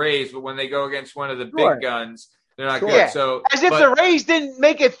the Rays, but when they go against one of the big guns, they're not good. So as if the Rays didn't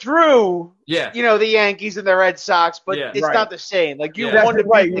make it through, the Yankees and the Red Sox, but it's not the same. You won to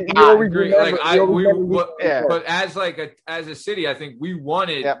beat the guy. But as a city, I think we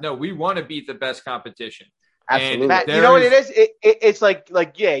wanted. No, we want to beat the best competition. Absolutely. Matt, you know what it is? It's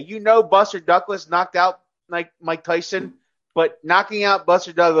Buster Douglas knocked out Mike Tyson. But knocking out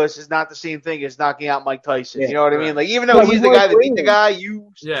Buster Douglas is not the same thing as knocking out Mike Tyson. You know what I mean? Even though he's the guy that beat the guy,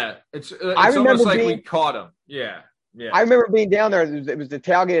 it's almost like we caught him. Yeah. I remember being down there. It was the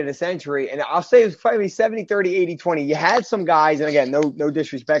tailgate of the century, and I'll say it was probably 70-30, 80-20. You had some guys, and again, no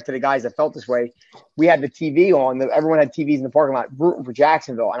disrespect to the guys that felt this way. We had the TV on. Everyone had TVs in the parking lot rooting for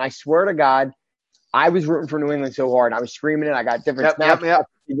Jacksonville, and I swear to God, I was rooting for New England so hard. I was screaming it. I got different snaps.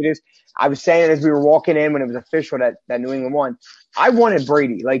 Videos. I was saying it as we were walking in when it was official that New England won. I wanted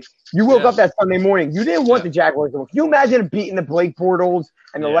Brady. You woke up that Sunday morning. You didn't want the Jaguars to win. Can you imagine beating the Blake Bortles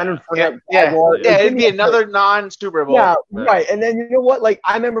and the Leonard Fournette Jaguars? It'd be another non-Super Bowl. Yeah, right. And then you know what?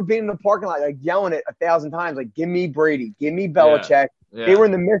 I remember being in the parking lot, yelling it 1,000 times, give me Brady, give me Belichick. They were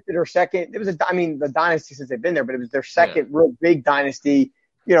in the midst of their second. It was the dynasty since they've been there, but it was their second real big dynasty.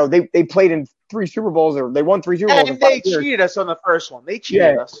 You know, they played in 3 Super Bowls, or they won 3 Super Bowls. And they cheated us on the first one. They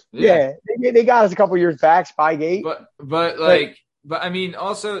cheated us. Yeah. They got us a couple years back, Spygate. But I mean,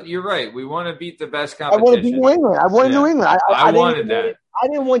 also, you're right. We want to beat the best competition. I want to beat New England. I wanted New England. I wanted that. I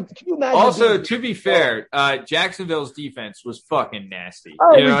didn't want. Can you imagine? Also, to be fair, Jacksonville's defense was fucking nasty.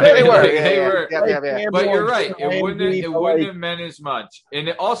 Oh, you know what I mean? They were. Yeah. But you're right. It wouldn't have meant as much. And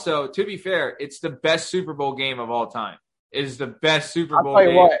also, to be fair, it's the best Super Bowl game of all time. It is the best Super Bowl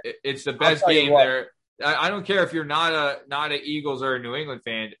game. It's the best game there. I don't care if you're not a Eagles or a New England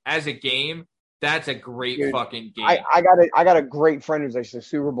fan. As a game, that's a great fucking game. I got a great friend who's like a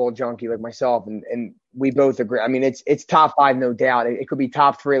Super Bowl junkie like myself, and we both agree. I mean, it's top 5, no doubt. It could be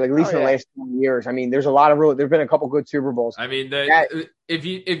top 3, like at least in the last 20 years. I mean, there's been a couple good Super Bowls. I mean,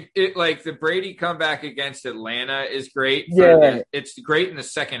 if the Brady comeback against Atlanta is great. It's great in the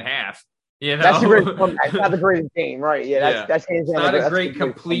second half. You know, that's a great comeback. It's not the greatest game, right? Yeah, that's not a great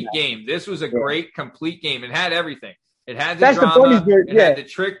complete game. This was a great complete game. It had everything. It had the drama. It had the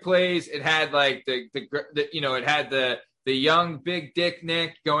trick plays. It had like the it had the young big dick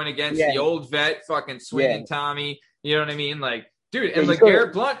Nick going against the old vet fucking swinging Tommy. You know what I mean? Like, dude, and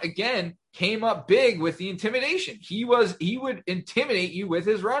Garrett Blount again came up big with the intimidation. He would intimidate you with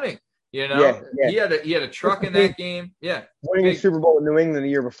his running. You know, he had a truck in that game. Yeah, winning the Super Bowl with New England the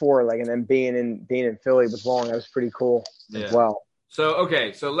year before, like, and then being in Philly with Long, that was pretty cool as well. So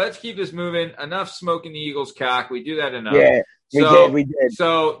let's keep this moving. Enough smoking the Eagles cock. We do that enough. Yeah, we did.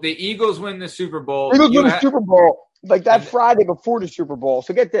 So the Eagles win the Super Bowl. Eagles win the Super Bowl like that Friday before the Super Bowl.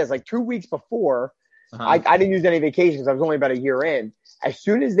 So get this, like 2 weeks before, I didn't use any vacations. I was only about a year in. As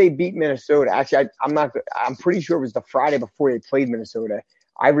soon as they beat Minnesota, actually, I'm pretty sure it was the Friday before they played Minnesota.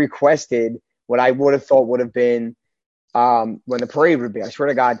 I requested what I would have thought would have been when the parade would be. I swear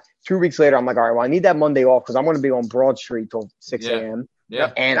to God, 2 weeks later, I'm like, all right, well, I need that Monday off because I'm going to be on Broad Street till 6 a.m.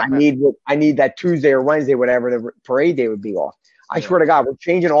 Yeah. And I need that Tuesday or Wednesday, whatever the parade day would be off. I swear to God, we're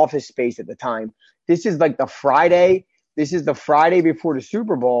changing office space at the time. This is like the Friday. This is the Friday before the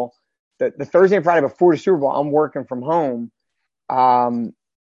Super Bowl. The Thursday and Friday before the Super Bowl, I'm working from home.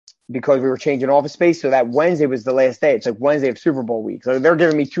 Because we were changing office space. So that Wednesday was the last day. It's like Wednesday of Super Bowl week. So they're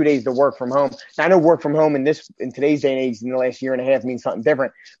giving me 2 days to work from home. Now, I know work from home in today's day and age in the last year and a half means something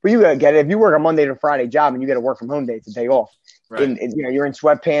different. But you gotta get it. If you work a Monday to Friday job and you get a work from home day, it's a day off. Right. You're in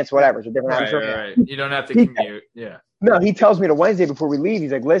sweatpants, whatever. It's a different right. You don't have to commute. Yeah. No, he tells me the Wednesday before we leave,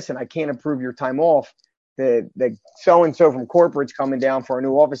 he's like, listen, I can't approve your time off. The so-and-so from corporate's coming down for a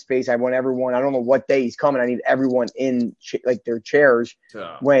new office space. I want everyone, I don't know what day he's coming. I need everyone in their chairs.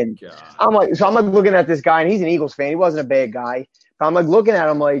 I'm like looking at this guy, and he's an Eagles fan. He wasn't a bad guy. But I'm like looking at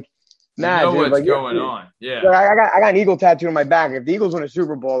him like, nah, you know dude, what's going on. Yeah. I got an Eagle tattoo on my back. If the Eagles win a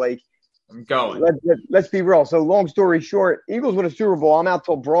Super Bowl, like, I'm going. Let's be real. So long story short, Eagles win a Super Bowl. I'm out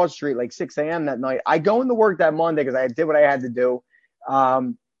till Broad Street, like 6 a.m. that night. I go into work that Monday because I did what I had to do.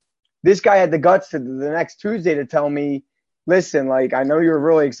 This guy had the guts to the next Tuesday to tell me, listen, like, I know you're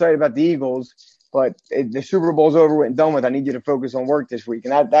really excited about the Eagles, but the Super Bowl's over and done with. I need you to focus on work this week.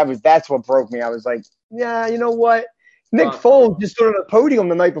 And that's what broke me. I was like, yeah, you know what? Nick Foles just stood on the podium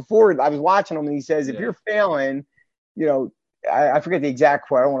the night before. I was watching him, and he says, if you're failing, you know, I forget the exact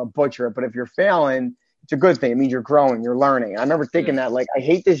quote. I don't want to butcher it, but if you're failing, it's a good thing. It means you're growing, you're learning. I remember thinking that, like, I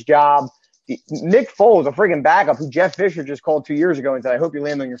hate this job. Nick Foles, a friggin' backup who Jeff Fisher just called 2 years ago and said, I hope you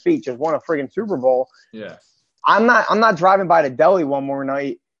land on your feet, just won a friggin' Super Bowl. Yeah. I'm not driving by the deli one more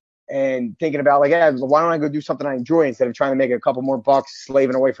night and thinking about, like, why don't I go do something I enjoy instead of trying to make a couple more bucks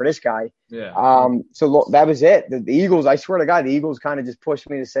slaving away for this guy. Yeah. So look, that was it. The Eagles, I swear to God, the Eagles kind of just pushed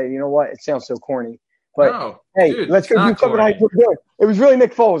me to say, you know what? It sounds so corny. But, hey, let's go do something I enjoy doing. It was really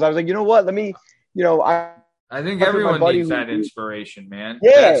Nick Foles. I was like, you know what? Let me, I think everyone needs that inspiration, man.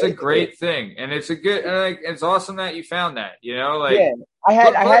 Yeah, that's a great thing, and it's it's awesome that you found that. You know, like I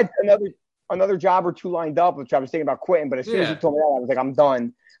had another job or two lined up, which I was thinking about quitting. But as soon as you told me that, I was like, I'm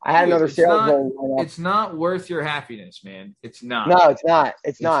done. I had another sales role lined up. It's not worth your happiness, man. It's not. No, it's not.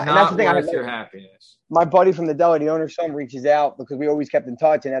 It's not. And that's the thing. Worth your happiness. My buddy from the deli, the owner's son, reaches out because we always kept in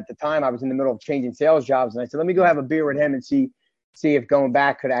touch. And at the time, I was in the middle of changing sales jobs, and I said, let me go have a beer with him and see if going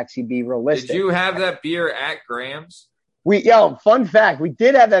back could actually be realistic. Did you have that beer at Graham's? Fun fact, we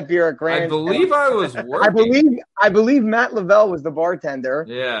did have that beer at Graham's. I believe I was working. I believe Matt Lavelle was the bartender.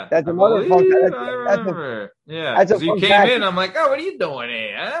 Yeah. That's another fun fact. I remember. That's you came in, I'm like, oh, what are you doing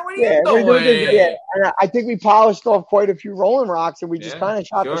here? What are you doing here? Yeah. And I think we polished off quite a few Rolling Rocks, and we just kind of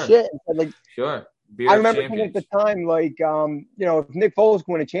shot the shit. And said, like, sure. I remember thinking at the time, like, if Nick Foles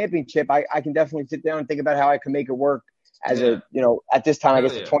can win a championship, I can definitely sit down and think about how I can make it work as a, at this time, I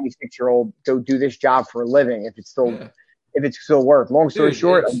guess a 26-year-old go do this job for a living if it's still work. Long story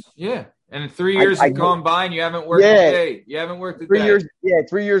short. And 3 years have gone by and you haven't worked a day. You haven't worked a day.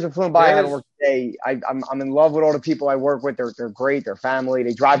 3 years have flown by. I haven't worked a day. I'm in love with all the people I work with. They're great. They're family.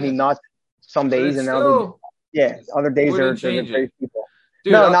 They drive me nuts some days, and other days they're great people.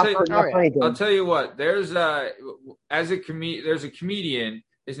 Dude, I'll tell you what. There's a comedian.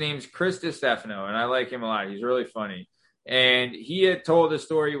 His name's Chris DiStefano, and I like him a lot. He's really funny. And he had told a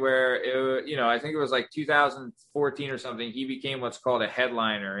story where, I think it was like 2014 or something. He became what's called a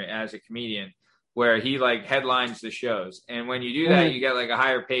headliner as a comedian, where he like headlines the shows. And when you do that, you get like a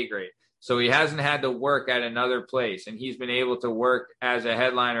higher pay grade. So he hasn't had to work at another place, and he's been able to work as a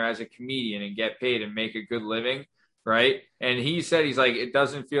headliner, as a comedian, and get paid and make a good living. Right. And he said, he's like,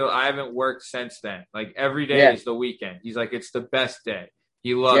 I haven't worked since then. Like every day is the weekend. He's like, it's the best day.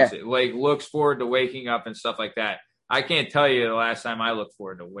 He loves it. Like looks forward to waking up and stuff like that. I can't tell you the last time I looked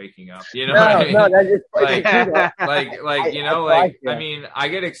forward to waking up. You know what I mean? No, that's just I mean, I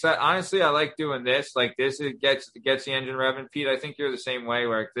get excited. Honestly, I like doing this. Like this, it gets the engine revving. Pete, I think you're the same way.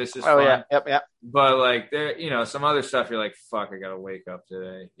 Where this is fun. Yep. But like there, some other stuff, you're like, fuck, I gotta wake up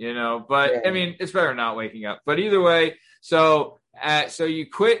today. But I mean, it's better not waking up. But either way, so you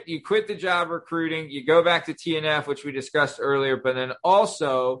quit the job recruiting. You go back to TNF, which we discussed earlier. But then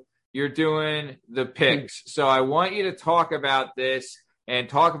also, you're doing the picks. So I want you to talk about this and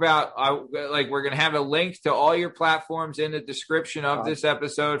talk about, we're going to have a link to all your platforms in the description of this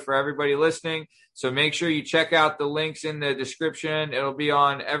episode for everybody listening. So make sure you check out the links in the description. It'll be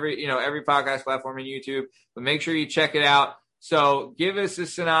on every podcast platform and YouTube, but make sure you check it out. So give us a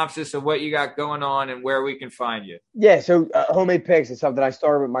synopsis of what you got going on and where we can find you. Yeah. So Homemade Picks is something I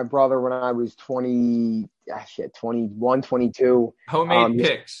started with my brother when I was 21, 22. Homemade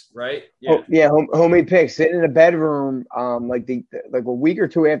Picks, right? Yeah. Homemade Picks. Sitting in a bedroom, like a week or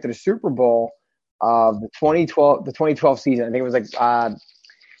two after the Super Bowl of the 2012 season. I think it was like the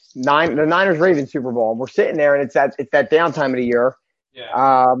Niners-Ravens Super Bowl. We're sitting there, and it's that downtime of the year.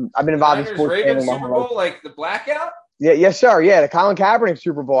 Yeah. I've been involved in sports. Ravens Super Bowl, like the blackout. Yeah, yes, sir. Yeah, the Colin Kaepernick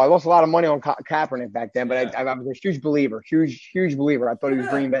Super Bowl. I lost a lot of money on Kaepernick back then, but I was a huge believer. I thought he was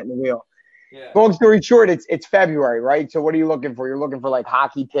reinventing the wheel. Yeah. Long story short, it's February, right? So what are you looking for? You're looking for like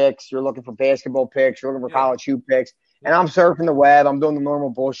hockey picks. You're looking for basketball picks. You're looking for college shoot picks. And I'm surfing the web. I'm doing the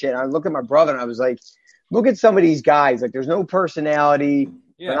normal bullshit. And I looked at my brother and I was like, look at some of these guys. Like, there's no personality.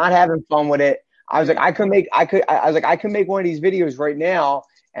 Yeah. They're not having fun with it. I was like, I could make one of these videos right now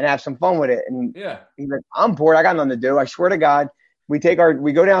and have some fun with it. And he's like, I'm bored. I got nothing to do. I swear to God, we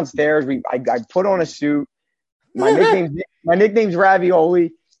go downstairs. I put on a suit. My nickname's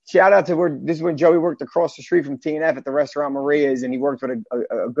Ravioli. Shout out to this is when Joey worked across the street from TNF at the restaurant Maria's, and he worked with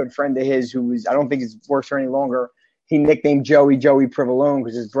a good friend of his who was, I don't think he works there any longer. He nicknamed Joey Provolone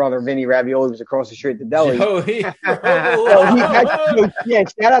because his brother Vinny Ravioli was across the street at the deli. Shout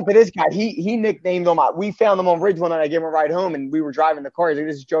out to this guy. He nicknamed him. We found him on Ridge one night. I gave him a ride home, and we were driving the car. He's like,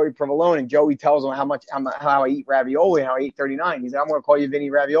 "This is Joey Provolone," and Joey tells him how I eat ravioli, how I eat 39. He said, "I'm going to call you Vinny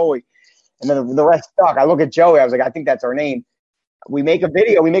Ravioli," and then the rest stuck. I look at Joey. I was like, "I think that's our name." We make a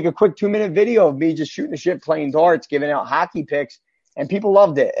video. We make a quick 2-minute video of me just shooting the shit, playing darts, giving out hockey picks. And people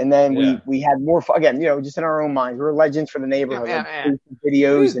loved it. And then we had more fun. Again, just in our own minds. We're legends for the neighborhood.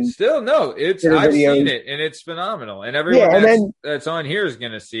 Videos. Dude, and I've seen it, and it's phenomenal. And everyone that's on here is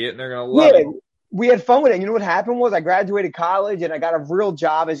going to see it, and they're going to love it. We had fun with it. You know what happened was I graduated college, and I got a real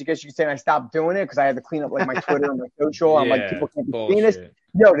job, as you guess you could say, and I stopped doing it because I had to clean up like my Twitter and my social. I'm like, people can't be seeing this.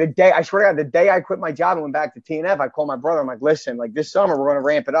 I swear to God, the day I quit my job and went back to TNF, I called my brother. I'm like, listen, like this summer, we're going to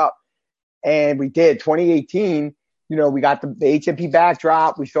ramp it up. And we did. 2018. We got the HMP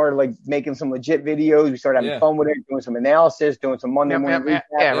backdrop. We started like making some legit videos. We started having fun with it, doing some analysis, doing some Monday morning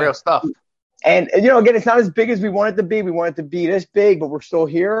recap. Real stuff. And again, it's not as big as we want it to be. We want it to be this big, but we're still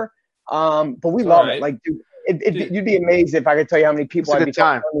here. But we love it. Like, dude, you'd be amazed if I could tell you how many people I'd be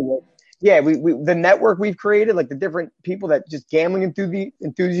talking with. Yeah, we the network we've created, like the different people that just gambling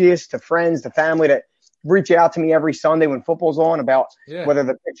enthusiasts to friends to family that reach out to me every Sunday when football's on about whether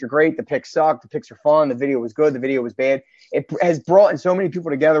the picks are great, the picks suck, the picks are fun, the video was good, the video was bad. It has brought in so many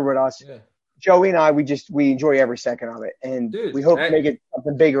people together with us. Yeah. Joey and I, we enjoy every second of it, and we hope to make it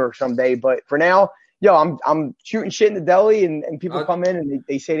something bigger someday. But for now, I'm shooting shit in the deli, and people come in and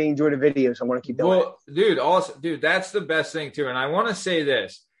they say they enjoy the video, so I'm gonna keep doing it. Dude, that's the best thing too. And I want to say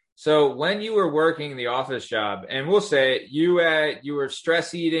this. So when you were working the office job, and we'll say you were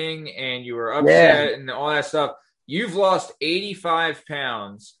stress eating and you were upset and all that stuff, you've lost 85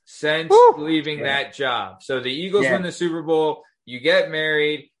 pounds since leaving that job. So the Eagles win the Super Bowl, you get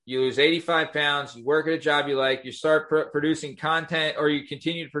married, You lose 85 pounds. You work at a job you like. You start producing content, or you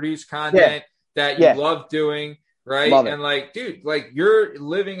continue to produce content that you love doing, right? Love it. And like, dude, like you're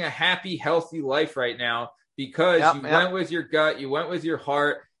living a happy, healthy life right now because you went with your gut, you went with your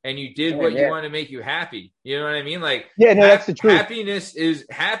heart, and you did what you want to make you happy. You know what I mean? Like, that's the truth. Happiness is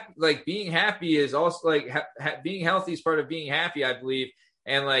happy. Like being happy is also like being healthy is part of being happy, I believe.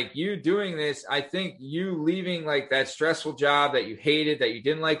 And like you doing this, I think you leaving like that stressful job that you hated, that you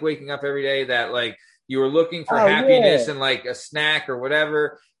didn't like waking up every day, that like you were looking for happiness and like a snack or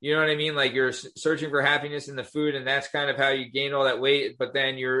whatever. You know what I mean? Like you're searching for happiness in the food, and that's kind of how you gained all that weight. But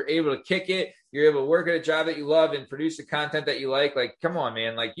then you're able to kick it. You're able to work at a job that you love and produce the content that you like. Like, come on,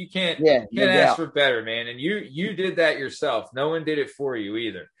 man. Like you can't ask for better, man. And you did that yourself. No one did it for you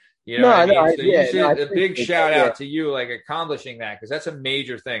either. You know what I mean? So a big shout out to you, like accomplishing that, because that's a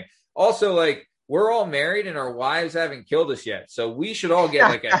major thing. Also, like we're all married and our wives haven't killed us yet, so we should all get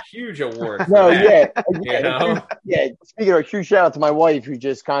like a huge award. Speaking of a huge shout out to my wife, who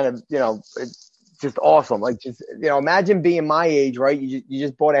just kind of, it's just awesome. Like just imagine being my age, right? You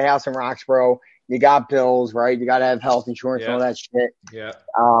just bought a house in Roxborough. You got bills, right? You got to have health insurance and all that shit. Yeah.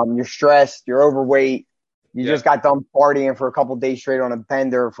 You're stressed. You're overweight. You just got done partying for a couple of days straight on a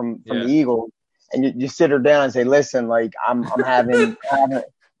bender from the Eagles, and you sit her down and say, "Listen, like I'm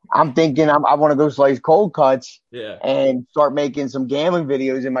thinking I want to go slice cold cuts and start making some gambling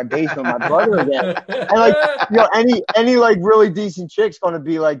videos in my basement with my brother again." And like any like really decent chick's going to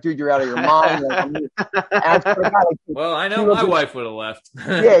be like, "Dude, you're out of your mind." Well, I know my wife would have left.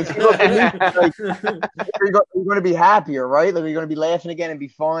 She looked at me like, you're going to be happier, right? Like, you're going to be laughing again and be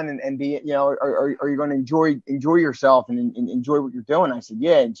fun and be, are you going to enjoy yourself and enjoy what you're doing? I said,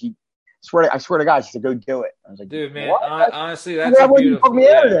 yeah. And I swear to God, she said, go do it. I was like, dude, man, honestly, that's a beautiful.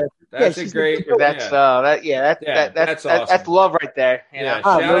 That's a great. That's awesome. That's love right there. Shout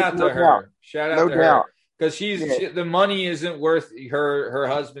out to her. Shout out to her. Because the money isn't worth her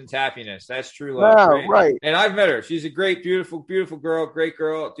husband's happiness. That's true love. No, right. And I've met her. She's a great, beautiful, beautiful girl. Great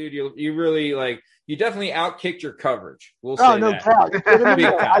girl, dude. You really like. You definitely outkicked your coverage. We'll say no that. doubt.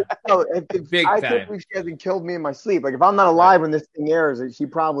 Big time. I can't believe she hasn't killed me in my sleep. Like if I'm not alive when this thing airs, she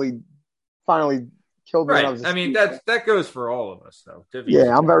probably finally killed me. Right. When I was asleep. I mean that goes for all of us, though.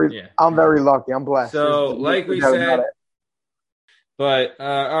 I'm very lucky. I'm blessed. So, like we said. But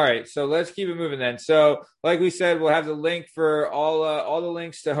all right, so let's keep it moving then. So, like we said, we'll have the link for all the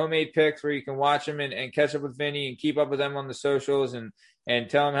links to Homemade Picks where you can watch them and catch up with Vinny and keep up with them on the socials and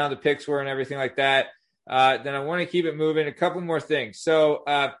tell them how the picks were and everything like that. Then I want to keep it moving. A couple more things. So,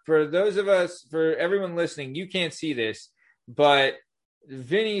 for everyone listening, you can't see this, but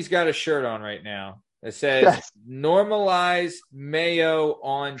Vinny's got a shirt on right now that says "Normalize mayo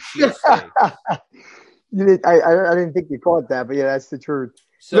on cheesesteak." I didn't think you caught that, but yeah, that's the truth.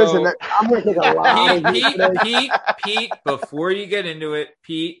 So, listen, I'm going to take a lot. Pete, before you get into it,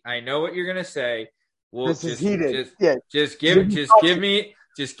 Pete, I know what you're going to say. This is heated. Just give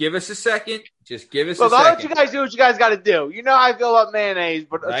us a second. Just give us a second. I'll let you guys do what you guys got to do. You know how I feel about mayonnaise,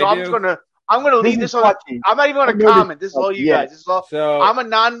 but I'm going to leave this on. I'm not even going to comment. This is all you guys. This is all. So, I'm a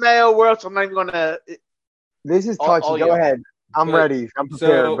non-mayo world, so I'm not even going to. This is touchy. Go ahead. I'm ready. I'm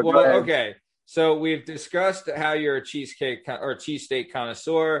prepared. Okay. So we've discussed how you're a cheesesteak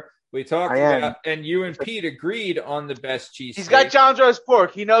connoisseur. We talked about, and you and Pete agreed on the best cheesesteak. He's got John's roast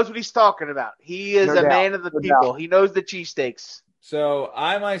pork. He knows what he's talking about. He is a man of the people. He knows the cheesesteaks. So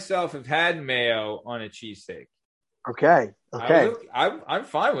I myself have had mayo on a cheesesteak. Okay. I'm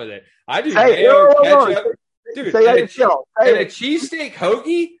fine with it. I do mayo, ketchup. Dude, and a cheesesteak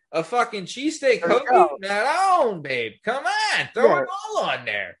hoagie? A fucking cheesesteak hoagie? Not on, babe. Come on. Throw it all on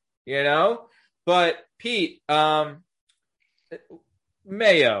there. You know? But Pete,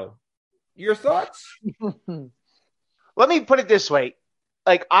 mayo, your thoughts? Let me put it this way.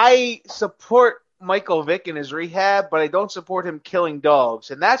 Like, I support Michael Vick in his rehab, but I don't support him killing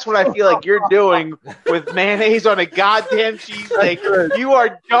dogs. And that's what I feel like you're doing with mayonnaise on a goddamn cheesesteak. You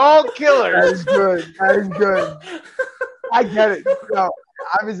are dog killers. That is good. I get it.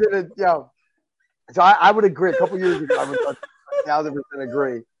 I was in so I would agree. A couple years ago, I would 1,000%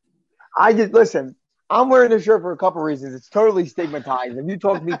 agree. Listen, I'm wearing this shirt for a couple reasons. It's totally stigmatized. If you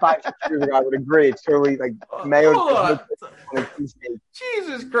talked to me 5-6 years ago, I would agree. It's totally like mayo.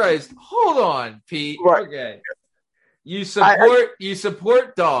 Jesus Christ. Hold on, Pete. Right. Okay. You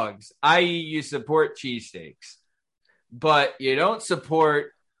support dogs, i.e. you support cheesesteaks. But you don't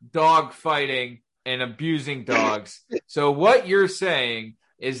support dog fighting and abusing dogs. So what you're saying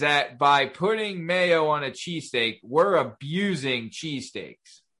is that by putting mayo on a cheesesteak, we're abusing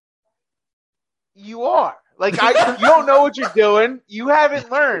cheesesteaks. You are. Like you don't know what you're doing. You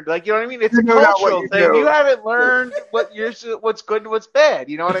haven't learned. Like, you know what I mean? It's a cultural thing. You haven't learned what's good and what's bad.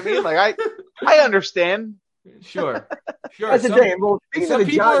 You know what I mean? Like I understand. Sure. That's the thing. Well, some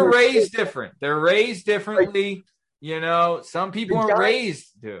people are raised different. They're raised differently. Some people are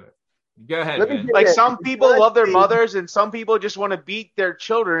raised to it. Go ahead. Like some people love their mothers, and some people just want to beat their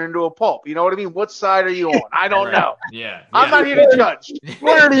children into a pulp. You know what I mean? What side are you on? I don't know. Yeah. I'm not here to judge.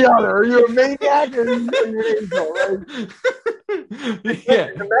 One or the other. Are you a maniac or are you an angel? Yeah.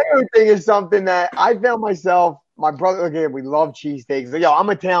 The mayo thing is something that I found myself. My brother, again, we love cheesesteaks. Yo, I'm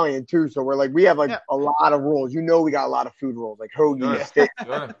Italian too, so we have a lot of rules. We got a lot of food rules, like hoagie, steak,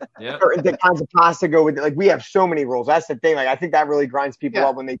 certain kinds of pasta go with it. Like, we have so many rules. That's the thing. Like, I think that really grinds people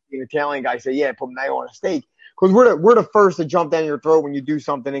up when they see an Italian guy say, "Yeah, put mayo on a steak," because we're the first to jump down your throat when you do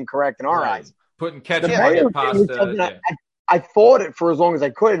something incorrect in our eyes. Putting ketchup on your pasta. I fought it for as long as I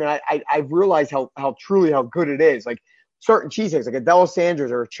could, and I realized how good it is. Like, certain cheesesteaks, like a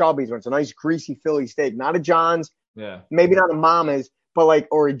D'Alessandro's or a Chubby's, when it's a nice greasy Philly steak, not a John's, maybe not a Mama's, but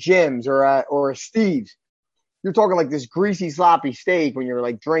or a Jim's or a Steve's. You're talking like this greasy, sloppy steak when you're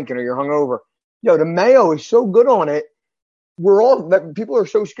like drinking or you're hungover. Yo, the mayo is so good on it. People are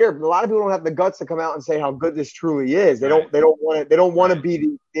so scared. A lot of people don't have the guts to come out and say how good this truly is. They don't want to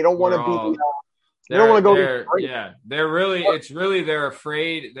be they're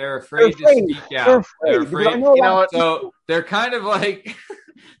afraid. They're afraid to speak out. They're afraid. So they're kind of like.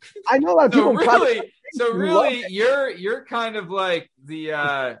 I know a lot of people. You're kind of like the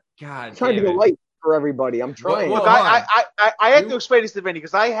God. I'm trying to be light for everybody. I'm trying. Look, I have to explain this to Vinny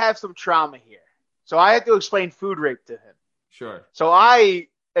because I have some trauma here. So I have to explain food rape to him. Sure. So I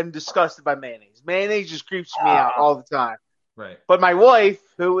am disgusted by mayonnaise. Mayonnaise just creeps me out all the time. Right. But my wife,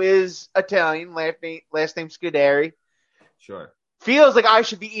 who is Italian, last name Scuderi, feels like I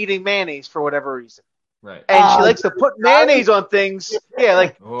should be eating mayonnaise for whatever reason. Right. And she likes to put mayonnaise on things. Yeah,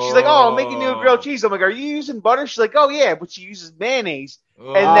 like she's like, "Oh, I'm making you a grilled cheese." I'm like, "Are you using butter?" She's like, "Oh yeah," but she uses mayonnaise.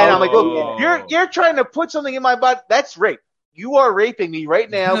 And then I'm like, "Look, you're trying to put something in my body. That's rape. You are raping me right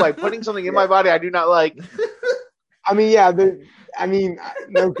now by putting something in my body I do not like." I mean,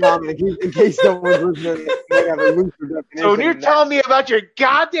 no comment. In case someone's listening, they have a looser definition. So when you're telling me about your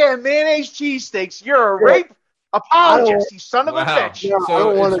goddamn mayonnaise cheesesteaks, you're a rape apologist, you son of a bitch.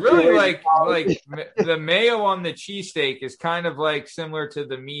 So it's really like the mayo on the cheesesteak is kind of like similar to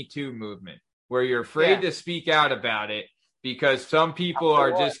the Me Too movement, where you're afraid to speak out about it because some people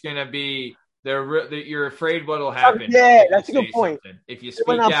are just going to be. You're afraid what'll happen. Yeah, that's a good point. If you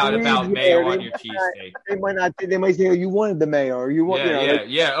speak out about mayo on your cheesesteak, they might not. They might say, "Oh, you wanted the mayo, or you want." Oh, you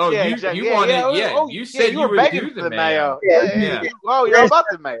wanted. Yeah, you said you would do the mayo. Yeah. Oh, you're about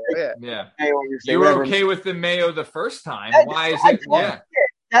the mayo. Yeah. You were okay with the mayo the first time. Why is it? Yeah.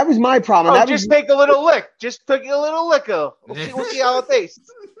 That was my problem. Just take a little lick. Just take a little liquor. We'll see how it tastes.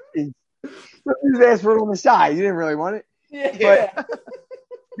 Just ask for it on the side. You didn't really want it. Yeah. But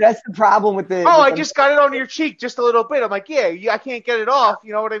that's the problem with the. I just got it on your cheek just a little bit. I'm like, I can't get it off.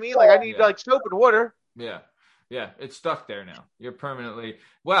 You know what I mean? Like, I need like soap and water. Yeah. It's stuck there now. You're permanently.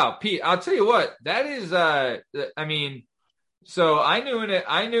 Wow, Pete. I'll tell you what. That is. I mean, so I knew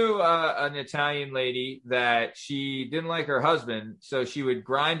an Italian lady that she didn't like her husband, so she would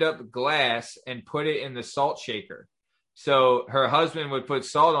grind up glass and put it in the salt shaker. So her husband would put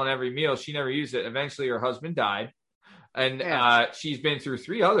salt on every meal. She never used it. Eventually, her husband died. And she's been through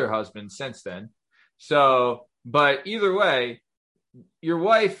 3 other husbands since then. So, but either way, your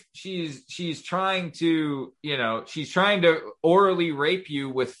wife, she's trying to, she's trying to orally rape you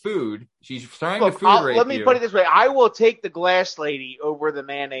with food. She's trying to food rape you. Let me put it this way. I will take the glass lady over the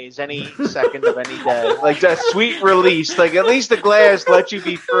mayonnaise any second of any day. Like that sweet release. Like at least the glass lets you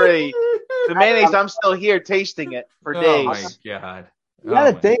be free. The mayonnaise, I'm still here tasting it for days. Oh my God. You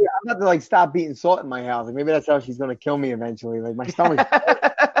gotta think. I'm about to stop eating salt in my house. Like, maybe that's how she's gonna kill me eventually. Like my stomach.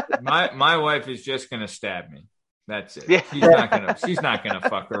 my wife is just gonna stab me. That's it. Yeah. She's not gonna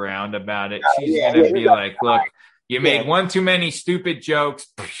fuck around about it. She's gonna be like, "Look, you made one too many stupid jokes.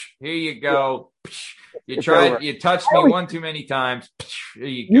 Here you go. You touched me one too many times. Here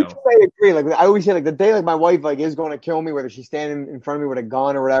you go." I agree. Like I always say, like the day like my wife is going to kill me, whether she's standing in front of me with a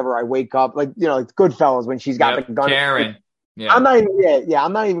gun or whatever, I wake up like it's Goodfellas when she's got the gun. Karen. Yeah. I'm not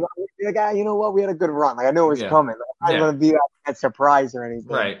even like, you know what? We had a good run. Like I knew it was coming. I'm not going to be that surprise or anything.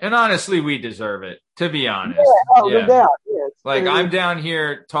 Right. And honestly, we deserve it, to be honest. No doubt. Like I'm down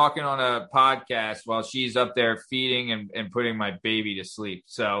here talking on a podcast while she's up there feeding and putting my baby to sleep.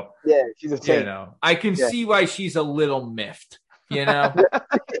 So she's a saint. I can see why she's a little miffed,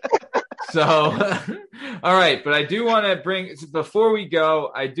 So All right, but I do want to before we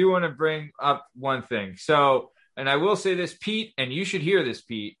go, I do want to bring up one thing. So, and I will say this, Pete, and you should hear this,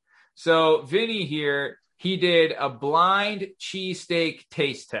 Pete. So, Vinny here, he did a blind cheesesteak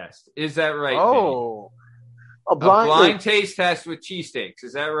taste test. Is that right? Oh, Vinny? A blind taste test with cheesesteaks.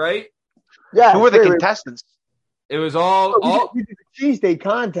 Is that right? Yeah. Who were the contestants? It was all you did the cheesesteak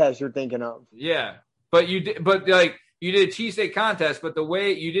contest you're thinking of. Yeah. But you did a cheesesteak contest, but the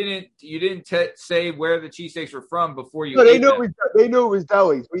way you didn't say where the cheesesteaks were from before you. No, they knew it was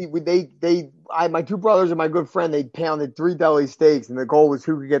delis. My two brothers and my good friend, they pounded 3 deli steaks, and the goal was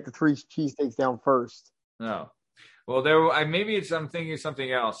who could get the 3 cheesesteaks down first. No, well, maybe I'm thinking of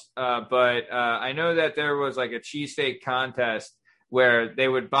something else, but I know that there was like a cheesesteak contest where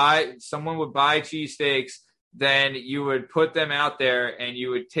someone would buy cheesesteaks, then you would put them out there and you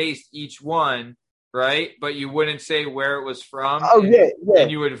would taste each one. Right, but you wouldn't say where it was from. Oh, yeah.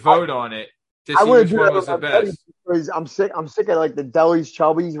 And you would vote on it to see which one was the best. Because I'm sick of like the Deli's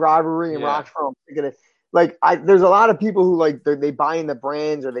Chubby's rivalry in Rockford. I'm sick of it. Like, there's a lot of people who like they buy in the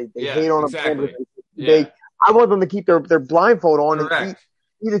brands or they hate on them. I want them to keep their blindfold on and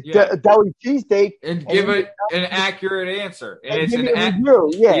eat a deli cheesesteak and give it an accurate answer. And it's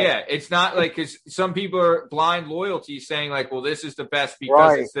it's not like, because some people are blind loyalty saying like, well, this is the best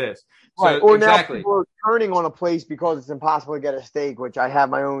because it's this. Right. So, or exactly. Now people are turning on a place because it's impossible to get a steak, which I have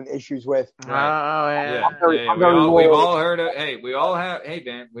my own issues with. Right. We've all heard of. We all have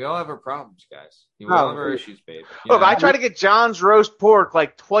our problems, guys. We all have our issues, babe. Look, I tried to get John's roast pork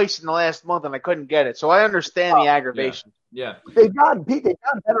like twice in the last month, and I couldn't get it. So I understand the aggravation. Yeah. They've gotten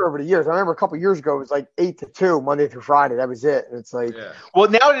better over the years. I remember a couple of years ago, it was like 8-2, Monday through Friday. That was it. And it's like, well,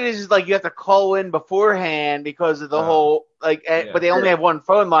 now it is like you have to call in beforehand because of the whole but they only have one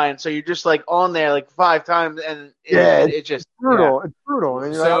phone line, so you're just like on there like 5 times, and it's just brutal. Yeah. It's brutal.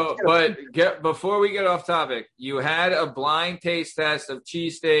 And before we get off topic, you had a blind taste test of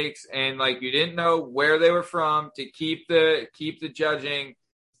cheesesteaks, and like you didn't know where they were from to keep the judging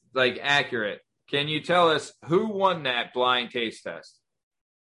like accurate. Can you tell us who won that blind taste test?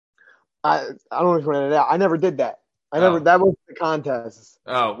 I don't know which one it is. I never did that. That was the contest.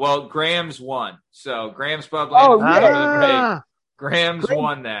 Oh, well, Graham's won. So Graham's Publand. Graham's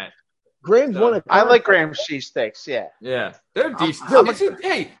won that. Graham's won a contest. I like Graham's cheesesteaks, Yeah. They're decent.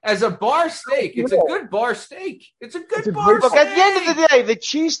 As a bar steak, it's a good bar steak. It's a good bar steak. Look, at the end of the day, the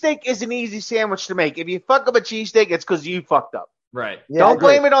cheesesteak is an easy sandwich to make. If you fuck up a cheesesteak, it's because you fucked up. Right. Yeah, don't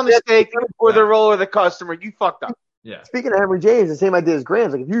blame it on the steak or the roll or the customer. You fucked up. Yeah. Speaking of Henry James, the same idea as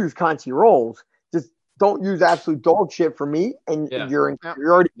Graham's. Like, if you use Conchi rolls, just don't use absolute dog shit for meat, and you're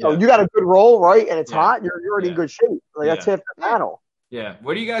already you got a good roll, right? And it's hot. You're already in good shape. Like that's half the battle. Yeah.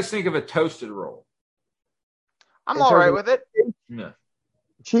 What do you guys think of a toasted roll? I'm all right with it. Yeah.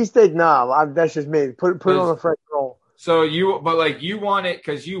 Cheesesteak, that's just me. Put it on a fresh roll. So you want it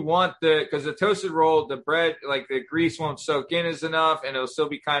because the toasted roll, the bread, like the grease won't soak in as enough, and it'll still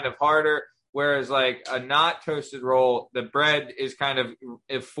be kind of harder. Whereas like a not toasted roll, the bread is kind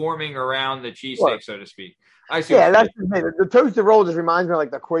of forming around the cheesesteak, so to speak. I see. Yeah, that's just me. The toasted roll just reminds me of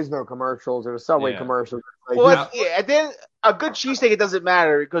like the Quizno commercials or the Subway commercials. Like, then a good cheesesteak, it doesn't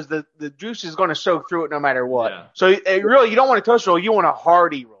matter because the juice is going to soak through it no matter what. Yeah. So really, you don't want a toasted roll, you want a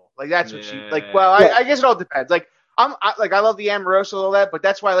hearty roll. Like that's what you like. Well, I guess it all depends. Like I love the Amoroso and all that, but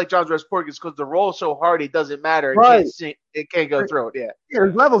that's why I like John's roast pork is because the roll is so hard it doesn't matter. It can't go through it. Yeah,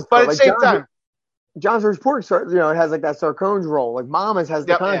 there's levels, but at the same time, John's roast pork, it has like that Sarcone's roll. Like Mama's has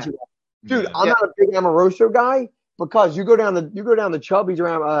the Conchi roll. Dude, I'm not a big Amoroso guy because you go down the Chubby's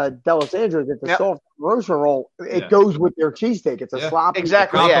around Delos Angeles, it's a soft Amoroso roll. It goes with their cheesesteak. It's a sloppy.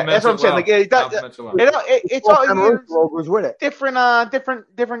 Exactly. Yeah, that's what I'm saying. Like it's all Amoroso roll goes with it. Different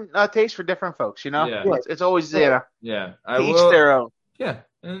taste for different folks. You know, it's always Yeah, each their own. Yeah,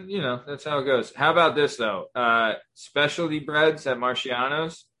 and that's how it goes. How about this though? Specialty breads at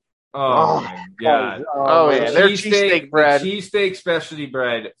Marciano's. Oh my god! Their cheesesteak bread, cheesesteak specialty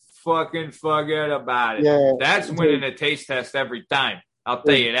bread. Fucking forget about it. Yeah, that's winning a taste test every time. I'll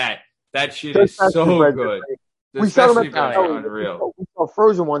tell you that. That shit is so good. The specialty breads are unreal. We saw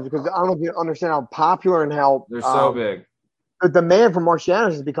frozen ones because I don't know if you understand how popular and how they're so big. The demand for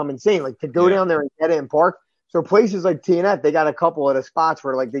Marciano's has become insane. Like to go down there and get it in park. So places like T&F, they got a couple of the spots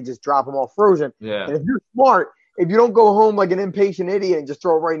where like they just drop them off frozen. Yeah. And if you're smart, if you don't go home like an impatient idiot and just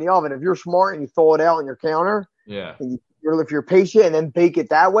throw it right in the oven, if you're smart and you thaw it out on your counter, and if you're patient and then bake it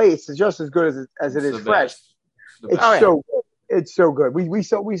that way, it's just as good as it is fresh. It's so good. We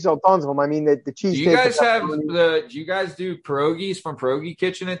sell tons of them. I mean, the cheese. Do you guys do pierogies from Pierogi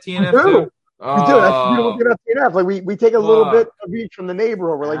Kitchen at TNF too? We do. That's what we do at TNF. Like we take a little bit of each from the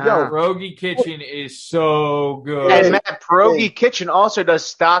neighborhood. We're like, yo, Pierogi Kitchen is so good. And Matt, Pierogi Kitchen also does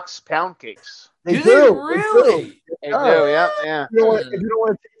Stock's pound cakes. They do. do. They really? They do. Yeah. If you don't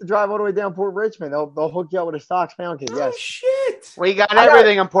want to take the drive all the way down Port Richmond, they'll hook you up with a Stock's pound cake. Yes. Oh, shit. We got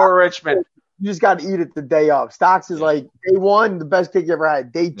everything in Port Richmond. You just got to eat it the day of. Stock's is like day one, the best cake you ever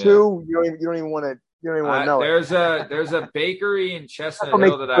had. Day two, you don't even want to. You don't even want to know there's a bakery in Chestnut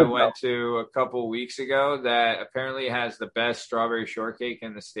Hill that I went to a couple weeks ago that apparently has the best strawberry shortcake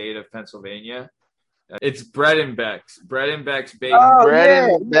in the state of Pennsylvania. It's Bread and Beck's. Bread and Beck's bakery.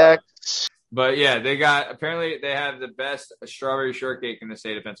 Bread and Beck's. But yeah, they have the best strawberry shortcake in the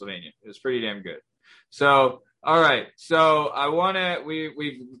state of Pennsylvania. It was pretty damn good. So, all right. So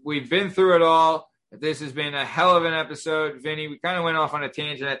we've been through it all. This has been a hell of an episode, Vinny. We kind of went off on a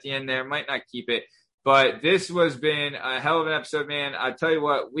tangent at the end there. Might not keep it. But this has been a hell of an episode, man. I tell you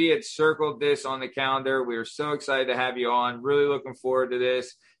what, we had circled this on the calendar. We were so excited to have you on. Really looking forward to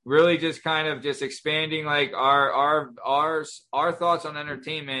this. Really just kind of just expanding like our thoughts on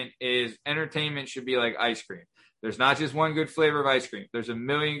entertainment is entertainment should be like ice cream. There's not just one good flavor of ice cream. There's a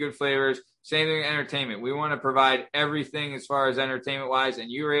million good flavors. Same thing with entertainment. We want to provide everything as far as entertainment wise,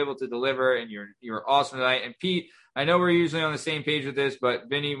 and you were able to deliver, and you're awesome tonight. And Pete, I know we're usually on the same page with this, but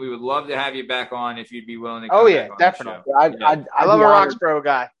Vinny, we would love to have you back on if you'd be willing to come back on definitely. the show. I love a Roxborough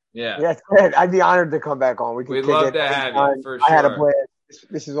guy. Yeah. Yes, I'd be honored to come back on. We'd love to have you for sure. I had a blast.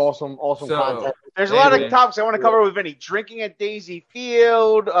 This is awesome content. There's a lot of topics I want to cover with Vinny. Drinking at Daisy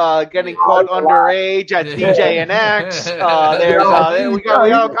Field, getting caught underage at DJ and X. We got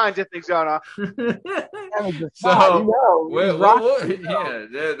all kinds of things going on.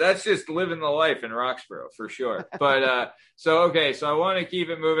 That's just living the life in Roxborough for sure. But so I want to keep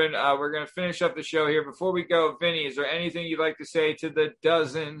it moving. We're going to finish up the show here. Before we go, Vinny, is there anything you'd like to say to the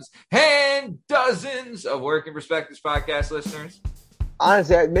dozens and dozens of Working Perspectives podcast listeners?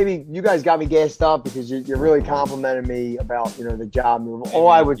 Honestly, maybe you guys got me gassed up because you're really complimenting me about the job move. All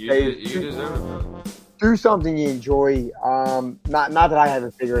I would say is you deserve it, brother. Do something you enjoy. Not that I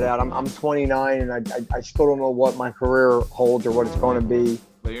haven't figured it out. I'm 29 and I still don't know what my career holds or what it's going to be.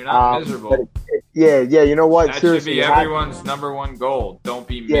 But you're not miserable. Yeah. You know what? That Seriously, should be everyone's number one goal. Don't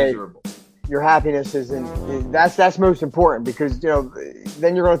be miserable. Your happiness that's most important because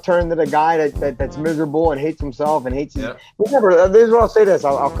then you're going to turn to the guy that's miserable and hates himself and hates his. Remember, this is what I'll say.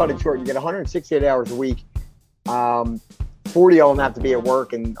 I'll cut it short. You get 168 hours a week. 40 of them have to be at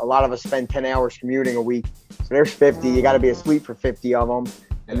work, and a lot of us spend 10 hours commuting a week. So there's 50. You got to be asleep for 50 of them,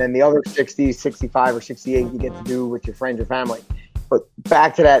 and then the other 60, 65, or 68 you get to do with your friends or family. But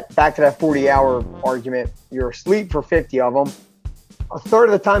back to that 40-hour argument. You're asleep for 50 of them. A third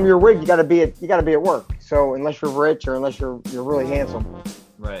of the time you're awake, you got to be at work. So unless you're rich or unless you're really handsome,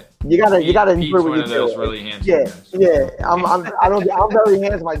 right? You gotta enjoy what you do. Really handsome guys. I'm very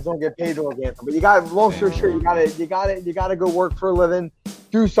handsome. I just don't get paid to look handsome. But you got long story short, you gotta go work for a living,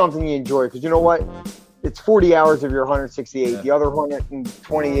 do something you enjoy. Because you know what, it's 40 hours of your 168. Yeah. The other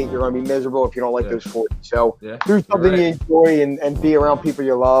 128, you're gonna be miserable if you don't like those 40. So do something you enjoy and be around people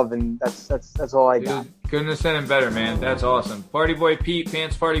you love, and that's all I got. Couldn't have said it better, man. That's awesome. Party Boy Pete,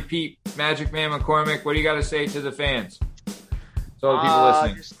 Pants Party Pete, Magic Man McCormick, what do you got to say to the fans? To all the people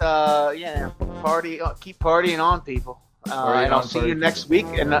listening. Just, party, keep partying on, people. And I'll see you next week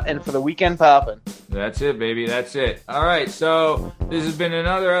and for the weekend popping. That's it, baby. That's it. All right. So this has been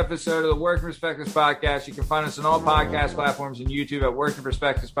another episode of the Working Perspectives Podcast. You can find us on all podcast platforms and YouTube at Working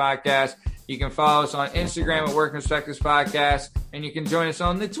Perspectives Podcast. You can follow us on Instagram at Working Perspectives Podcast. And you can join us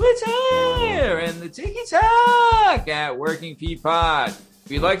on the Twitter and the TikTok at Working P Pod.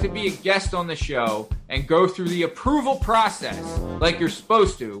 If you'd like to be a guest on the show and go through the approval process like you're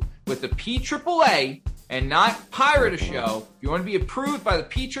supposed to with the PAAA and not pirate a show, if you want to be approved by the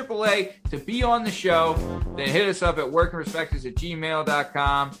PAAA to be on the show, then hit us up at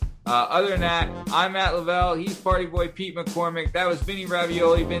workingperspectives@gmail.com. Other than that, I'm Matt Lavelle. He's Party Boy Pete McCormick. That was Vinny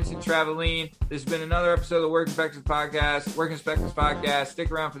Ravioli, Vincent Traveline. This has been another episode of the Working Perspectives Podcast. Working Perspectives Podcast. Stick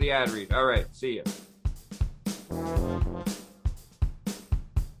around for the ad read. All right. See ya.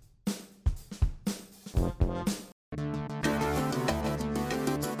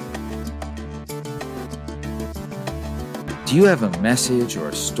 Do you have a message or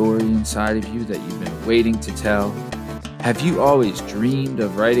a story inside of you that you've been waiting to tell? Have you always dreamed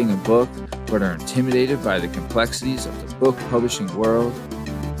of writing a book, but are intimidated by the complexities of the book publishing world?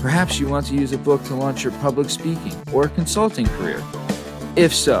 Perhaps you want to use a book to launch your public speaking or consulting career.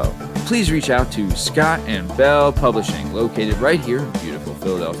 If so, please reach out to Scott and Bell Publishing, located right here in beautiful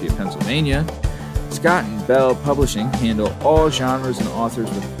Philadelphia, Pennsylvania. Scott and Bell Publishing handle all genres and authors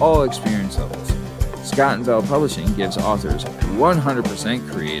with all experience levels. Scott and Bell Publishing gives authors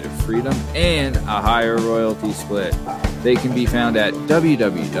 100% creative freedom and a higher royalty split. They can be found at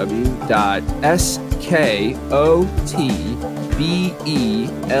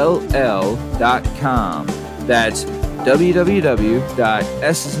www.skotbell.com. That's www.s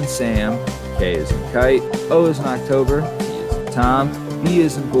as in Sam, K as in Kite, O as in October, T as in Tom, B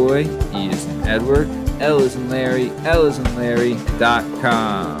as in Boy, E as in Edward, L as in Larry, L as in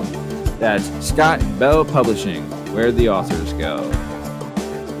Larry.com. That's Scott and Bell Publishing, where the authors go.